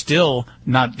they are still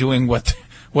not doing what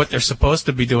they're supposed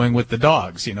to be doing with the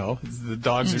dogs. The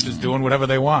dogs are just doing whatever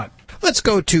they want. Let's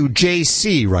go to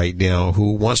JC right now,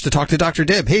 who wants to talk to Dr.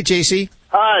 Deb. Hey, JC.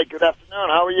 Hi, good afternoon.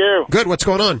 How are you? Good. What's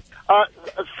going on?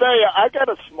 I got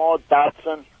a small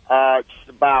Dachshund. She's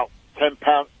about 10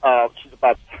 pounds.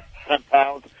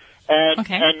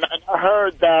 And I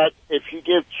heard that if you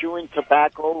give chewing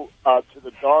tobacco to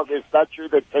the dog, is that true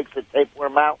that takes the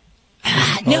tapeworm out?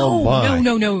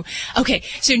 No. Okay,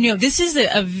 so no, this is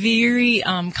a very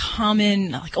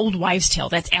common, old wives' tale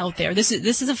that's out there. This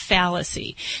is a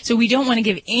fallacy. So we don't want to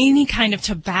give any kind of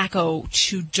tobacco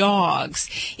to dogs.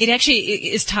 It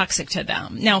actually is toxic to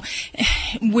them. Now,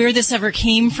 where this ever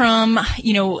came from,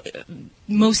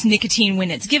 most nicotine, when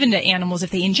it's given to animals,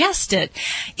 if they ingest it,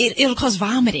 it'll cause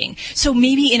vomiting. So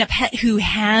maybe in a pet who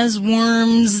has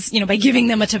worms, by giving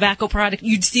them a tobacco product,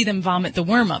 you'd see them vomit the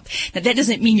worm up. Now, that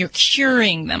doesn't mean you're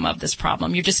curing them of this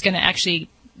problem. You're just going to actually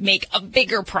make a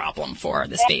bigger problem for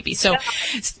this baby. So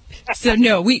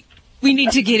no, we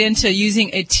need to get into using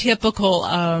a typical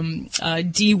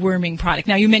deworming product.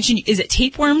 Now, you mentioned, is it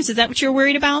tapeworms? Is that what you're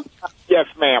worried about? Yes,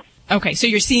 ma'am. Okay, so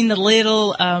you're seeing the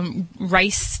little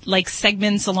rice-like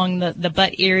segments along the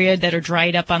butt area that are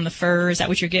dried up on the fur. Is that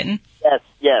what you're getting?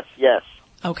 Yes.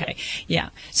 Okay, yeah.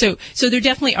 So there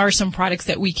definitely are some products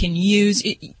that we can use.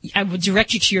 I would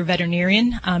direct you to your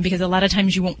veterinarian because a lot of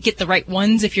times you won't get the right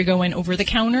ones if you're going over the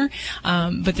counter.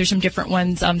 But there's some different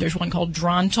ones. There's one called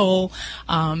Drontol,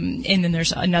 and then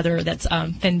there's another that's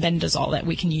Fenbendazole that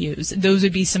we can use. Those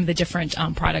would be some of the different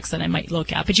products that I might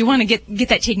look at. But you want to get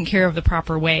that taken care of the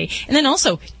proper way. And then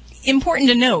also, important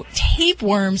to note,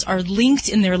 tapeworms are linked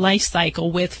in their life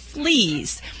cycle with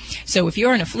fleas. So if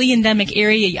you're in a flea endemic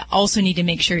area, you also need to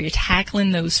make sure you're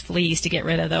tackling those fleas to get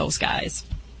rid of those guys.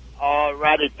 All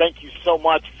righty. Thank you so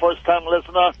much. First-time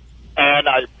listener, and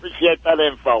I appreciate that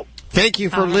info. Thank you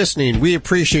for listening. We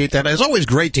appreciate that. It's always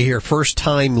great to hear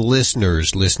first-time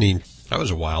listeners listening. That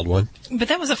was a wild one. But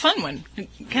that was a fun one.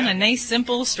 Kind of nice,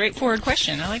 simple, straightforward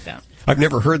question. I like that. I've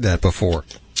never heard that before.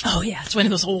 Oh yeah, it's one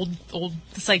of those old.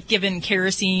 It's like giving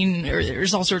kerosene, or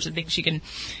there's all sorts of things you can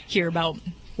hear about.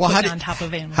 On top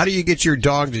of animals. How do you get your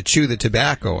dog to chew the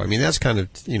tobacco? I mean, that's kind of,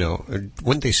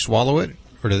 wouldn't they swallow it?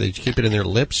 Or do they keep it in their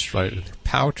lips, right, in their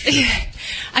pouch?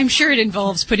 I'm sure it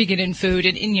involves putting it in food.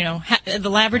 And the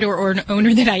Labrador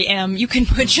owner that I am, you can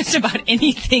put just about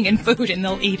anything in food and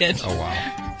they'll eat it. Oh,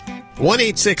 wow.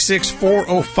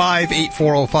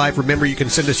 1-866-405-8405. Remember, you can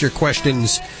send us your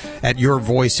questions at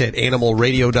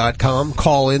yourvoice@animalradio.com.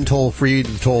 Call in toll-free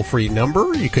to the toll-free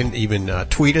number. You can even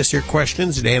tweet us your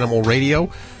questions at Animal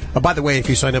Radio. By the way, if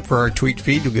you sign up for our tweet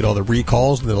feed, you'll get all the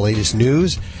recalls and the latest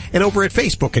news. And over at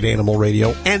Facebook at Animal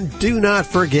Radio. And do not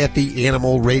forget the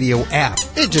Animal Radio app.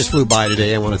 It just flew by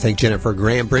today. I want to thank Jennifer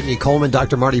Graham, Brittany Coleman,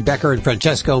 Dr. Marty Becker, and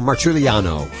Francesco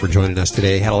Marciuliano for joining us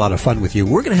today. Had a lot of fun with you.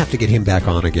 We're going to have to get him back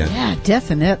on again. Yeah,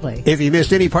 definitely. If you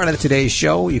missed any part of today's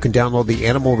show, you can download the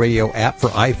Animal Radio app for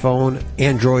iPhone,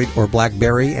 Android, or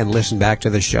BlackBerry and listen back to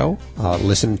the show.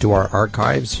 Listen to our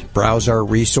archives, browse our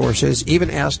resources, even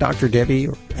ask Dr. Debbie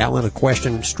or Alan a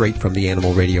question straight from the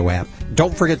Animal Radio app.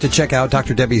 Don't forget to check out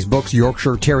Dr. Debbie's books,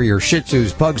 Yorkshire Terrier, Shih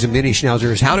Tzus, Pugs, and Mini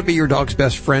Schnauzers, How to Be Your Dog's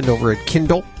Best Friend, over at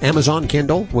Kindle, Amazon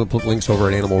Kindle. We'll put links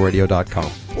over at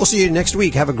animalradio.com. We'll see you next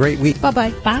week. Have a great week.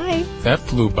 Bye-bye. Bye. That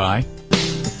flew by.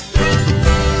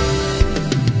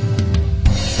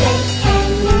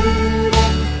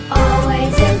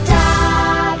 Always your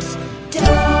dogs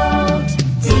don't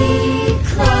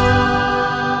declaw.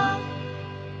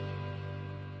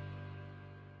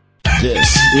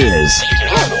 This is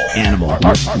Animal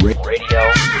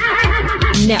Radio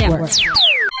Network.